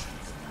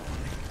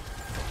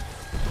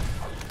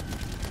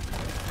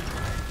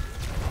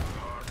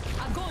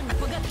 Огонь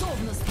по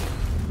готовности.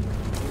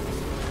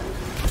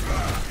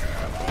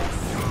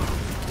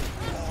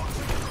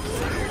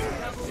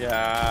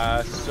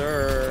 Yeah,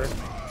 sir.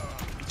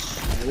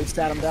 We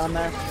sat him down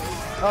there.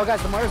 Oh,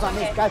 guys, the Moira's on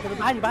me. Guys, they're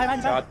behind you,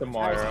 behind you. Got the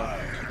Moira.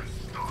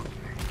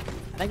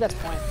 I think that's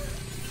point.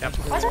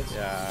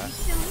 Yeah.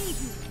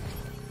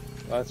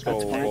 Let's That's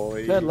go, point.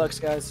 boy. Good looks,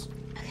 guys.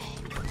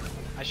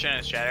 I shouldn't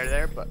have shattered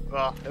there, but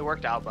well, it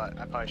worked out. But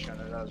I probably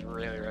shouldn't have. That was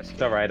really risky.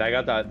 It's alright. I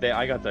got that.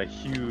 I got the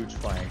huge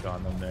flank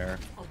on them there.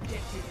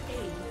 Objective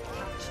A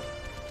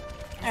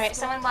captured. Alright,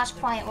 someone watch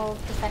point. We'll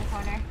defend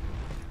corner.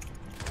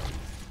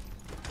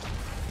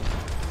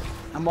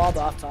 I'm walled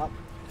off top.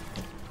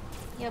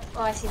 Yep.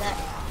 Oh, I see that.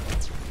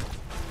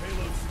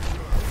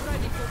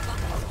 Ready for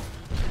battle.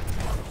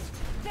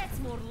 That's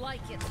more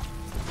like it.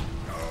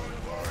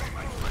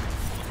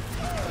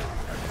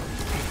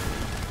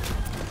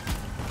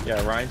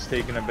 Yeah, Ryan's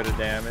taking a bit of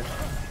damage.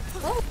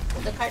 Oh,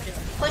 the cart just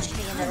pushed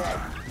me into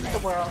the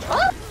world.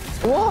 Oh!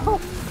 Whoa!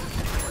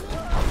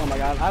 Oh my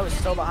god, I was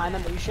so behind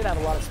them, but you should have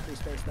a lot of free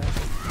space there.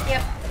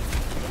 Yep.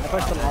 I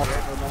pushed them all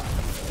over them.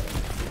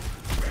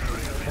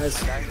 Guys,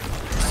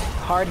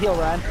 hard heal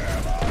run.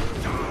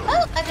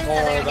 Oh, I didn't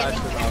know they were that's getting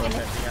what I was me.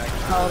 thinking,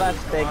 actually. Oh,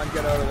 that's big. Come on,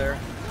 get out of there.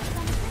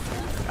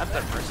 That's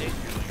a mercy.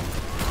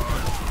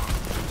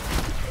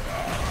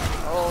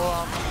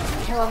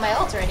 Well, my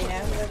ult's ready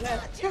now.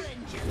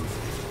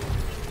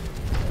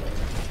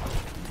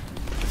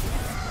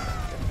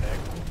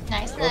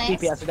 Nice, Both nice.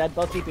 DPS are dead.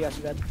 Both DPS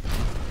are dead.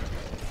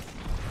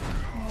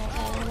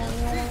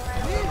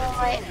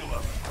 Right.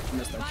 I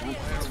missed that jump.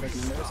 That's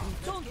freaking embarrassing.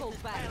 Don't go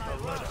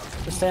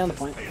back. Just stay on the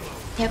point.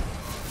 Yep.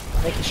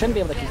 They shouldn't be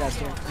able to contest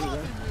here.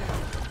 Anyway.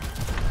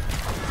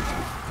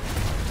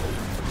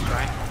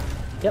 Right.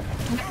 Yep,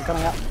 I'm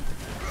coming out.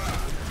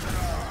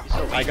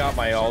 I got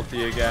my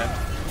ulti again.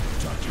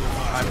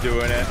 I'm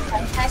doing it.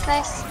 Nice,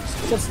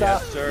 nice. Good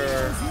stuff. Yes,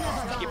 sir.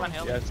 Keep on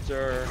healing. Yes,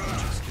 sir.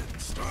 Yes,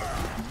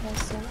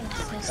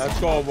 Let's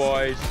go,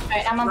 boys.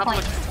 Alright, I'm on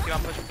point. Keep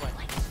on pushing point.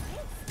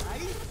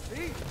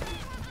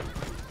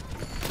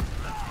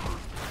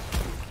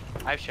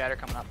 I have shatter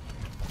coming up.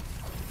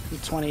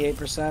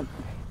 28%.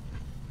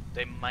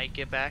 They might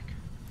get back.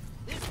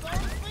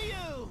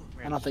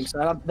 I don't think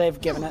so. They've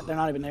given it. They're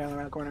not even there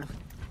around the corner.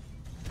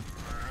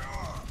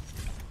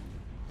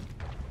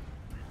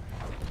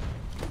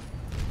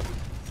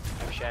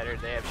 I've shattered.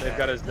 They have shattered. They've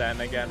got his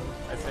Zen again,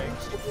 I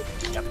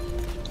think. Yep.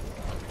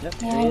 Yep,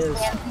 Yeah, there he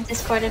is. yeah, he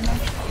discorded me.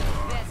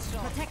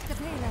 Protect the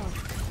payload.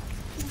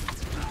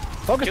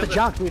 Focus Kill the the-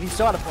 junk, dude. He's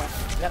still out of point.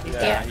 Yep, he's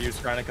Yeah, he was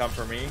trying to come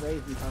for me.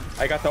 crazy.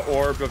 I got the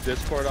orb of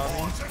Discord on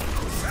me.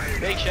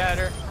 Big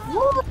shatter.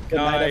 Good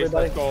night, Nice, everybody.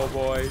 let's go,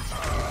 boys.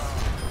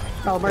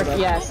 Oh, Mercy,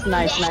 yes.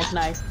 Nice, nice,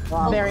 nice.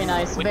 Very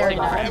nice, Wait, very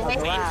wait, nice. grab,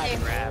 wait,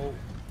 grab.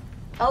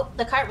 Oh,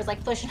 the cart was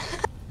like pushing.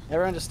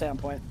 Everyone just stay on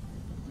point.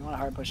 You want a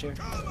hard push here.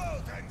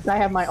 I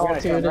have my We're ult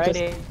gonna too come to right just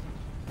in.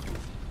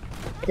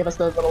 give us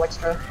those little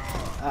extra.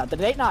 Did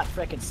they not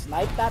frickin'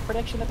 snipe that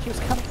prediction that she was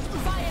coming?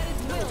 Fire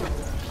at will.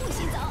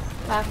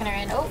 Locking her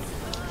in. Oh.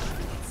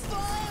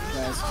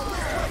 Guys.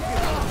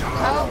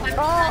 Oh, my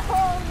God.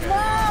 Oh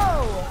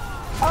no!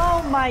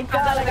 Oh my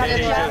god, I got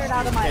Hey, shattered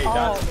out of my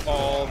ult. that's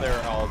all their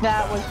ults.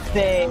 That was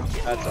big.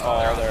 That's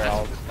all their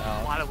ults A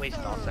now. lot of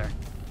wasted ults there.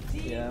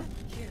 Yeah.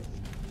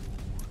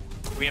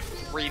 We have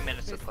 3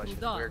 minutes to push.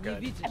 We're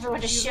good.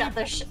 Everyone just shot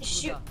their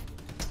shoot.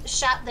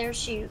 Shot their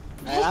shoot.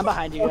 Alright, I'm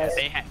behind you guys.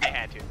 They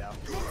had to though.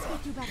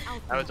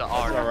 That was an It's all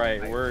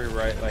alright, we're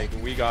right, like,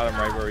 we got him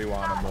right where we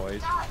want him,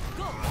 boys.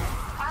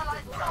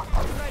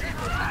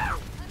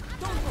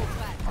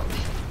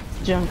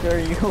 Junk, are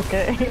you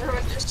okay?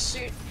 Everyone just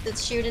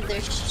shooted their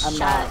I'm shot.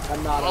 not.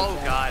 I'm not. Oh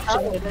okay. god.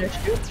 Oh, You get the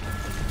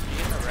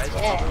res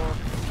yeah.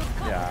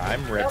 Yeah,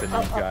 I'm ripping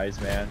these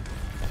guys, man.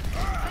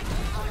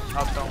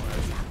 Up, don't.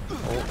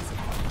 Oh,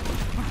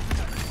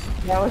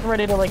 Yeah, I was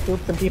ready to like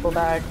boop some people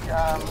back.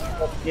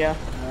 But yeah.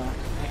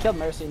 I killed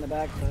Mercy in the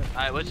back, but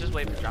Alright, let's just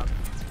wait for jump.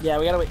 yeah,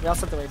 we gotta wait. We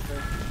also have to wait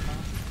for.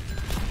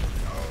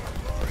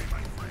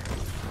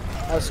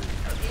 I was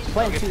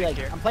playing too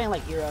like I'm playing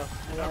like hero.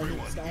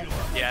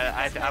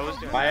 Yeah, I was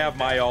doing I have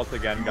my ult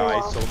again,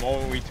 guys, so the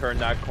moment we turn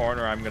that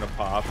corner, I'm gonna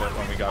pop it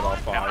when we got all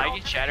If I 5.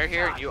 get shatter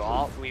here, you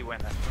all, we win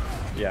it.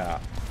 Yeah.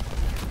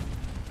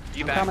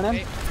 You I'm back coming in.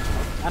 me?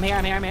 I'm here.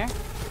 I'm here. I'm here.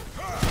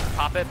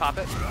 Pop it, pop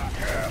it.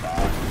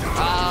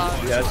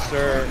 Yes,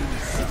 sir.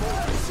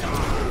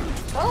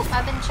 Oh,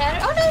 I've been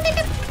shattered. Oh no, they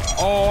got.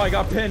 Oh, I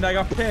got pinned. I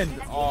got pinned.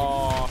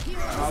 Oh,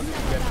 how did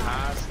he get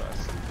past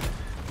us?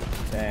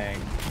 Dang.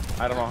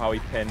 I don't know how he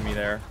pinned me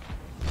there.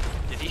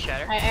 Did he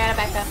shatter? I gotta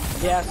back up.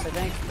 Yes, I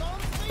think.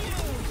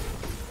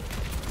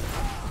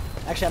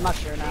 Actually, I'm not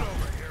sure now.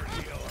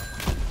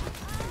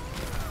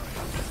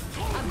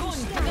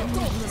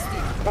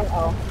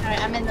 Uh-oh.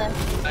 Alright, I'm in the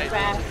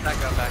grab. Back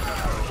up, back up.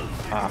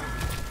 Ah.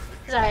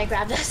 Sorry, I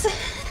grabbed us.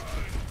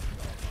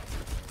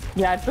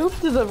 Yeah, I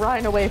booped the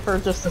Rhine away for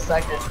just a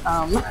second.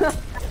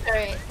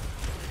 Alright.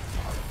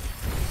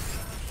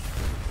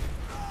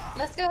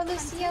 Let's go,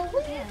 Lucio.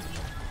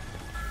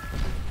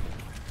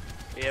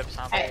 We have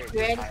somebody. Alright, you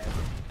ready?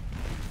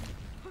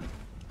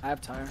 I have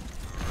tire.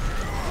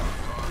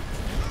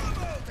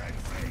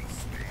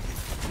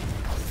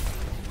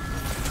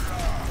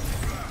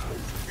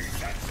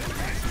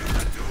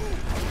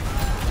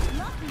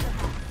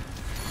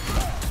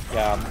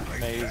 Yeah,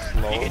 May's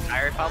You low. get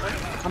tired, probably?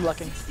 I'm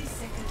looking.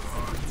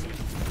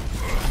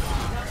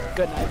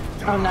 Good night.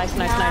 Oh, nice,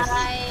 nice, nice.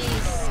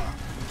 Nice.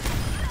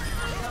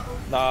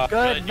 Nah,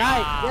 Good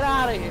night. Get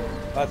out of here.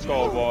 let's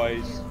go,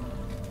 boys.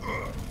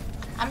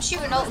 I'm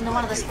shooting out into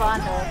one of the spawn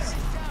doors.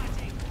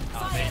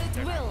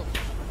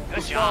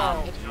 Good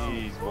job.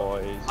 Jeez,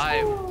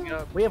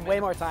 boys. We have way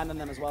more time than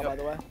them as well, by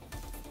the way.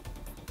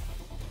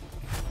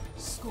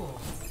 Score.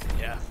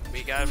 Yeah,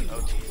 we got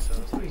OT,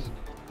 so it's nice.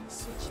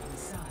 Switching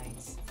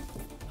sides.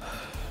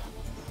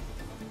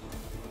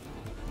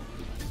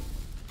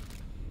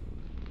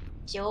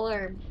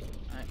 Sure.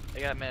 Alright,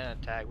 they got a minute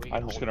attack. We can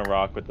I'm just hold gonna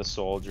rock with the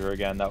soldier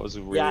again. That was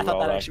really Yeah, I thought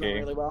well that that actually went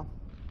game. really well.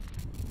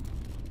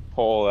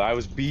 Holy, I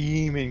was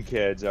beaming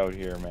kids out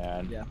here,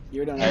 man. Yeah,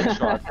 you were doing it.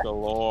 Headshot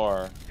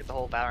galore. get the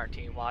whole Valorant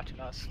team watching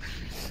us.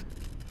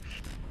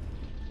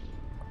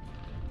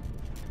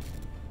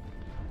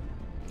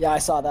 Yeah, I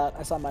saw that.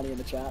 I saw money in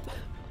the chat.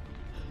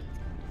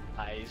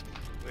 Nice.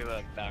 We have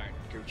a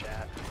Valorant group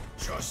chat.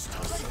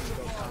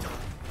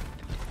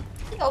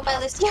 Oh, by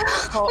Lucio.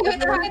 Oh, You're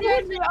the right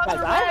there. Guys,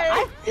 I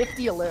have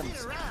 50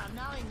 limbs.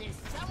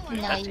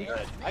 No, That's you. good.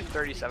 I have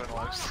 37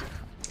 lives.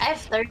 I have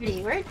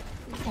 30. We're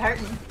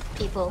hurting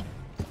people.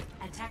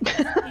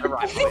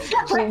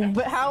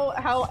 But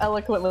how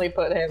eloquently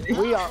put, Handy.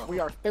 We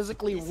are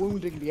physically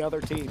wounding the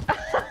other team.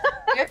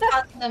 You're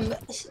causing them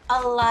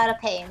a lot of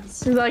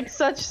pains. It's like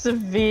such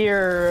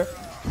severe.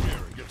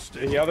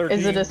 The other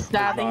Is it team a does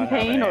stabbing not have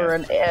pain or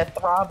amps. a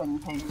throbbing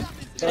pain?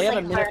 They have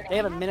a like minute. burning. They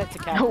have a minute to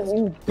catch.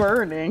 Oh,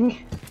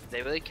 burning.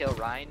 They really kill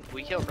Ryan.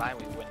 We kill Ryan,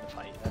 we win the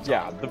fight. That's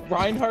Yeah, all. the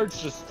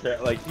Reinhardt's just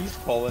like he's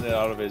pulling it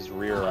out of his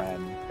rear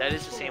end That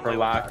is the same for way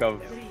lack with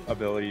of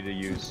ability to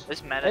use.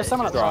 this meta. There's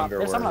someone up top. Stronger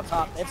There's someone up word.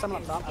 top. There's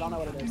someone up top. I don't know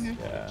what it is.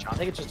 Yeah. I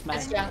think it's just It's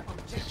Matt. junk.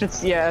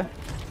 It's, yeah.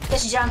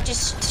 It's junk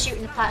just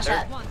shooting the pot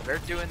shot. They're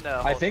doing the.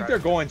 I whole think charge. they're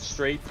going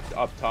straight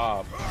up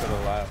top to the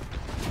left.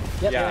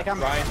 Yep, Yeah, here they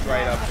come. Ryan's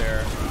right up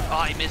there.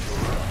 Oh, he missed.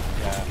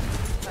 Yeah.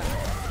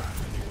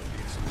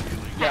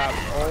 Yeah.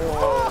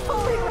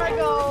 Oh. Where I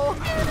go?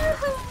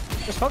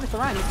 Just focus the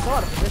Ryan. He's still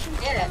out of position.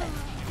 Yeah.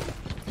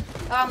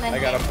 Oh, man. I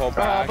gotta pull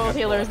back. Both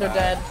healers are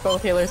dead.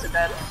 Both healers are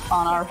dead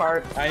on our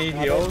part. I need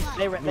heals.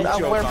 They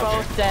Lucio's We're on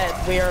both me.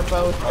 dead. We are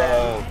both dead.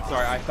 Oh,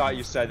 sorry. I thought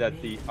you said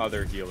that the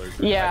other healers.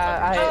 were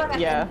Yeah,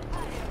 yeah.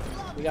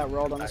 We got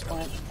rolled on this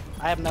point.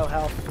 I have no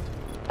health.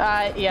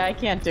 Yeah, I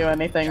can't do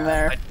anything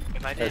there.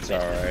 If I did It's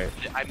miss alright.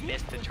 I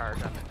missed the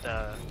charge on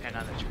the and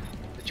on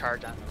the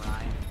charge on the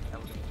Ryan.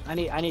 That was,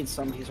 I need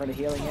some. He's already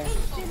healing here.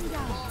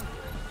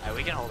 Alright,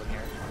 we can hold him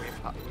here.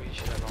 We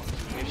should have all.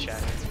 We have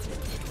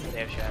shatter. They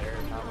have shatter.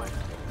 Probably.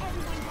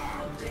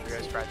 You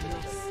guys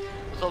practice.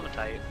 Let's hold him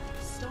tight.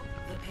 Stop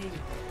the pain.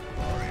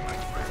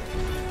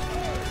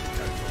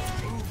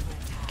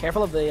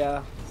 Careful of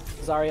the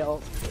Zarya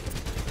ult.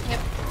 Yep.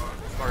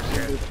 More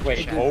scared. Wait,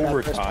 Should do that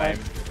overtime.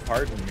 first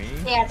Pardon me.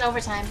 Yeah, it's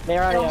overtime. They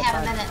already don't have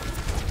have a time. minute.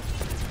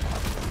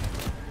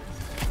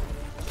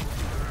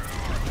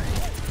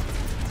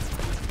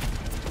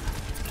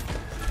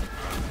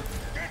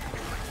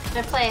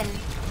 They're playing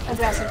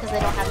aggressive because they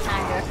don't have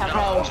time to recover.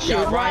 Oh shoot,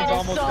 Yeah, Ryan's Ryan is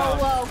almost so down.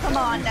 low. Come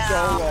on now. So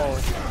low.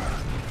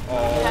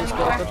 Oh, Time my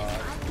more. God.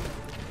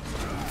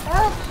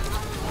 Oh,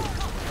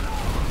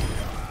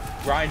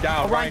 Ryan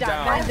down. Ryan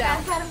down, Ryan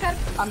down. got him.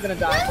 I'm gonna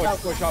die.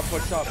 Push up,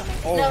 push up.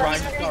 Oh, No,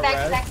 Ryan's he's not back,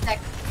 red. back.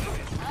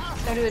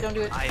 Don't do it, don't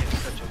do it. I have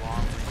such a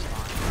long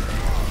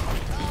respawn.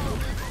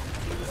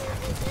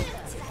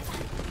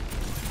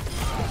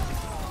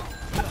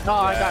 Oh,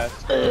 I got.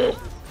 Yes.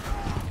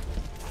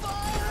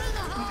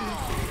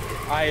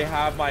 I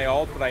have my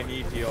ult, but I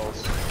need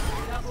heals.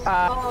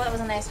 Oh, that was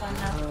a nice one.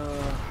 No.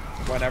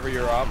 Whenever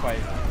you're up,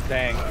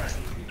 dang,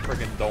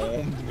 friggin'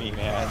 domed me,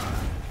 man.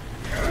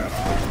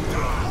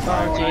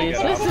 Oh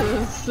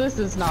jeez, this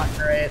is not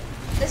great.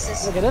 This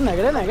is. Get in there.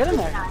 Get in there. Get in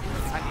there.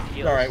 I need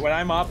heals. All right, when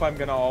I'm up, I'm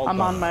gonna ult. I'm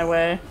them. on my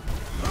way.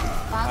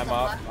 I'm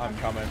up. I'm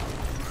coming.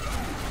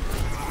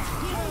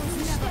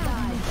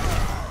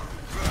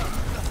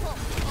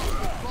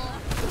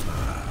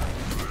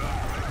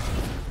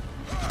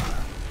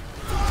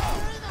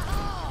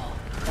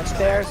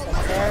 Upstairs,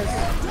 upstairs.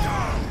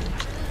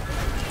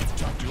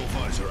 Tactical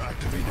visor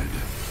activated.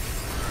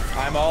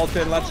 I'm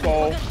ulted, let's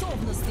go.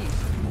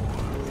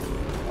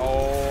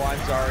 Oh, I'm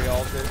sorry,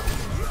 ulted.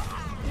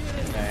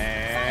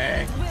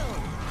 Dang.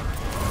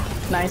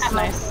 Nice,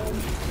 nice.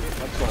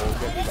 Let's go,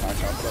 get me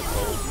back up, let's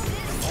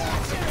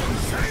go.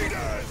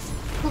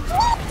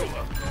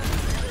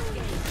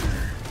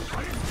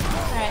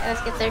 Alright,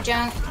 let's get their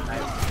junk.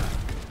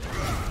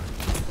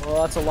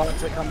 Well, that's a lot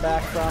to come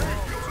back from.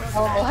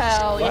 Oh,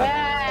 hell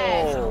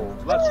yeah! Oh,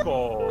 let's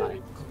go.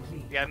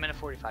 You got a minute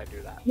 45 to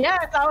do that.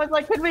 Yes, I was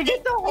like, could we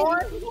get the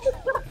horn?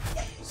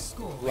 Let's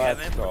go. You got a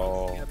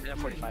minute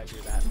 45 to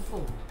do that.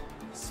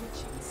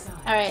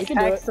 Alright,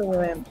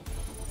 Excellent.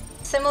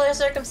 similar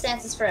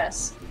circumstances for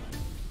us.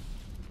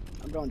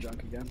 I'm going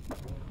junk again.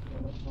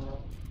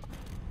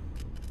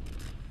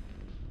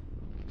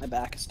 My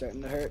back is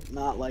starting to hurt.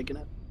 Not liking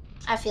it.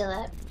 I feel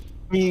that.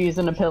 Are you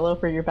using a pillow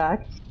for your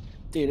back?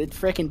 Dude, it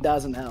freaking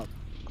doesn't help.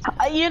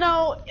 You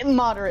know,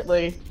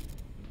 moderately.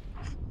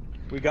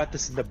 We got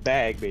this in the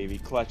bag, baby.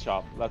 Clutch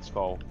up. Let's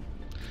go.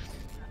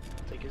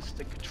 Take us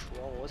to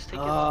control. Let's take it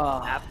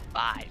Oh. at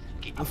 5.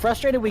 I'm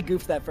frustrated we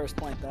goofed that first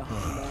point though.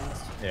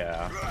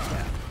 Yeah.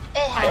 It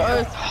It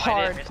happens. was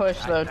hard push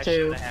though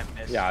too.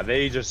 Yeah,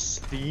 they just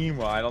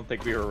steam. I don't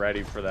think we were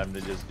ready for them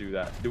to just do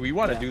that. Do we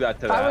want to do that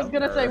to them? I was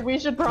gonna say we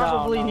should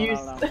probably use.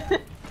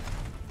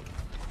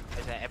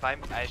 If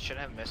I shouldn't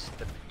have missed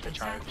the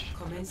charge.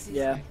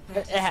 Yeah,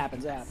 it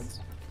happens. It happens.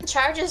 The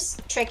charge is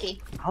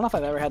tricky. I don't know if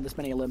I've ever had this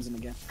many limbs in a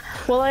game.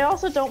 Well, I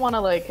also don't want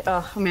to like.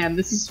 Oh man,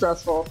 this is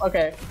stressful.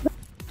 Okay.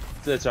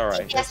 It's all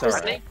right. Yes, It's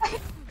all right. I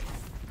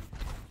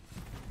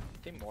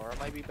think Mora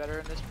might be better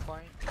at this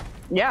point.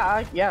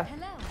 Yeah, yeah.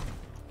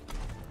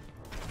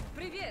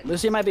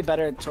 Lucy might be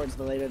better towards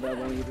the later though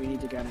when we need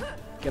to kind of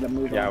get a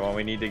move Yeah, on. when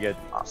we need to get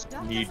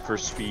need for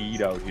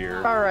speed out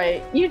here. All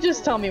right, you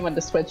just tell me when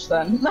to switch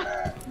then.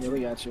 Yeah,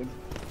 we got you.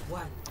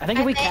 I think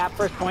if we cap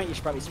first point, you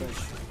should probably switch.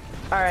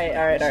 All right,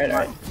 all right, all right, all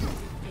right.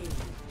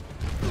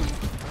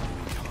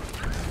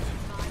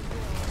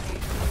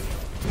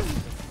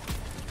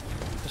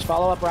 Just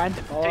follow up, Ryan.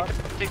 Follow up.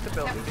 Take the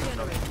building.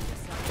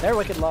 They're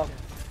wicked low.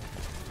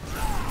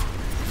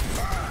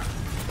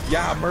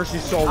 Yeah,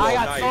 Mercy's so low. I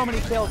got nice. so many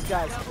kills,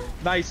 guys.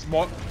 Nice.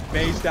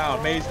 Maze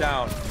down. Maze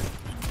down.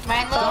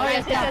 Ryan low,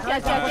 Ryan's down.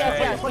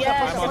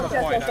 I'm on the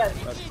point.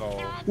 Let's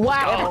go.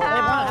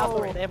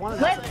 Wow. They have one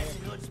in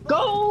Let's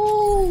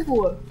go.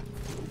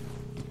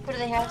 Who do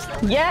they have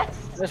still? Yes.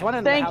 There's one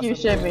in the Thank house you,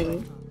 over there.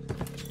 Shimmy.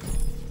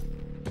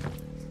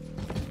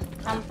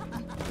 I'm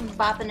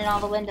bopping in all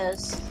the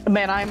windows.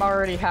 Man, I'm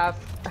already half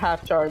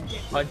charged.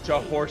 Bunch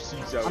of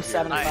horsies out I'm here.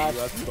 75.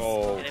 Let's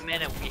go. In a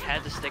minute, we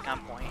had to stick on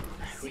point.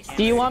 We can't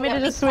Do you want me Yeah,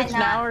 to we just switch cannot.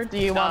 now, or do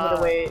you want me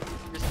to wait?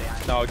 just stay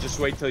on. No, just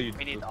wait till you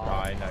We need all.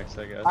 die next,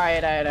 I guess. All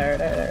right, all right, all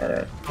right, all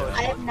right, all right.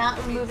 I am not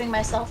removing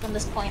myself from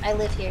this point. I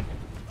live here.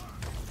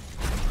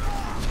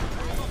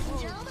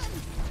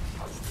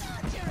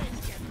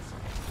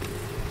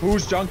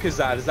 Whose junk is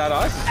that? Is that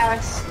us?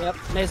 Alex, Yep,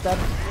 May's dead.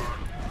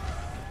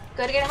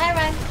 go to get a high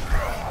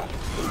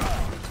run.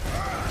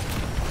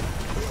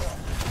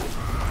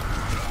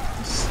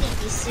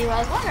 Sneaky Sue, I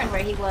was wondering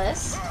where he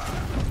was.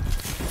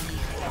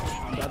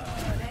 I'm dead.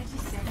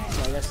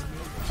 So I guess.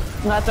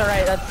 That's all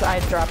right. That's I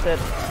dropped it.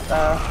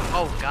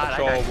 Oh god, Let's I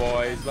go, got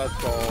boys.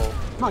 Let's go.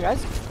 Come on,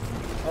 guys.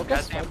 Gotta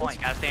Focus. stay on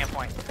point. Gotta stay on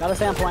point. Gotta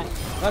stay on point.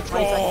 Let's go.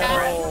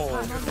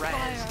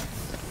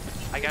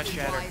 I got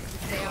shattered.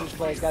 Huge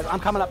plays, guys. I'm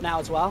coming up now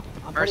as well.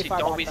 I'm pretty Mercy, far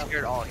don't back, be though.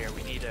 scared all here.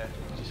 We need to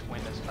just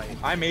win this fight.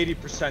 I'm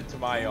 80% to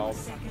my ult.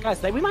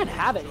 Guys, we might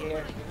have it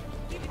here.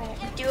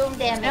 Do him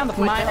Stay on the damage.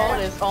 point. My ult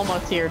is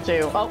almost here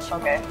too. Oh,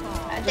 okay. Just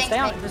Thanks, stay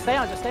on it. mate. Just stay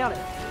on it. Just stay on it.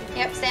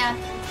 Yep, stay on.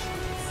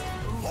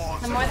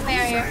 The more the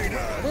merrier.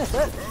 That's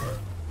it.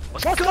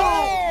 Let's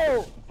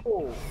go!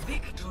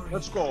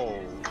 Let's go.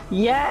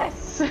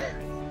 Yes.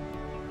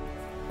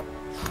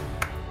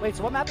 Wait,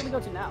 so what map do we go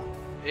to now?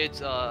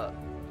 It's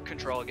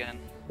control again.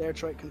 Their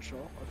Detroit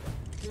Control.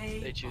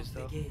 They choose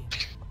though.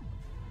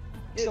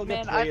 Still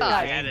man, good I player thought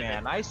I game, had it.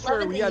 man. I swear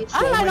Loving we that had you- so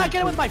How did I many. not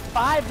get it with my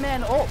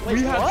 5-man ult? Wait,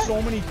 We had what?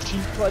 so many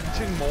cheap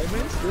clutching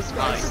moments. This Oh,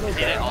 guy's so he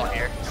did it all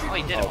here. Oh,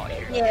 he did it all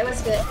here. Yeah, it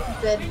was good.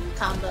 Good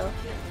combo.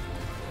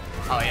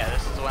 Oh yeah,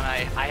 this is when I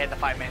had the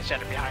 5-man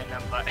shatter behind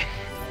them, but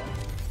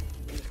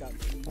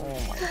Oh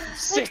my.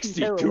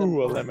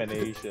 62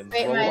 eliminations.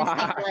 Great Ryan's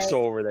Relax gameplay.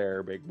 over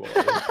there, big boy.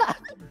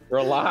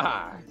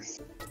 Relax.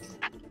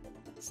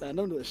 Send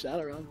him to the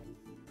shadow run.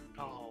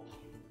 oh,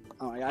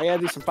 Oh, I gotta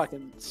do some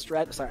fucking some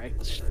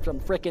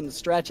freaking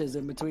stretches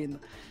in between.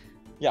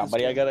 Yeah,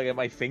 buddy, I gotta get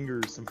my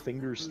fingers, some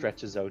finger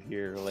stretches out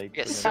here. Like,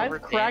 Yes.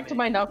 I've cracked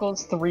my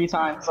knuckles 3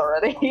 times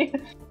already.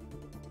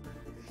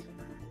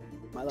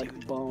 My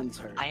like bones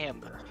hurt. I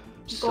am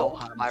so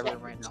hot in my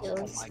room right now.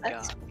 Oh my god.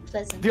 That's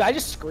pleasant. Dude, I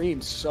just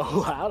screamed so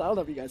loud. I don't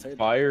know if you guys heard that.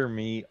 fire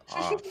me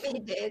off. We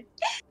did.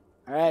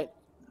 All right,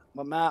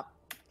 what map?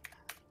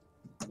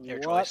 Your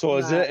What choice. So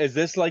is map? is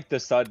this like the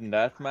sudden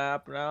death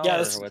map now? Yeah,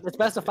 or it's what's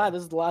best of it? 5.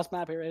 This is the last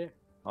map here, right here.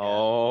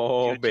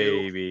 Oh You too.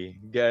 baby,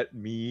 get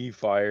me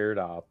fired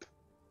up.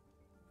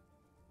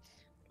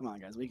 Come on,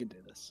 guys, we can do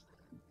this.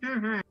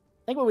 Mm-hmm.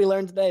 I think what we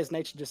learned today is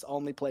Nate should just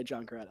only play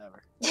Junkrat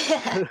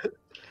ever.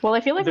 Well,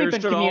 I feel like There we've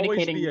been should always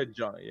communicating. be a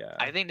yeah.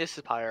 I think this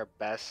is probably our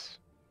best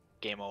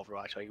game of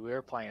Overwatch. Like we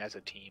were playing as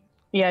a team.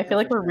 Yeah, I feel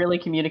like we're really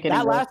communicating.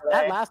 That well that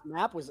today. last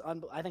map was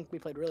I think we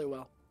played really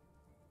well.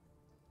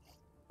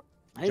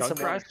 I need some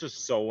more. Junkrat's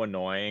just so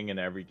annoying in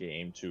every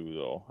game too,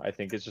 though. I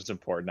think it's just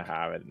important to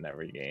have it in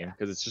every game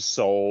because it's just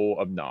so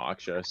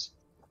obnoxious.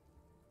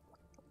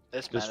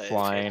 This Just meta is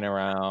flying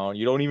around.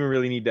 You don't even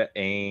really need to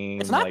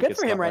aim. It's not like, good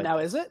for him right like... now,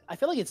 is it? I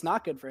feel like it's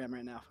not good for him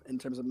right now in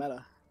terms of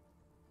meta.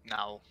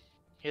 No,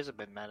 he hasn't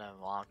been meta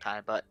in a long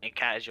time, but in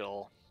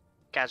casual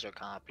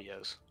comp he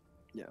is.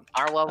 Yeah.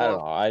 Our I don't level,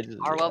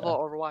 know. our level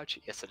Overwatch,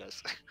 yes it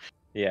is.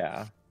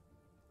 Yeah.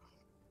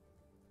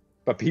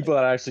 But people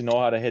that actually know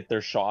how to hit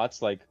their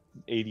shots like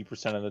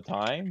 80% of the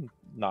time,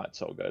 not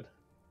so good.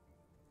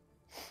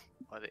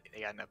 Well,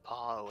 they got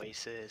Nepal,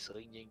 Oasis,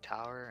 Lingjing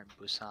Tower, and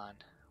Busan.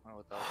 I wonder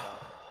what those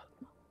are.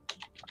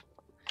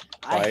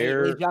 I hate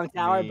Fire Lijiang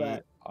Tower, me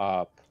but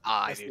up.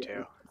 Ah, I that's do the, too.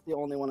 that's the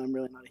only one I'm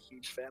really not a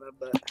huge fan of.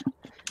 But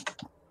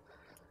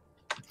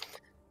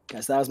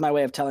guys, that was my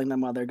way of telling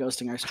them while they're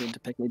ghosting our stream to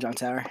pick Lijiang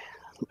Tower.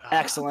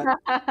 Excellent.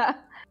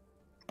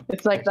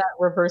 It's like that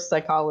reverse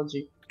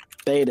psychology.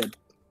 Baited.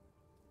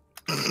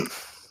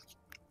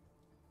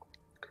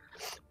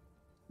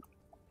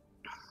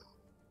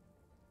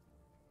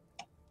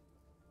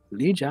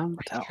 Lijiang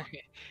Tower.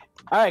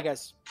 All right,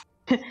 guys.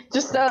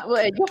 Just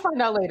wait, you'll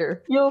find out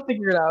later. You'll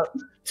figure it out.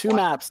 Two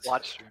maps.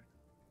 Watch stream.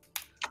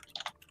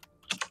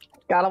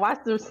 Gotta watch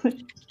this.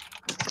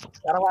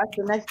 Gotta watch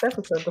the next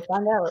episode to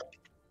find out.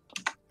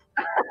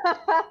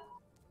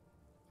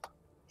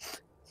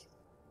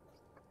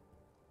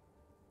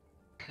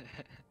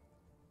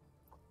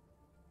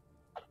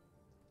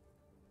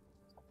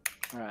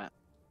 All right.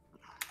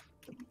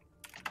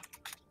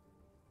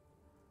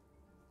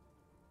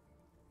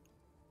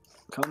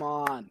 Come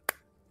on.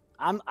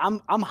 I'm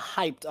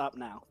hyped up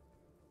now.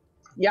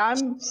 Yeah,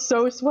 I'm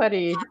so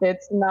sweaty.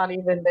 It's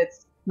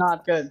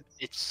not good.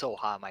 It's so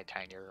hot in my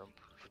tiny room.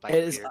 with my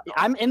It is. beard on.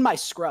 I'm in my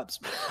scrubs.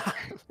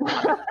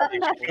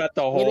 You got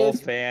the whole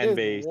is- it fan is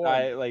base.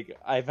 warm.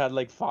 I've had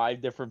like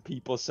 5 different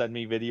people send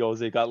me videos.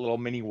 They got little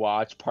mini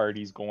watch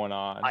parties going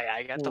on.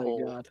 I got Oh the my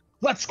whole God.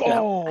 Let's How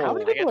go!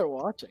 many people are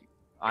watching?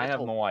 I have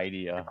whole- no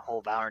idea. the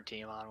whole Valorant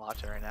team on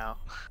watching right now.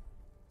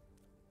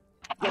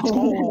 Let's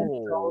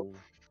go!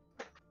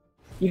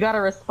 You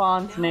gotta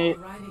respond, Nate.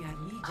 Arriving at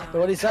Lijiang So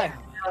what do you say?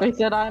 They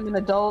said I'm an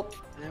adult.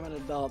 I'm an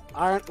adult.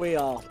 Aren't we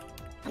all?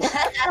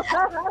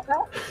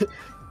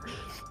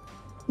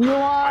 You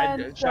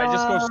want? Should I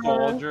just go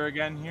soldier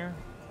again here?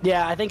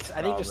 Yeah, I think just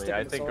Probably. stick I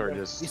with the think we're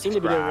soldier. just You seem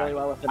to be doing really cracked.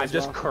 well with it I'm as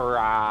just well.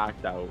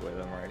 cracked out with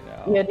him right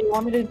now. Yeah, do you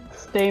want me to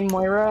stay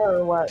Moira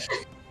or what?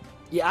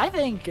 Yeah, I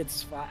think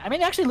it's fine. I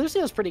mean, actually,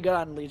 Lucio's pretty good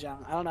on Lijiang.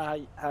 I don't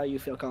know how you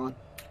feel, Colin.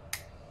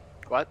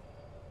 What?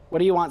 What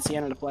do you want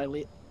Sienna to play,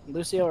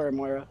 Lucio or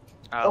Moira?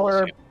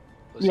 Or-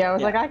 Let's see. Yeah, I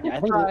was like, I can I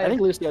think try.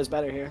 Lucio's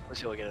better here.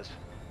 Let's see what it is.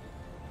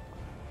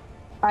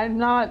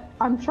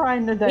 I'm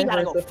trying to We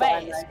gotta go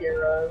diversify fast. my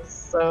heroes,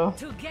 so.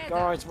 Together,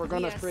 Guys, we're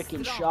gonna we are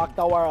freaking strong. shock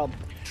the world.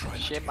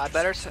 Shit, my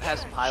better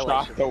has some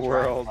highlights. Shock the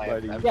world,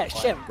 buddy. Yeah,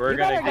 shit. We're You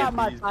gonna better got get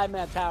my these-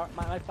 5-man tower,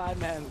 my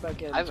 5-man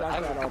fucking I've a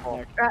Junkrat couple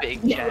out there. big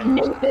Yeah, chats.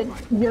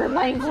 Nathan, your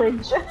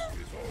language.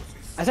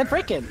 I said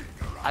freaking.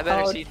 I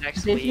better Oh, see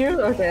next did week.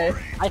 you? Okay.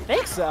 I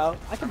think so.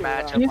 I could be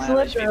Match wrong. You Plan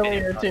slipped should be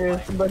earlier made too,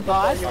 from but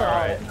I you're saw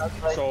right. it. I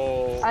was like,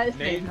 So I Nate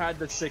think- had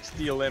the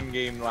 60 elim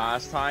game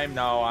last time.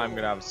 Now I'm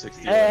gonna have a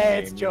 60 Hey,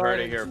 elim it's game. You heard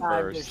it Jordan. here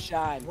Time to first.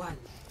 shine. One.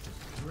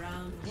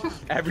 Round one.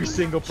 Every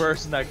single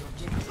person that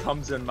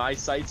comes in my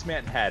sights,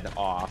 man, head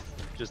off,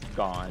 just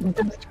gone.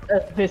 just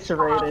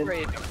eviscerated.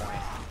 Straight to point.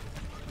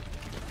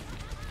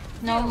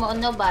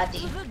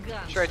 Nobody.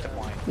 Straight to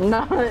point.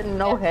 No,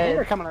 no They're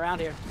head. coming around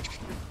here.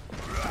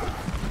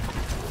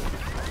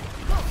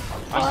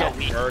 I'm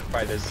getting hurt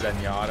by this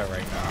Zenyatta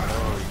right now.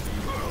 Holy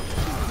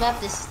Jesus.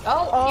 Left this.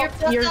 Oh, Oh, you're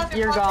built up,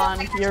 you're built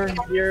gone. up.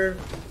 You're.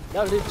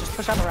 No, dude, just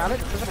push up around it.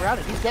 Push up around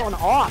it. He's going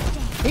off.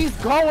 He's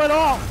going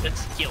off.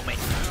 Let's kill me.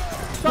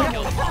 Oh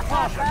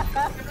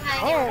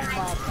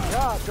my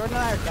God, Jordan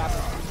and I are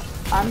capping.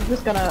 I'm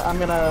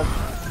gonna.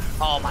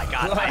 Oh my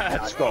god.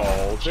 Let's go.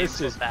 This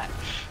Shit, is that.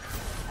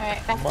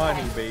 Alright, back to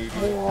money, five. baby.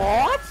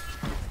 What?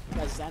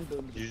 Got Zen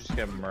boomed. You just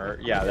get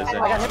murdered. Yeah, the I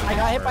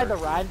got hit by the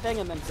Zenyatta. Rhine thing,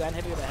 and then Zen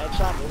hit me with a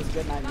headshot. It was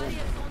good, and I knew.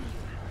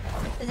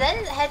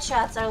 Then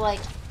headshots are like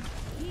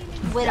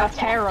widow Yeah,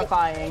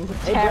 terrifying.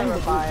 They bring the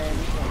Terrifying.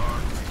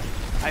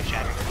 I've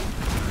shattered.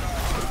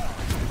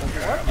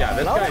 Yeah,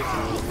 this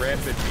guy's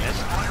ripping me.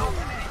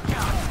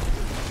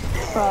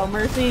 So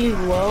Mercy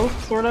low,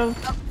 sort of.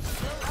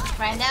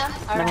 Right now?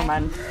 Never Alright.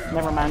 mind.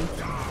 Never mind.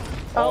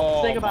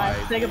 Oh, say goodbye.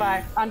 my Say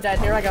goodbye. I'm dead.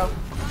 Here I go.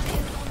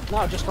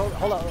 No, just hold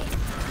on.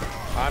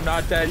 I'm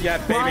not dead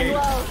yet, Mine baby.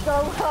 low. So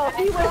low.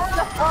 He was.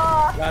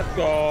 Oh. Let's Oh,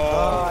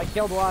 go. I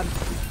killed one.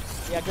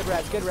 Yeah, good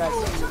res, good res.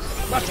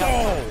 Let's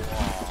go.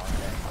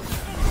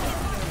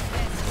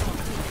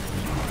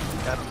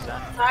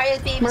 Sorry,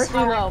 beam Mercy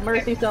smart. low.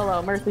 Mercy so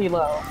low. Mercy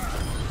low.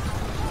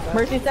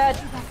 Mercy dead.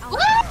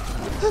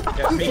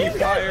 Get me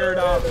fired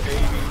up, baby.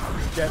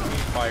 Get me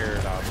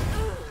fired up.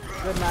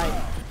 Good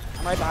night.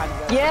 I'm right behind you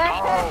guys.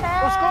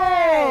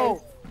 Yeah!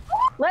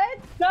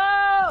 Let's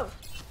go!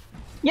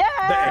 Yeah!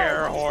 The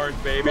air horn,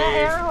 baby. The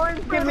air horns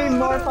give me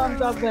more thumbs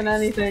up than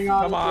anything,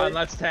 honestly. Come on,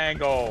 let's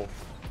tango.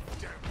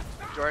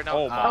 Jordan,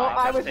 Oh my.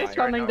 I was just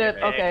coming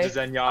to. Okay. The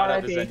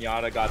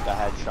Zenyatta got the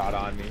headshot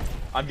on me.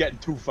 I'm getting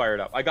too fired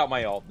up. I got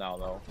my ult now,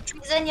 though.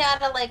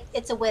 Zenyatta, like,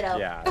 it's a widow.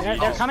 Yeah.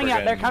 They're coming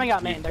out. They're coming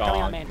out main. They're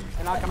coming out main.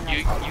 They're not coming out.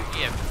 You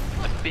get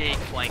a big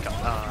flank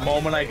up. The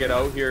moment I get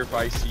out here, if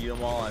I see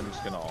them all, I'm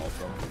just gonna ult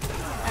them.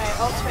 Alright,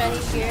 ult's ready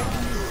here.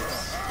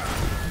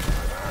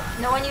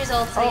 No one use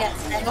ults, so get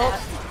sent out.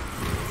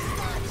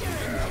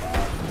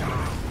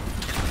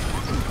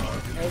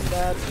 There's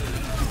that.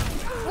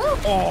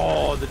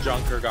 Oh, the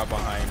junker got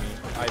behind me.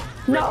 I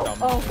No! them.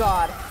 Oh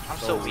god. I'm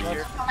so weak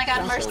here. Oh my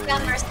god, mercy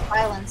on mercy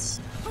violence.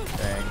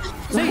 Thanks.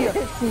 See ya!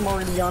 It's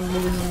Morty on me.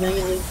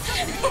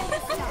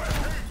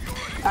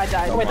 I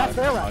died. Wait, that's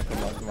their Come round.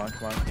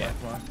 on. Yeah,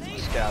 come on.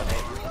 Just get out of it.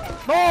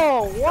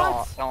 Oh,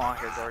 what? Don't walk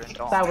here, Jordan.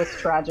 Don't. That was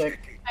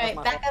tragic. Alright,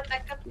 back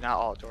up. You're not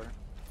all, Jordan.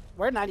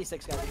 We're at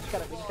 96, guys. We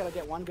just gotta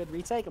get one good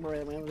retake, and we're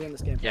in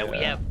this game. Yeah, we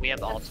have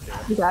the ult to do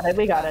it.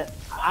 We got it.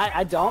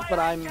 I don't, but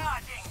I'm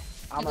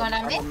going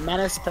on a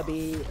menace to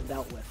be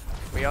dealt with.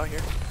 We all here?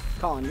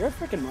 Colin, you're a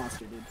freaking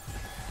monster, dude.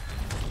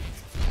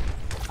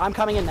 I'm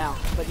coming in now,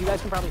 but you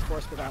guys can probably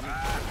force without me.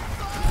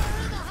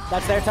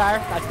 That's their tire.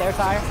 That's their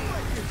tire.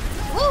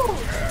 Woo!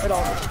 Good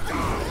ult.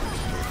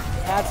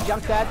 That's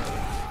junk dead.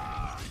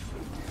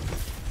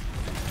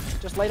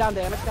 Just lay down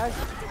damage, guys.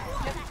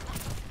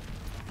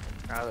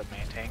 Now the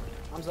main tank.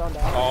 I'm zoned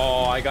out.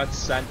 Oh, I got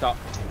sent up.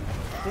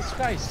 This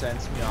guy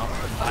sends me off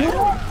the No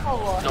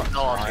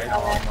ult here.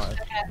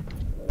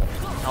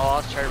 No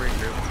ult, try to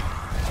regroup.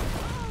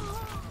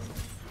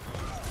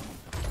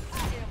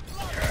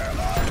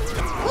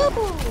 Woo!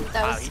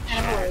 That was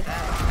kind of weird.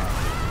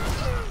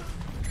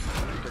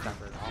 Good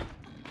number at all.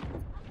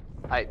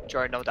 Alright,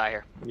 Jordan, don't die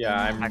here.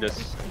 Yeah,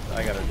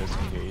 I gotta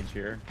disengage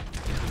here.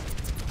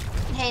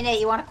 Hey Nate,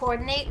 you want to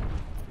coordinate?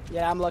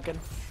 Yeah, I'm looking.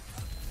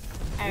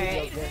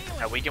 Alright.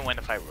 Yeah, we can win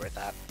the fight with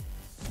that.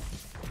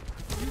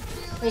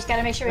 We just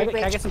gotta make sure we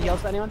Can I get some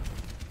heals to anyone?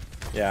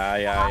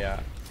 Yeah.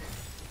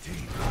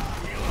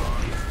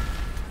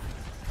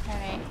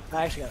 Alright.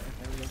 I actually got it.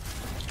 There we go.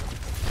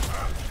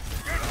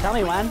 Tell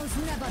me when.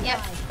 Yep.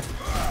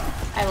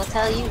 I will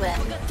tell you when.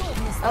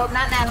 Oh,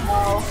 not now.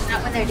 No,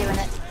 not when they're doing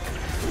it.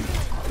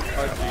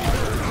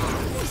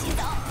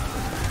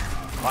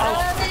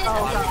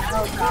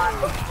 Oh god.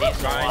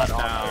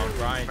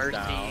 Grind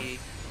down.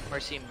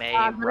 Mercy, May,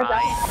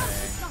 Ryan.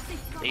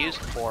 They use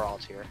 4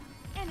 ults here.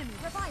 Enemy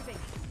reviving.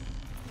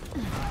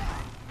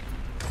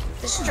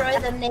 Destroy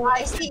them, Nate.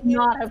 I could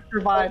not have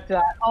survived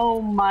that.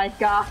 Oh my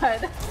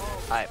god.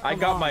 I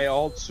got my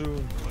ult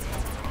soon.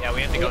 Yeah,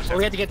 we have to go.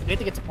 We have to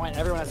get to point.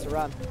 Everyone has to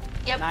run.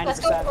 Yep, 90%. let's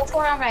go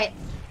 4 on right.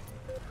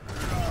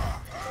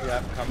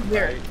 Yeah, come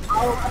Here. right.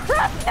 Oh,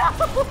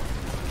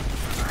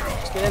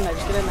 Just get in there.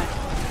 Just get in there.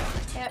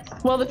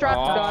 Yep. well, the drop's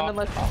gone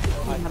unless.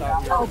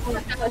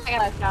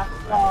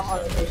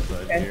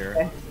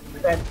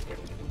 Good.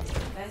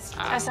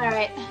 That's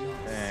alright.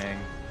 Dang.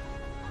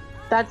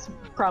 That's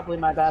probably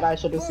my bad. I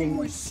should have seen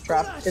this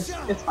trap. It's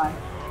fine.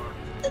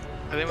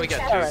 I think we got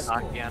 2 Alright.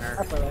 cocky on her.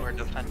 That's alright. We're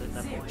defending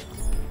them point.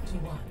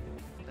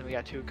 Then we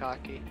got 2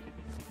 cocky.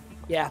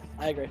 Yeah,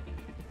 I agree.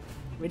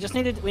 We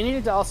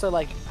needed to also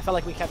like. I felt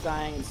like we kept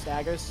dying in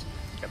staggers.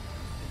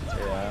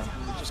 Yeah.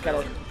 Just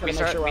gotta make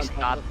sure we're We on top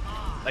stopped. of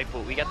it. Like,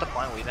 well, we got the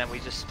point. We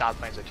just stopped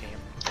playing as a team.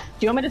 Do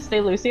you want me to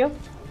stay Lucio?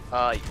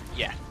 Yeah.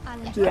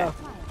 Yeah.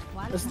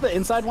 This is the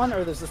inside one, or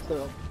is this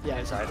the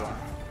Inside one.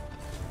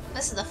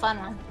 This is the fun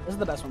one. This is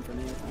the best one for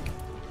me, I think.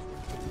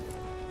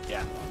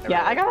 Yeah.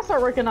 Yeah, I gotta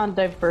start working on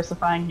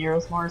diversifying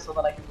heroes more so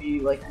that I can be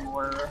like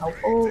more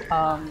helpful.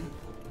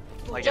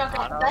 Like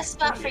Junker, the best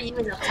spot for you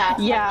is up top.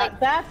 Yeah, Like,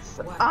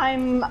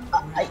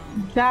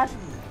 that's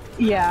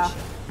yeah.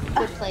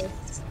 good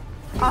place.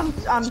 I'm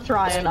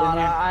trying,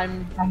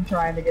 Anna. I'm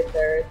trying to get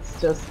there. It's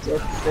just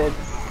it's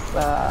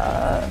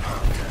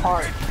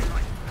hard.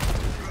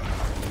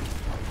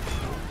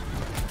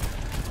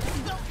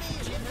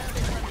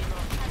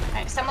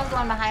 Alright, someone's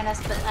going behind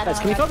us, but I don't Guys,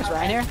 know. can you focus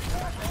Ryan here?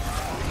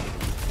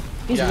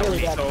 He's really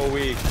he's dead. so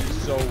weak.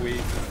 He's so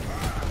weak.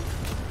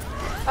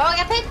 Oh, I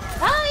got picked!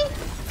 Hi!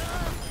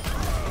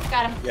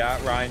 Got him. Yeah,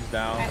 Ryan's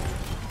down. Alright.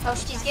 Oh,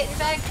 she's getting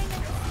back.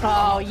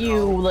 Oh,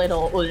 you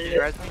little.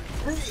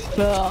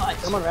 God.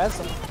 Someone res.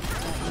 You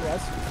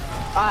res.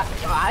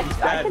 I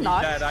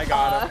cannot. He's dead. I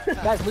got him.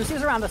 Guys,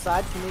 Lucy's around the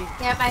side. Can we?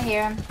 Yep, I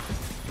hear him.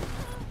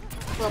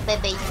 Little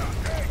baby.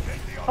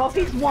 Oh,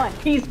 he's one.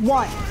 He's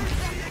one.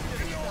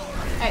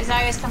 Alright,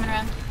 Zarya's coming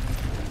around.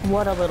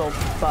 What a little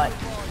butt.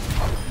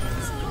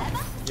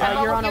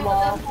 You're on a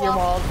wall. Your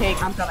wall. Okay,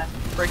 I'm coming.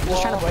 I'm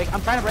just trying to break.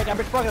 I'm trying to break. I'm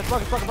broken.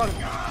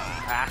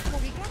 Ah.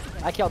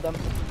 I killed them.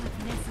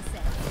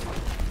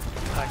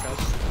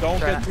 Don't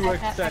get too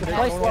extended.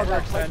 Play Don't slow,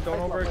 guys. overextend.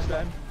 Don't Play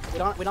slow.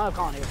 overextend. We don't have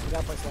Colin here, so we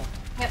gotta play slow.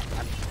 Yep.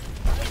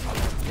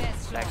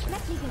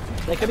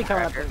 They could be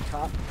coming up to the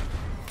top.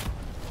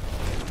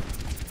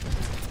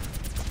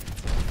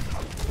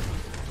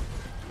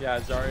 Yeah,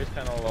 Zarya's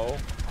kind of low.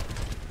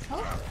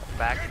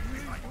 Back.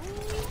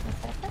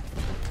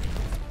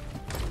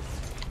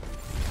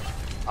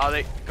 Oh,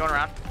 they going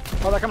around.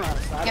 Oh, they're coming around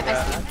the side.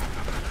 Yeah.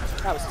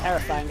 That was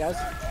terrifying, guys.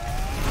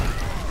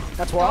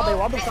 That's wall. They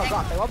walled themselves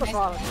off. They walled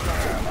themselves off.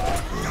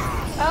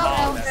 Oh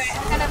no,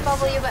 I'm gonna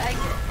bubble you, but I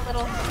get a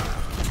little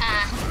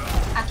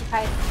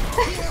occupied.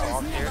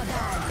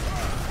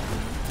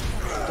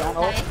 Down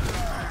ult.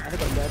 I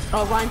think I'm dead.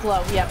 Oh, Ryan's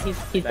low. Yep,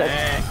 he's dead.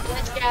 Dang.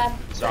 Good job.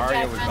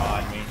 Zarya Good was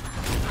job, on me.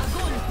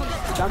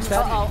 Jump's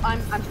dead. Oh, I'm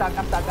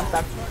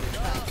stuck.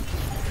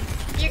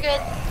 You're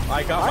good.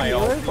 I got my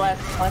ult. Bless.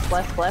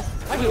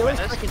 My healer's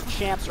freaking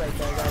champs right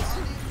there, guys.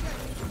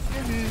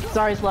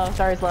 Sorry's low.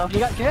 Can you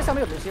guys tell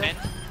me what Lucio?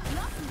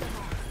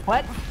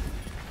 What?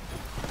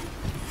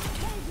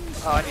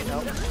 Oh, I need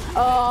help.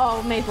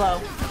 Oh, May's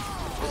low.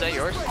 Is that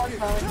yours?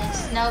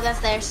 No, that's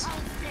theirs.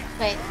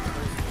 Wait.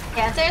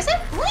 Yeah, there's it.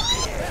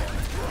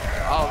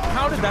 Oh,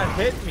 how did that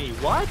hit me?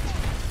 What?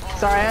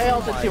 Sorry, I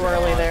ulted too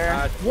early there.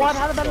 What?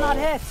 How did that not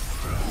hit?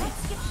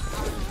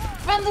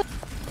 Run the.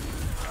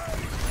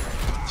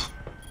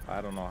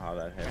 I don't know how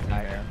that hit me,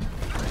 man.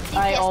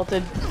 I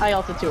ulted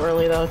too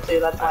early though too.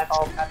 That's my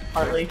fault.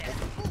 Partly.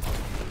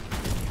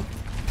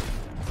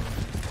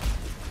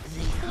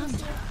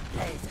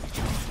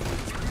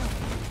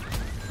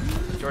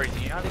 Jordy, do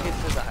you know how to get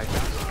to the high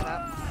ground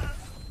map?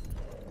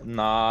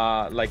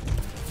 Nah, like.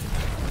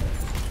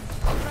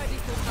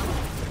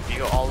 You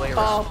go all the way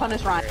around. Oh,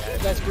 punish Ryan.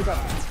 You guys group up.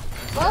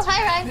 Well,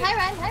 hi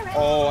Ryan.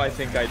 Oh, I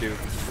think I do.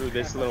 Through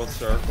this little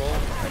circle.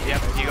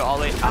 Yep, you go all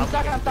the way top. I'm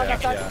stuck.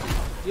 Yeah.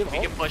 If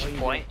you can push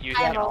point, use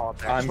it all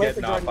there. I'm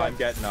getting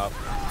up.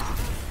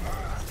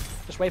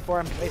 Just wait for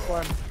him.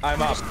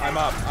 I'm up.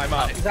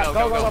 He's up.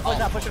 Go.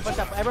 Push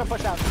up. Everyone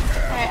push out.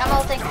 Alright, I'm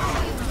ulting.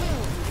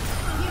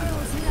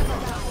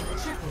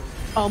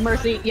 Oh,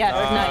 Mercy. Yeah,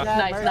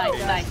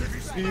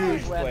 nice.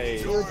 Huge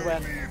plays. Huge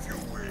win.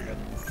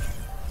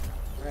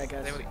 Alright,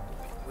 guys.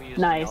 We used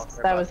Nice.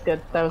 That was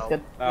good. That We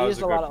was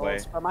used a a lot good of play.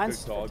 ults, but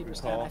mine's Good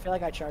 50%. call. I feel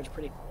like I charge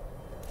pretty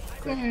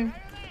quick.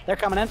 They're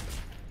coming in.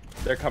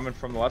 They're coming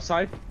from the left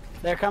side?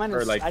 They're coming.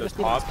 Or like I the just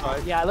top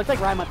side? Yeah, it looked like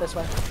Ryan went this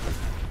way.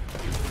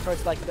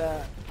 Towards like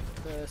the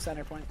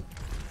center point.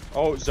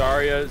 Oh,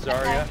 Zarya.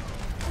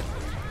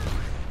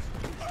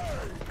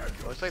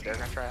 Looks like they're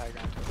gonna try high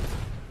ground.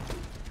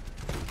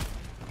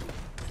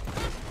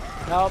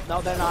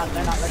 No, they're not.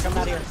 They're coming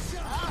out here.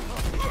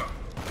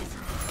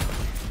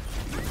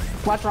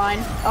 Watch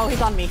Ryan. Oh,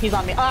 he's on me.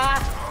 Ah!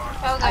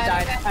 Oh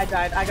god. I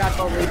died. I got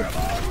bullied.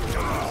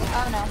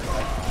 Oh no.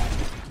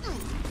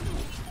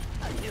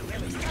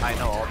 I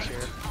know ults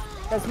here.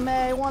 There's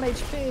May, 1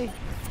 HP.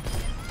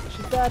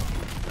 She's dead.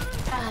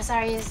 Ah,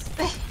 sorry.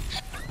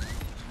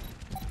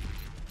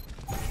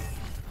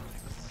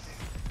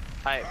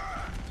 Hi.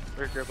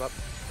 Regroup up.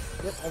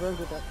 Yep, everyone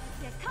group up.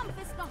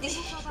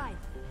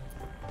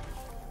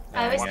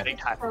 I was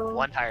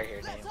One tire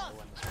here, Dave.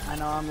 I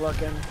know, I'm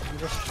looking.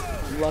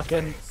 I'm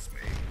looking.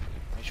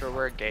 Make sure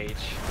we're engaged.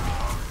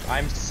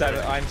 I'm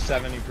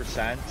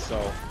 70%,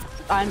 so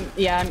I'm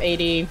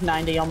 80,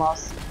 90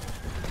 almost.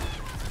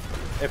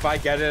 if I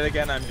get it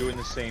again, I'm doing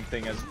the same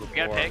thing as before. You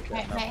gotta pick.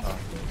 Right.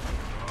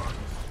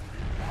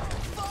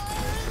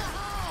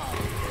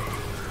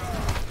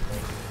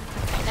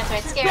 That's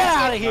right, scare Get us.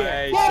 out of here!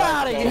 Nice. Get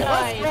out of here!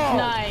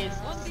 Nice.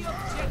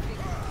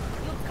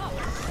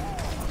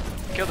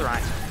 Kill the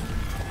Ryan.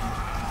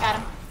 Got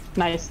him.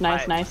 Nice.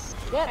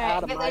 Get Alright,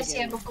 out of get my Lucio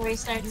game. before he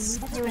starts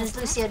doing his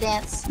Lucio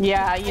dance.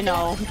 Yeah, you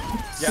know.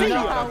 Yeah, You I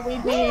know got how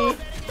him. we be.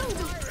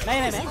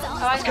 May. Oh,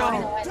 I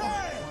know.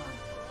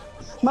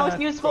 Most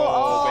useful. Go,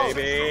 Oh,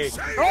 baby.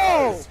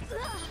 Oh!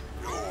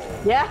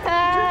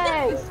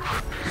 yes.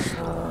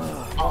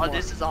 Oh,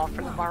 this is all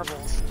for the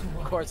marbles.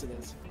 Of course it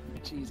is.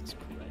 Jesus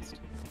Christ.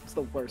 It's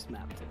the worst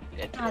map.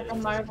 Not the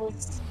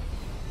marbles.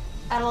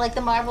 I don't like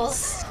the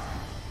marbles.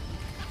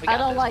 I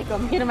don't like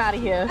them. Get them out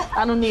of here.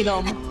 I don't need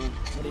them.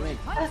 What do you mean?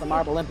 It's the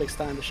Marble Olympics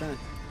time to shine.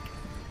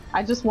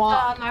 I just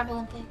want Marble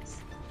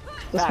Olympics.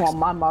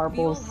 my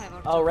marbles.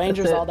 Oh,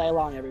 Rangers That's it. all day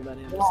long,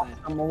 everybody. I'm just saying.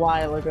 From a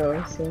while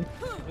ago. So.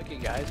 Look at you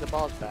guys, the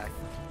ball's back.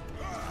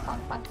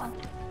 Fun.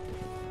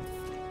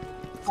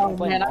 Oh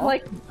playing man, ball? I'm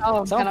like,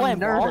 oh Someone man, I'm playing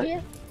ball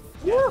nervous.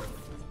 here?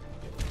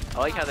 I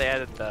like how they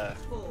added the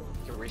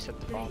to reset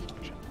the ball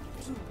function.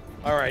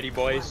 Alrighty,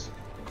 boys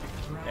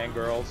and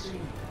girls.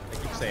 I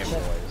keep saying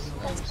boys.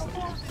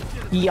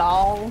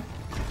 Y'all.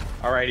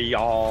 Alrighty,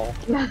 y'all.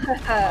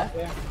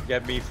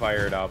 Get me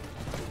fired up.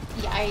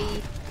 Yay.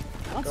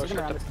 I don't see them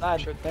around the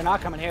side. They're not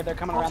coming here. They're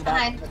coming around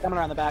behind. back. They're coming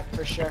around the back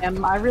for sure.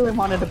 I really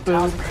wanted to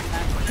boost.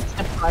 It's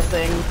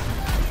depressing.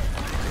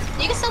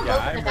 You can still move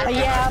in the back.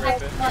 Yeah, but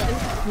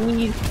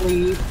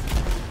please.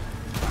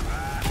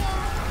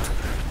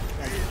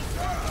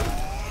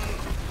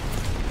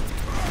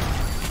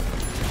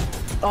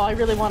 Oh, I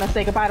really want to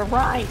say goodbye to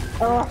Ryan.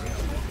 Oh.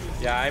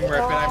 Yeah,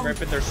 I'm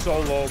ripping. They're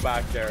so low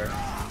back there.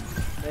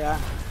 Yeah.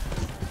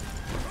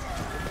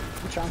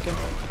 chunking.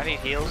 I need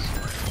heals.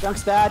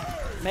 Junk's dead.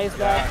 May's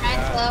dead.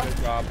 Yeah, good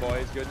job,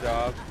 boys. Good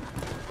job.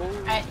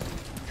 Alright.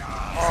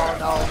 Oh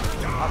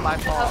no, not my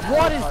fault.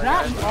 What is Sorry,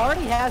 that? guys. He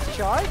already has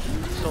charge?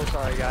 So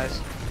sorry, guys.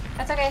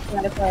 That's okay.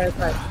 Yeah, it's alright, it's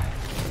alright.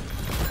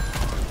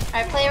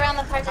 Alright, play around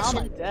the How am I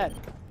partition. dead?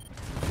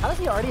 How does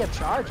he already have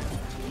charge?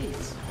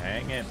 Jeez.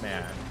 Dang it,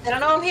 man. I don't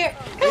know I'm here.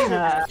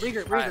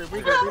 Regroup.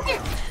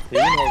 He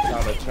knows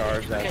how to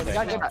charge that Okay, we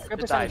thing. got good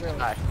Just die, percentage just early.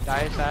 die. Die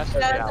as fast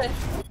as Yeah, get out. that's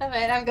it.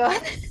 Alright, I'm going.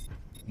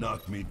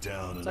 Knock me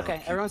down. It's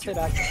okay, everyone stay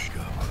back.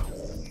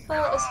 Oh,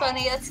 it was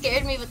funny. That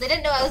scared me, but they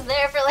didn't know I was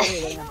there for like.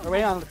 We're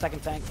waiting on the second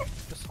tank.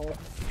 Just hold.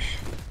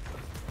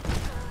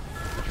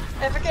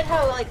 I forget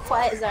how like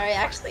quiet Zarya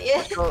actually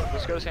is.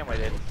 Let's go the same way,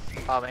 dude.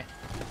 Follow me.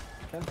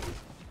 Okay.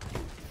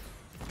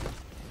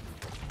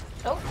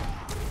 Oh.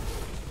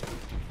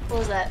 What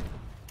was that?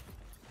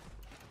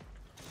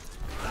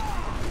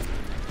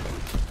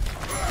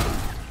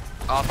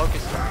 Oh,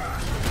 focus.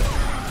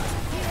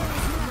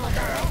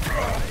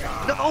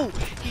 No!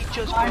 He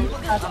just I'm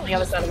goes on the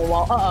other side of the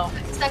wall. Uh-oh.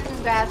 Stuck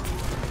in grab.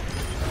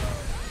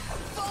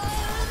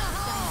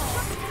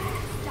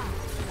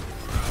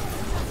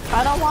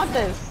 I don't want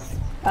this.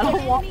 I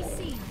don't want Enemy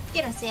C.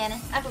 Get him, Sienna.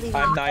 I believe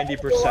I'm you.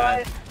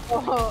 90%.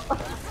 Oh.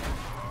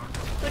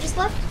 Who just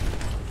left?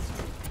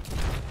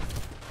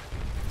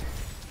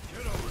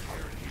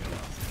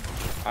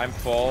 I'm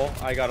full.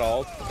 I got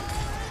ult.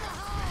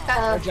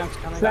 Our junk's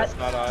coming. That's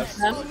not us.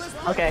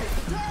 Okay.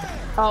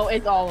 Oh,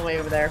 it's all the way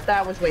over there.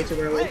 That was way too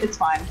early. It's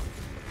fine.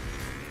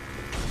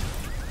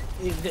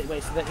 He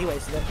wasted it. He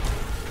wasted it.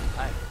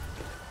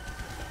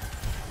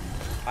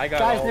 I got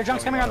Guys, ult. their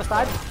junk's coming around the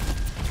side.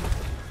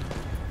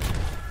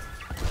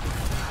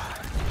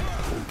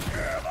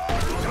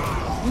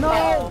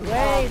 No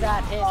way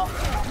that hit.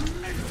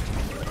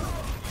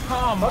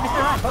 Come Focus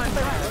their on. eye. Focus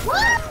their eye.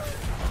 What?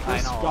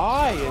 This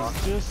guy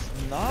is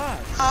just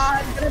nuts.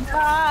 I'm gonna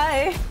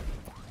die.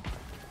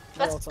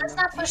 Let's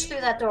not push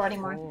through that door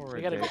anymore.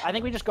 We gotta. I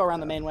think we just go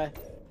around the main way.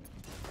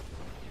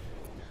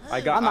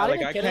 I got. I'm not like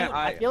even I kidding. can't.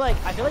 I feel like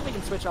we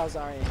can switch out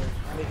Zarya here,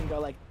 and we can go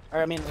like,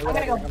 or I mean, I'm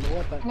gonna go. on the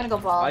wood, but I'm gonna go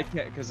ball. I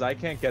can't because I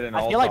can't get an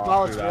ult. I feel like off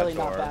ball is through that really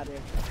door. not bad here.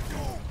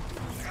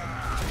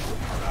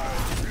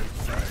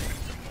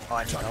 Oh,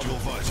 I need help. Tactical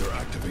visor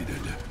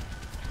activated.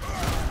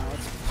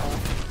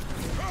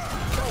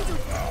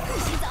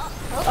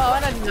 Oh,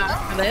 I did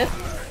not for this.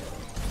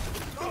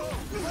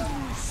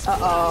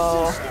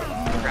 Uh-oh.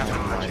 Grab the Oh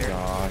my punch here.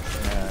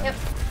 gosh, man. Yep.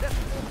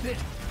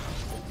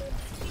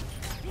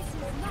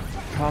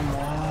 Come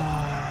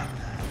on.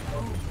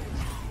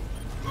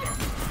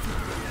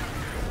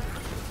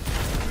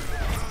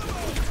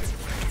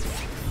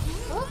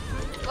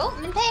 Oh,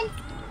 I'm in pain.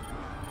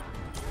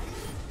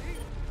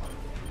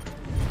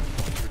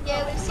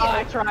 Yeah, we've seen Oh,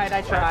 I it.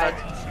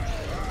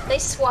 tried. They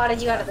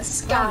swatted you out of the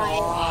sky.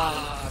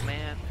 Oh,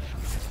 man.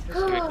 This is a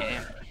good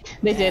game.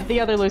 They did. The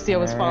other Lucio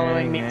was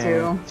following me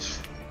too.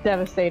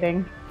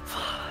 Devastating.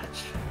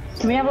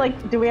 Can we have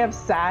like, do we have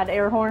sad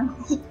air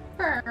horns?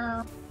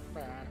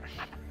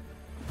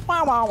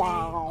 Wow, wow,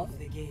 wow.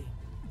 The game.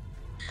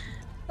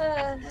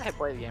 I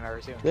play the game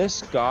ever soon.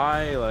 This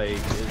guy like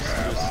is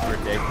just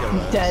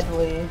ridiculous.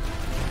 Deadly.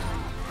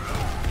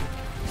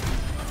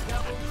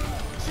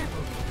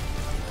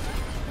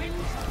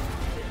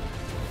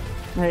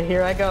 Alright,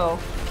 here I go.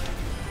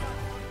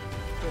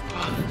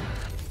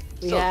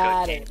 We So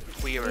had good it. game.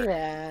 We were. We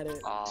had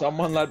it.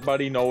 Someone let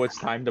Buddy know it's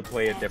time to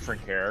play a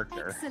different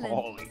character. Excellent.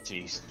 Holy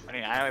jeez. I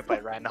mean, I only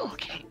played Red the whole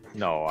game.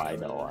 No, I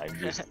know. I'm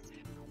just.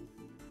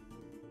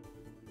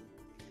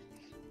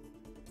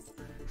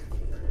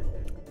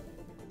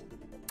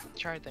 I'm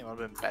trying to think what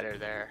would have been better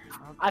there.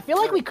 I feel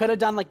like we could have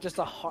done like just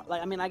a hard.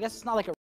 Like I mean, I guess it's not like a